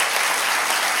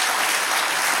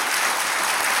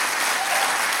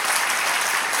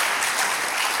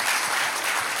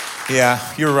 Yeah,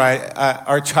 you're right.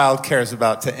 Our child care is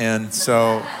about to end,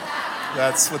 so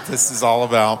that's what this is all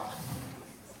about.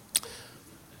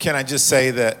 Can I just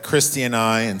say that Christy and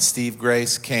I and Steve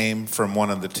Grace came from one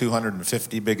of the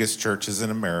 250 biggest churches in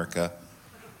America.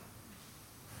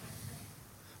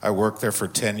 I worked there for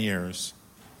 10 years.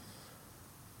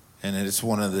 And it is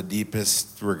one of the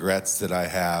deepest regrets that I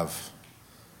have,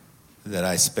 that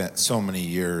I spent so many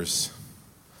years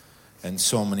and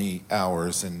so many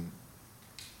hours and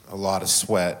a lot of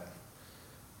sweat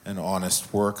and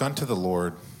honest work unto the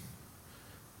Lord.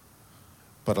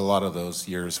 But a lot of those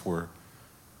years were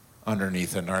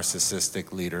underneath a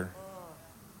narcissistic leader.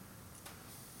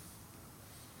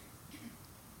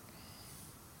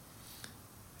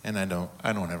 And I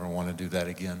don't ever want to do that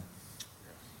again.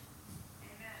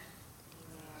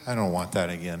 I don't want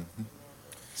that again.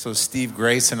 So Steve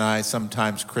Grace and I,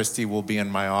 sometimes Christy will be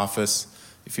in my office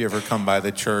if you ever come by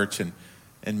the church, and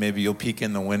maybe you'll peek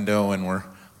in the window and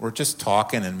we're just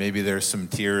talking, and maybe there's some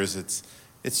tears.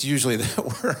 it's usually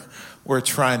that we're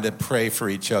trying to pray for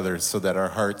each other so that our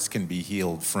hearts can be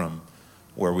healed from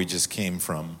where we just came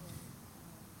from.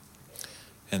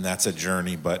 And that's a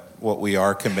journey, but what we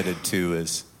are committed to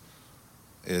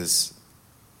is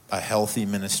a healthy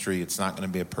ministry. It's not going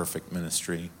to be a perfect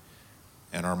ministry.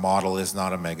 And our model is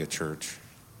not a mega church.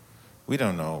 We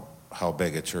don't know how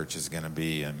big a church is going to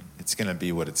be, and it's going to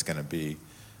be what it's going to be.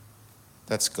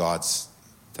 That's God's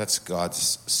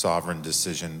sovereign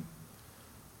decision.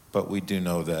 But we do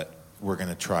know that we're going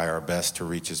to try our best to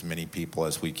reach as many people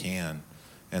as we can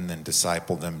and then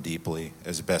disciple them deeply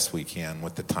as best we can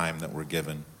with the time that we're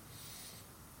given.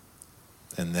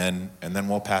 And then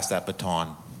we'll pass that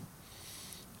baton.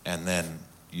 And then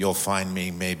you'll find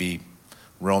me maybe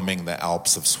roaming the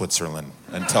Alps of Switzerland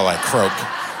until I croak.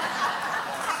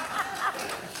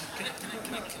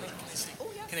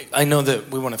 I know that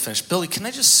we want to finish. Billy, can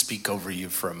I just speak over you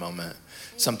for a moment?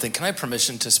 Something. Can I have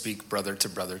permission to speak brother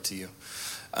to you?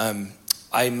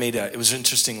 It was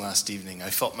interesting last evening. I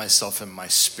felt myself in my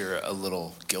spirit a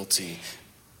little guilty.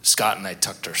 Scott and I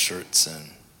tucked our shirts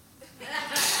in.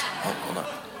 Hold on.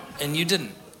 And you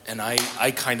didn't. And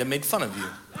I kind of made fun of you.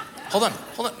 Hold on.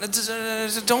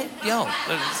 Don't yell.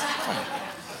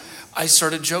 I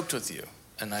joked with you.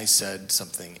 And I said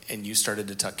something, and you started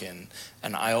to tuck in,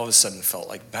 and I all of a sudden felt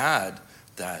like bad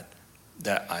that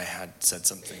I had said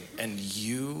something, and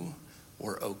you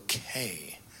were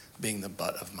okay being the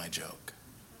butt of my joke.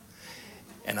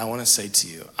 And I want to say to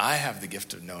you, I have the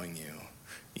gift of knowing you.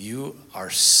 You are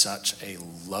such a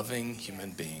loving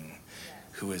human being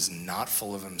who is not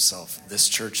full of himself. This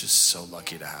church is so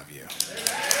lucky to have you.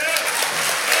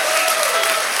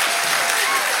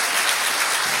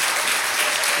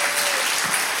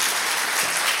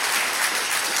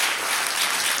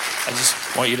 I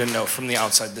just want you to know from the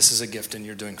outside, this is a gift and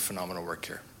you're doing phenomenal work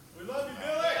here. We love you,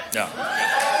 Billy. Yeah.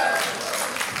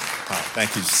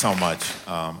 Thank you so much.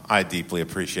 I deeply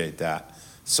appreciate that.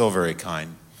 So very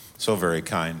kind. So very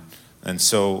kind. And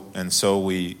so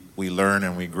we learn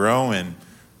and we grow and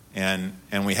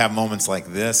we have moments like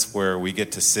this where we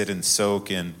get to sit and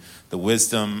soak in the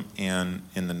wisdom and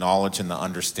in the knowledge and the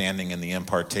understanding and the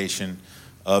impartation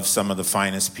of some of the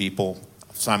finest people,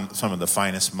 some of the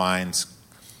finest minds,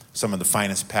 some of the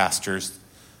finest pastors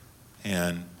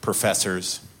and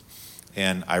professors.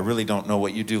 And I really don't know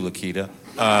what you do, Lakita.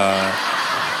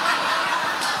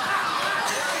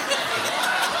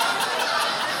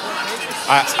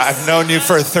 I've known you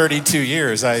for 32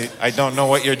 years. I don't know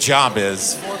what your job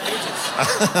is. 4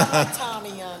 pages.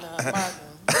 Tommy on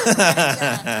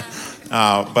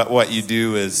but what you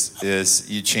do is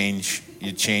you change.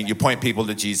 You point people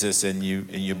to Jesus, and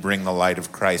you bring the light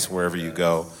of Christ wherever you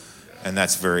go. And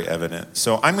that's very evident.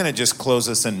 So I'm going to just close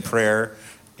us in prayer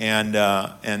and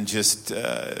just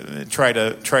try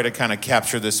to kind of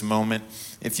capture this moment,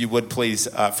 if you would please,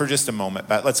 for just a moment.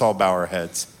 But let's all bow our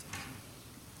heads.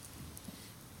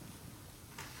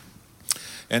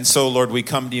 And so, Lord, we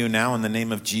come to you now in the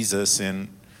name of Jesus, and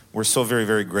we're so very,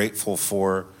 very grateful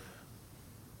for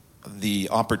the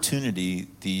opportunity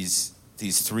these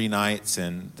 3 nights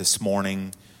and this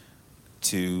morning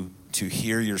to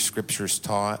hear your scriptures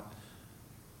taught.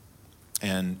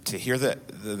 And to hear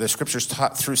the scriptures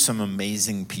taught through some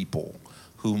amazing people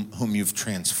whom you've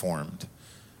transformed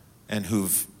and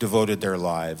who've devoted their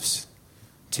lives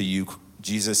to you,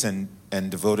 Jesus, and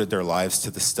devoted their lives to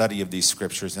the study of these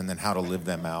scriptures and then how to live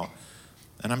them out.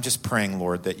 And I'm just praying,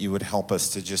 Lord, that you would help us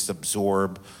to just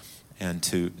absorb and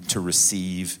to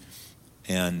receive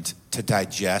and to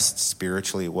digest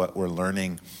spiritually what we're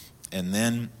learning. And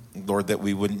then, Lord, that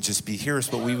we wouldn't just be hearers,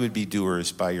 but we would be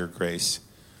doers by your grace.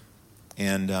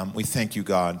 And we thank you,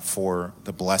 God, for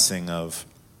the blessing of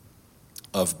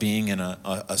being in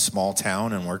a small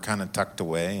town, and we're kind of tucked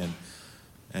away,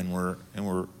 and we're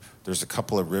there's a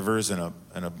couple of rivers and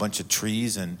a bunch of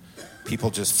trees, and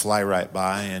people just fly right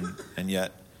by, and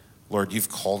yet, Lord, you've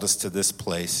called us to this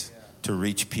place to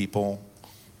reach people,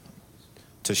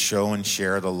 to show and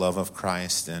share the love of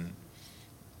Christ, and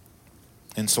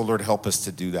so, Lord, help us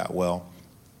to do that well.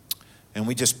 And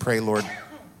we just pray, Lord,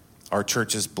 our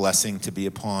church's blessing to be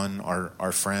upon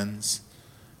our friends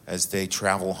as they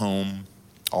travel home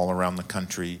all around the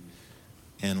country.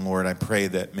 And Lord, I pray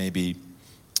that maybe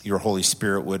your Holy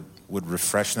Spirit would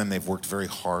refresh them. They've worked very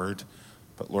hard,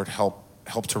 but Lord,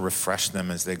 help to refresh them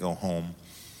as they go home.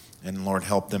 And Lord,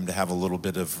 help them to have a little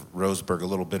bit of Roseburg, a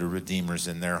little bit of Redeemers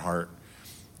in their heart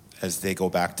as they go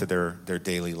back to their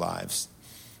daily lives.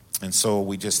 And so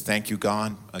we just thank you,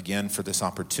 God, again for this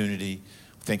opportunity.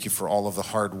 Thank you for all of the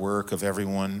hard work of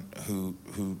everyone who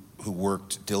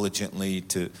worked diligently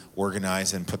to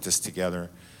organize and put this together.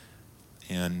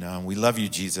 And we love you,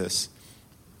 Jesus.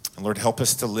 And Lord, help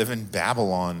us to live in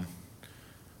Babylon.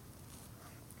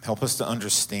 Help us to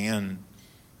understand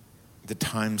the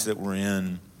times that we're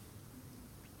in.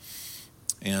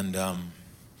 And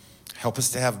help us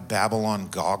to have Babylon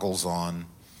goggles on.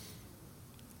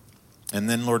 And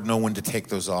then, Lord, know when to take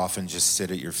those off and just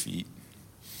sit at your feet.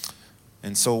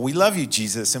 And so we love you,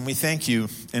 Jesus, and we thank you.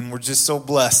 And we're just so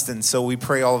blessed. And so we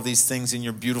pray all of these things in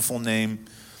your beautiful name,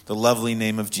 the lovely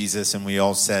name of Jesus. And we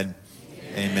all said,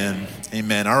 amen.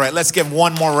 Amen. All right, let's give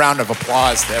one more round of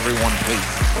applause to everyone,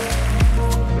 please.